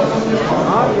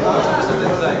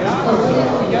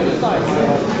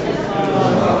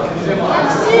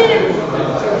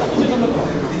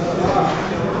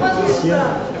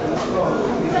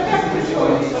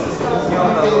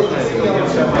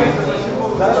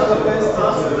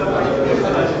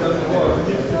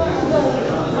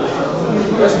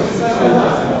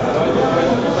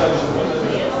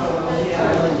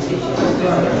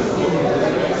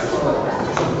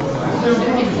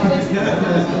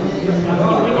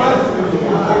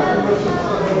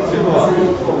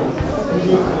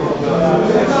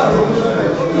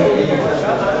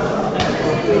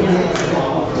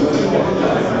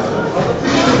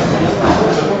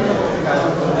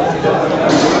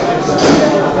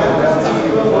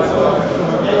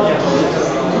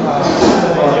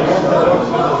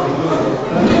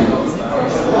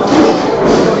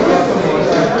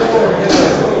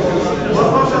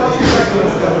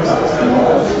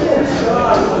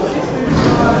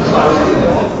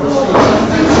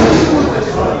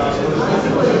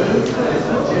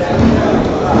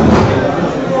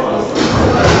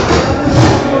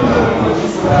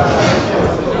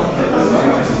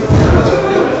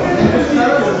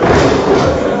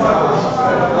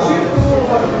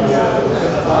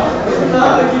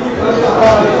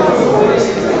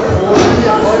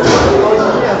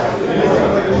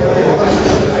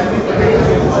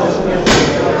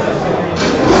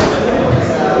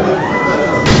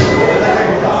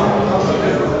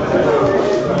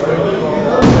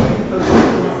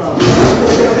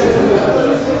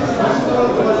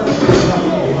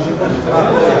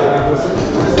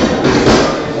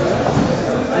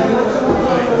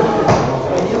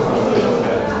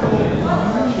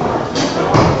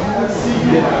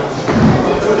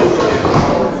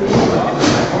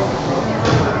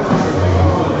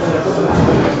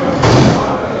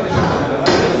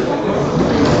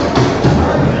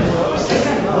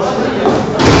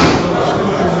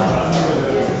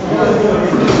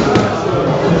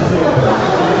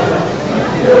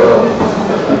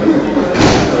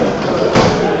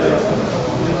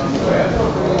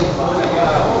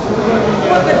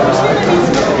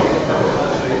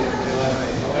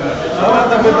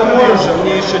 Ладно, вы домой уже,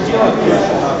 мне еще делать.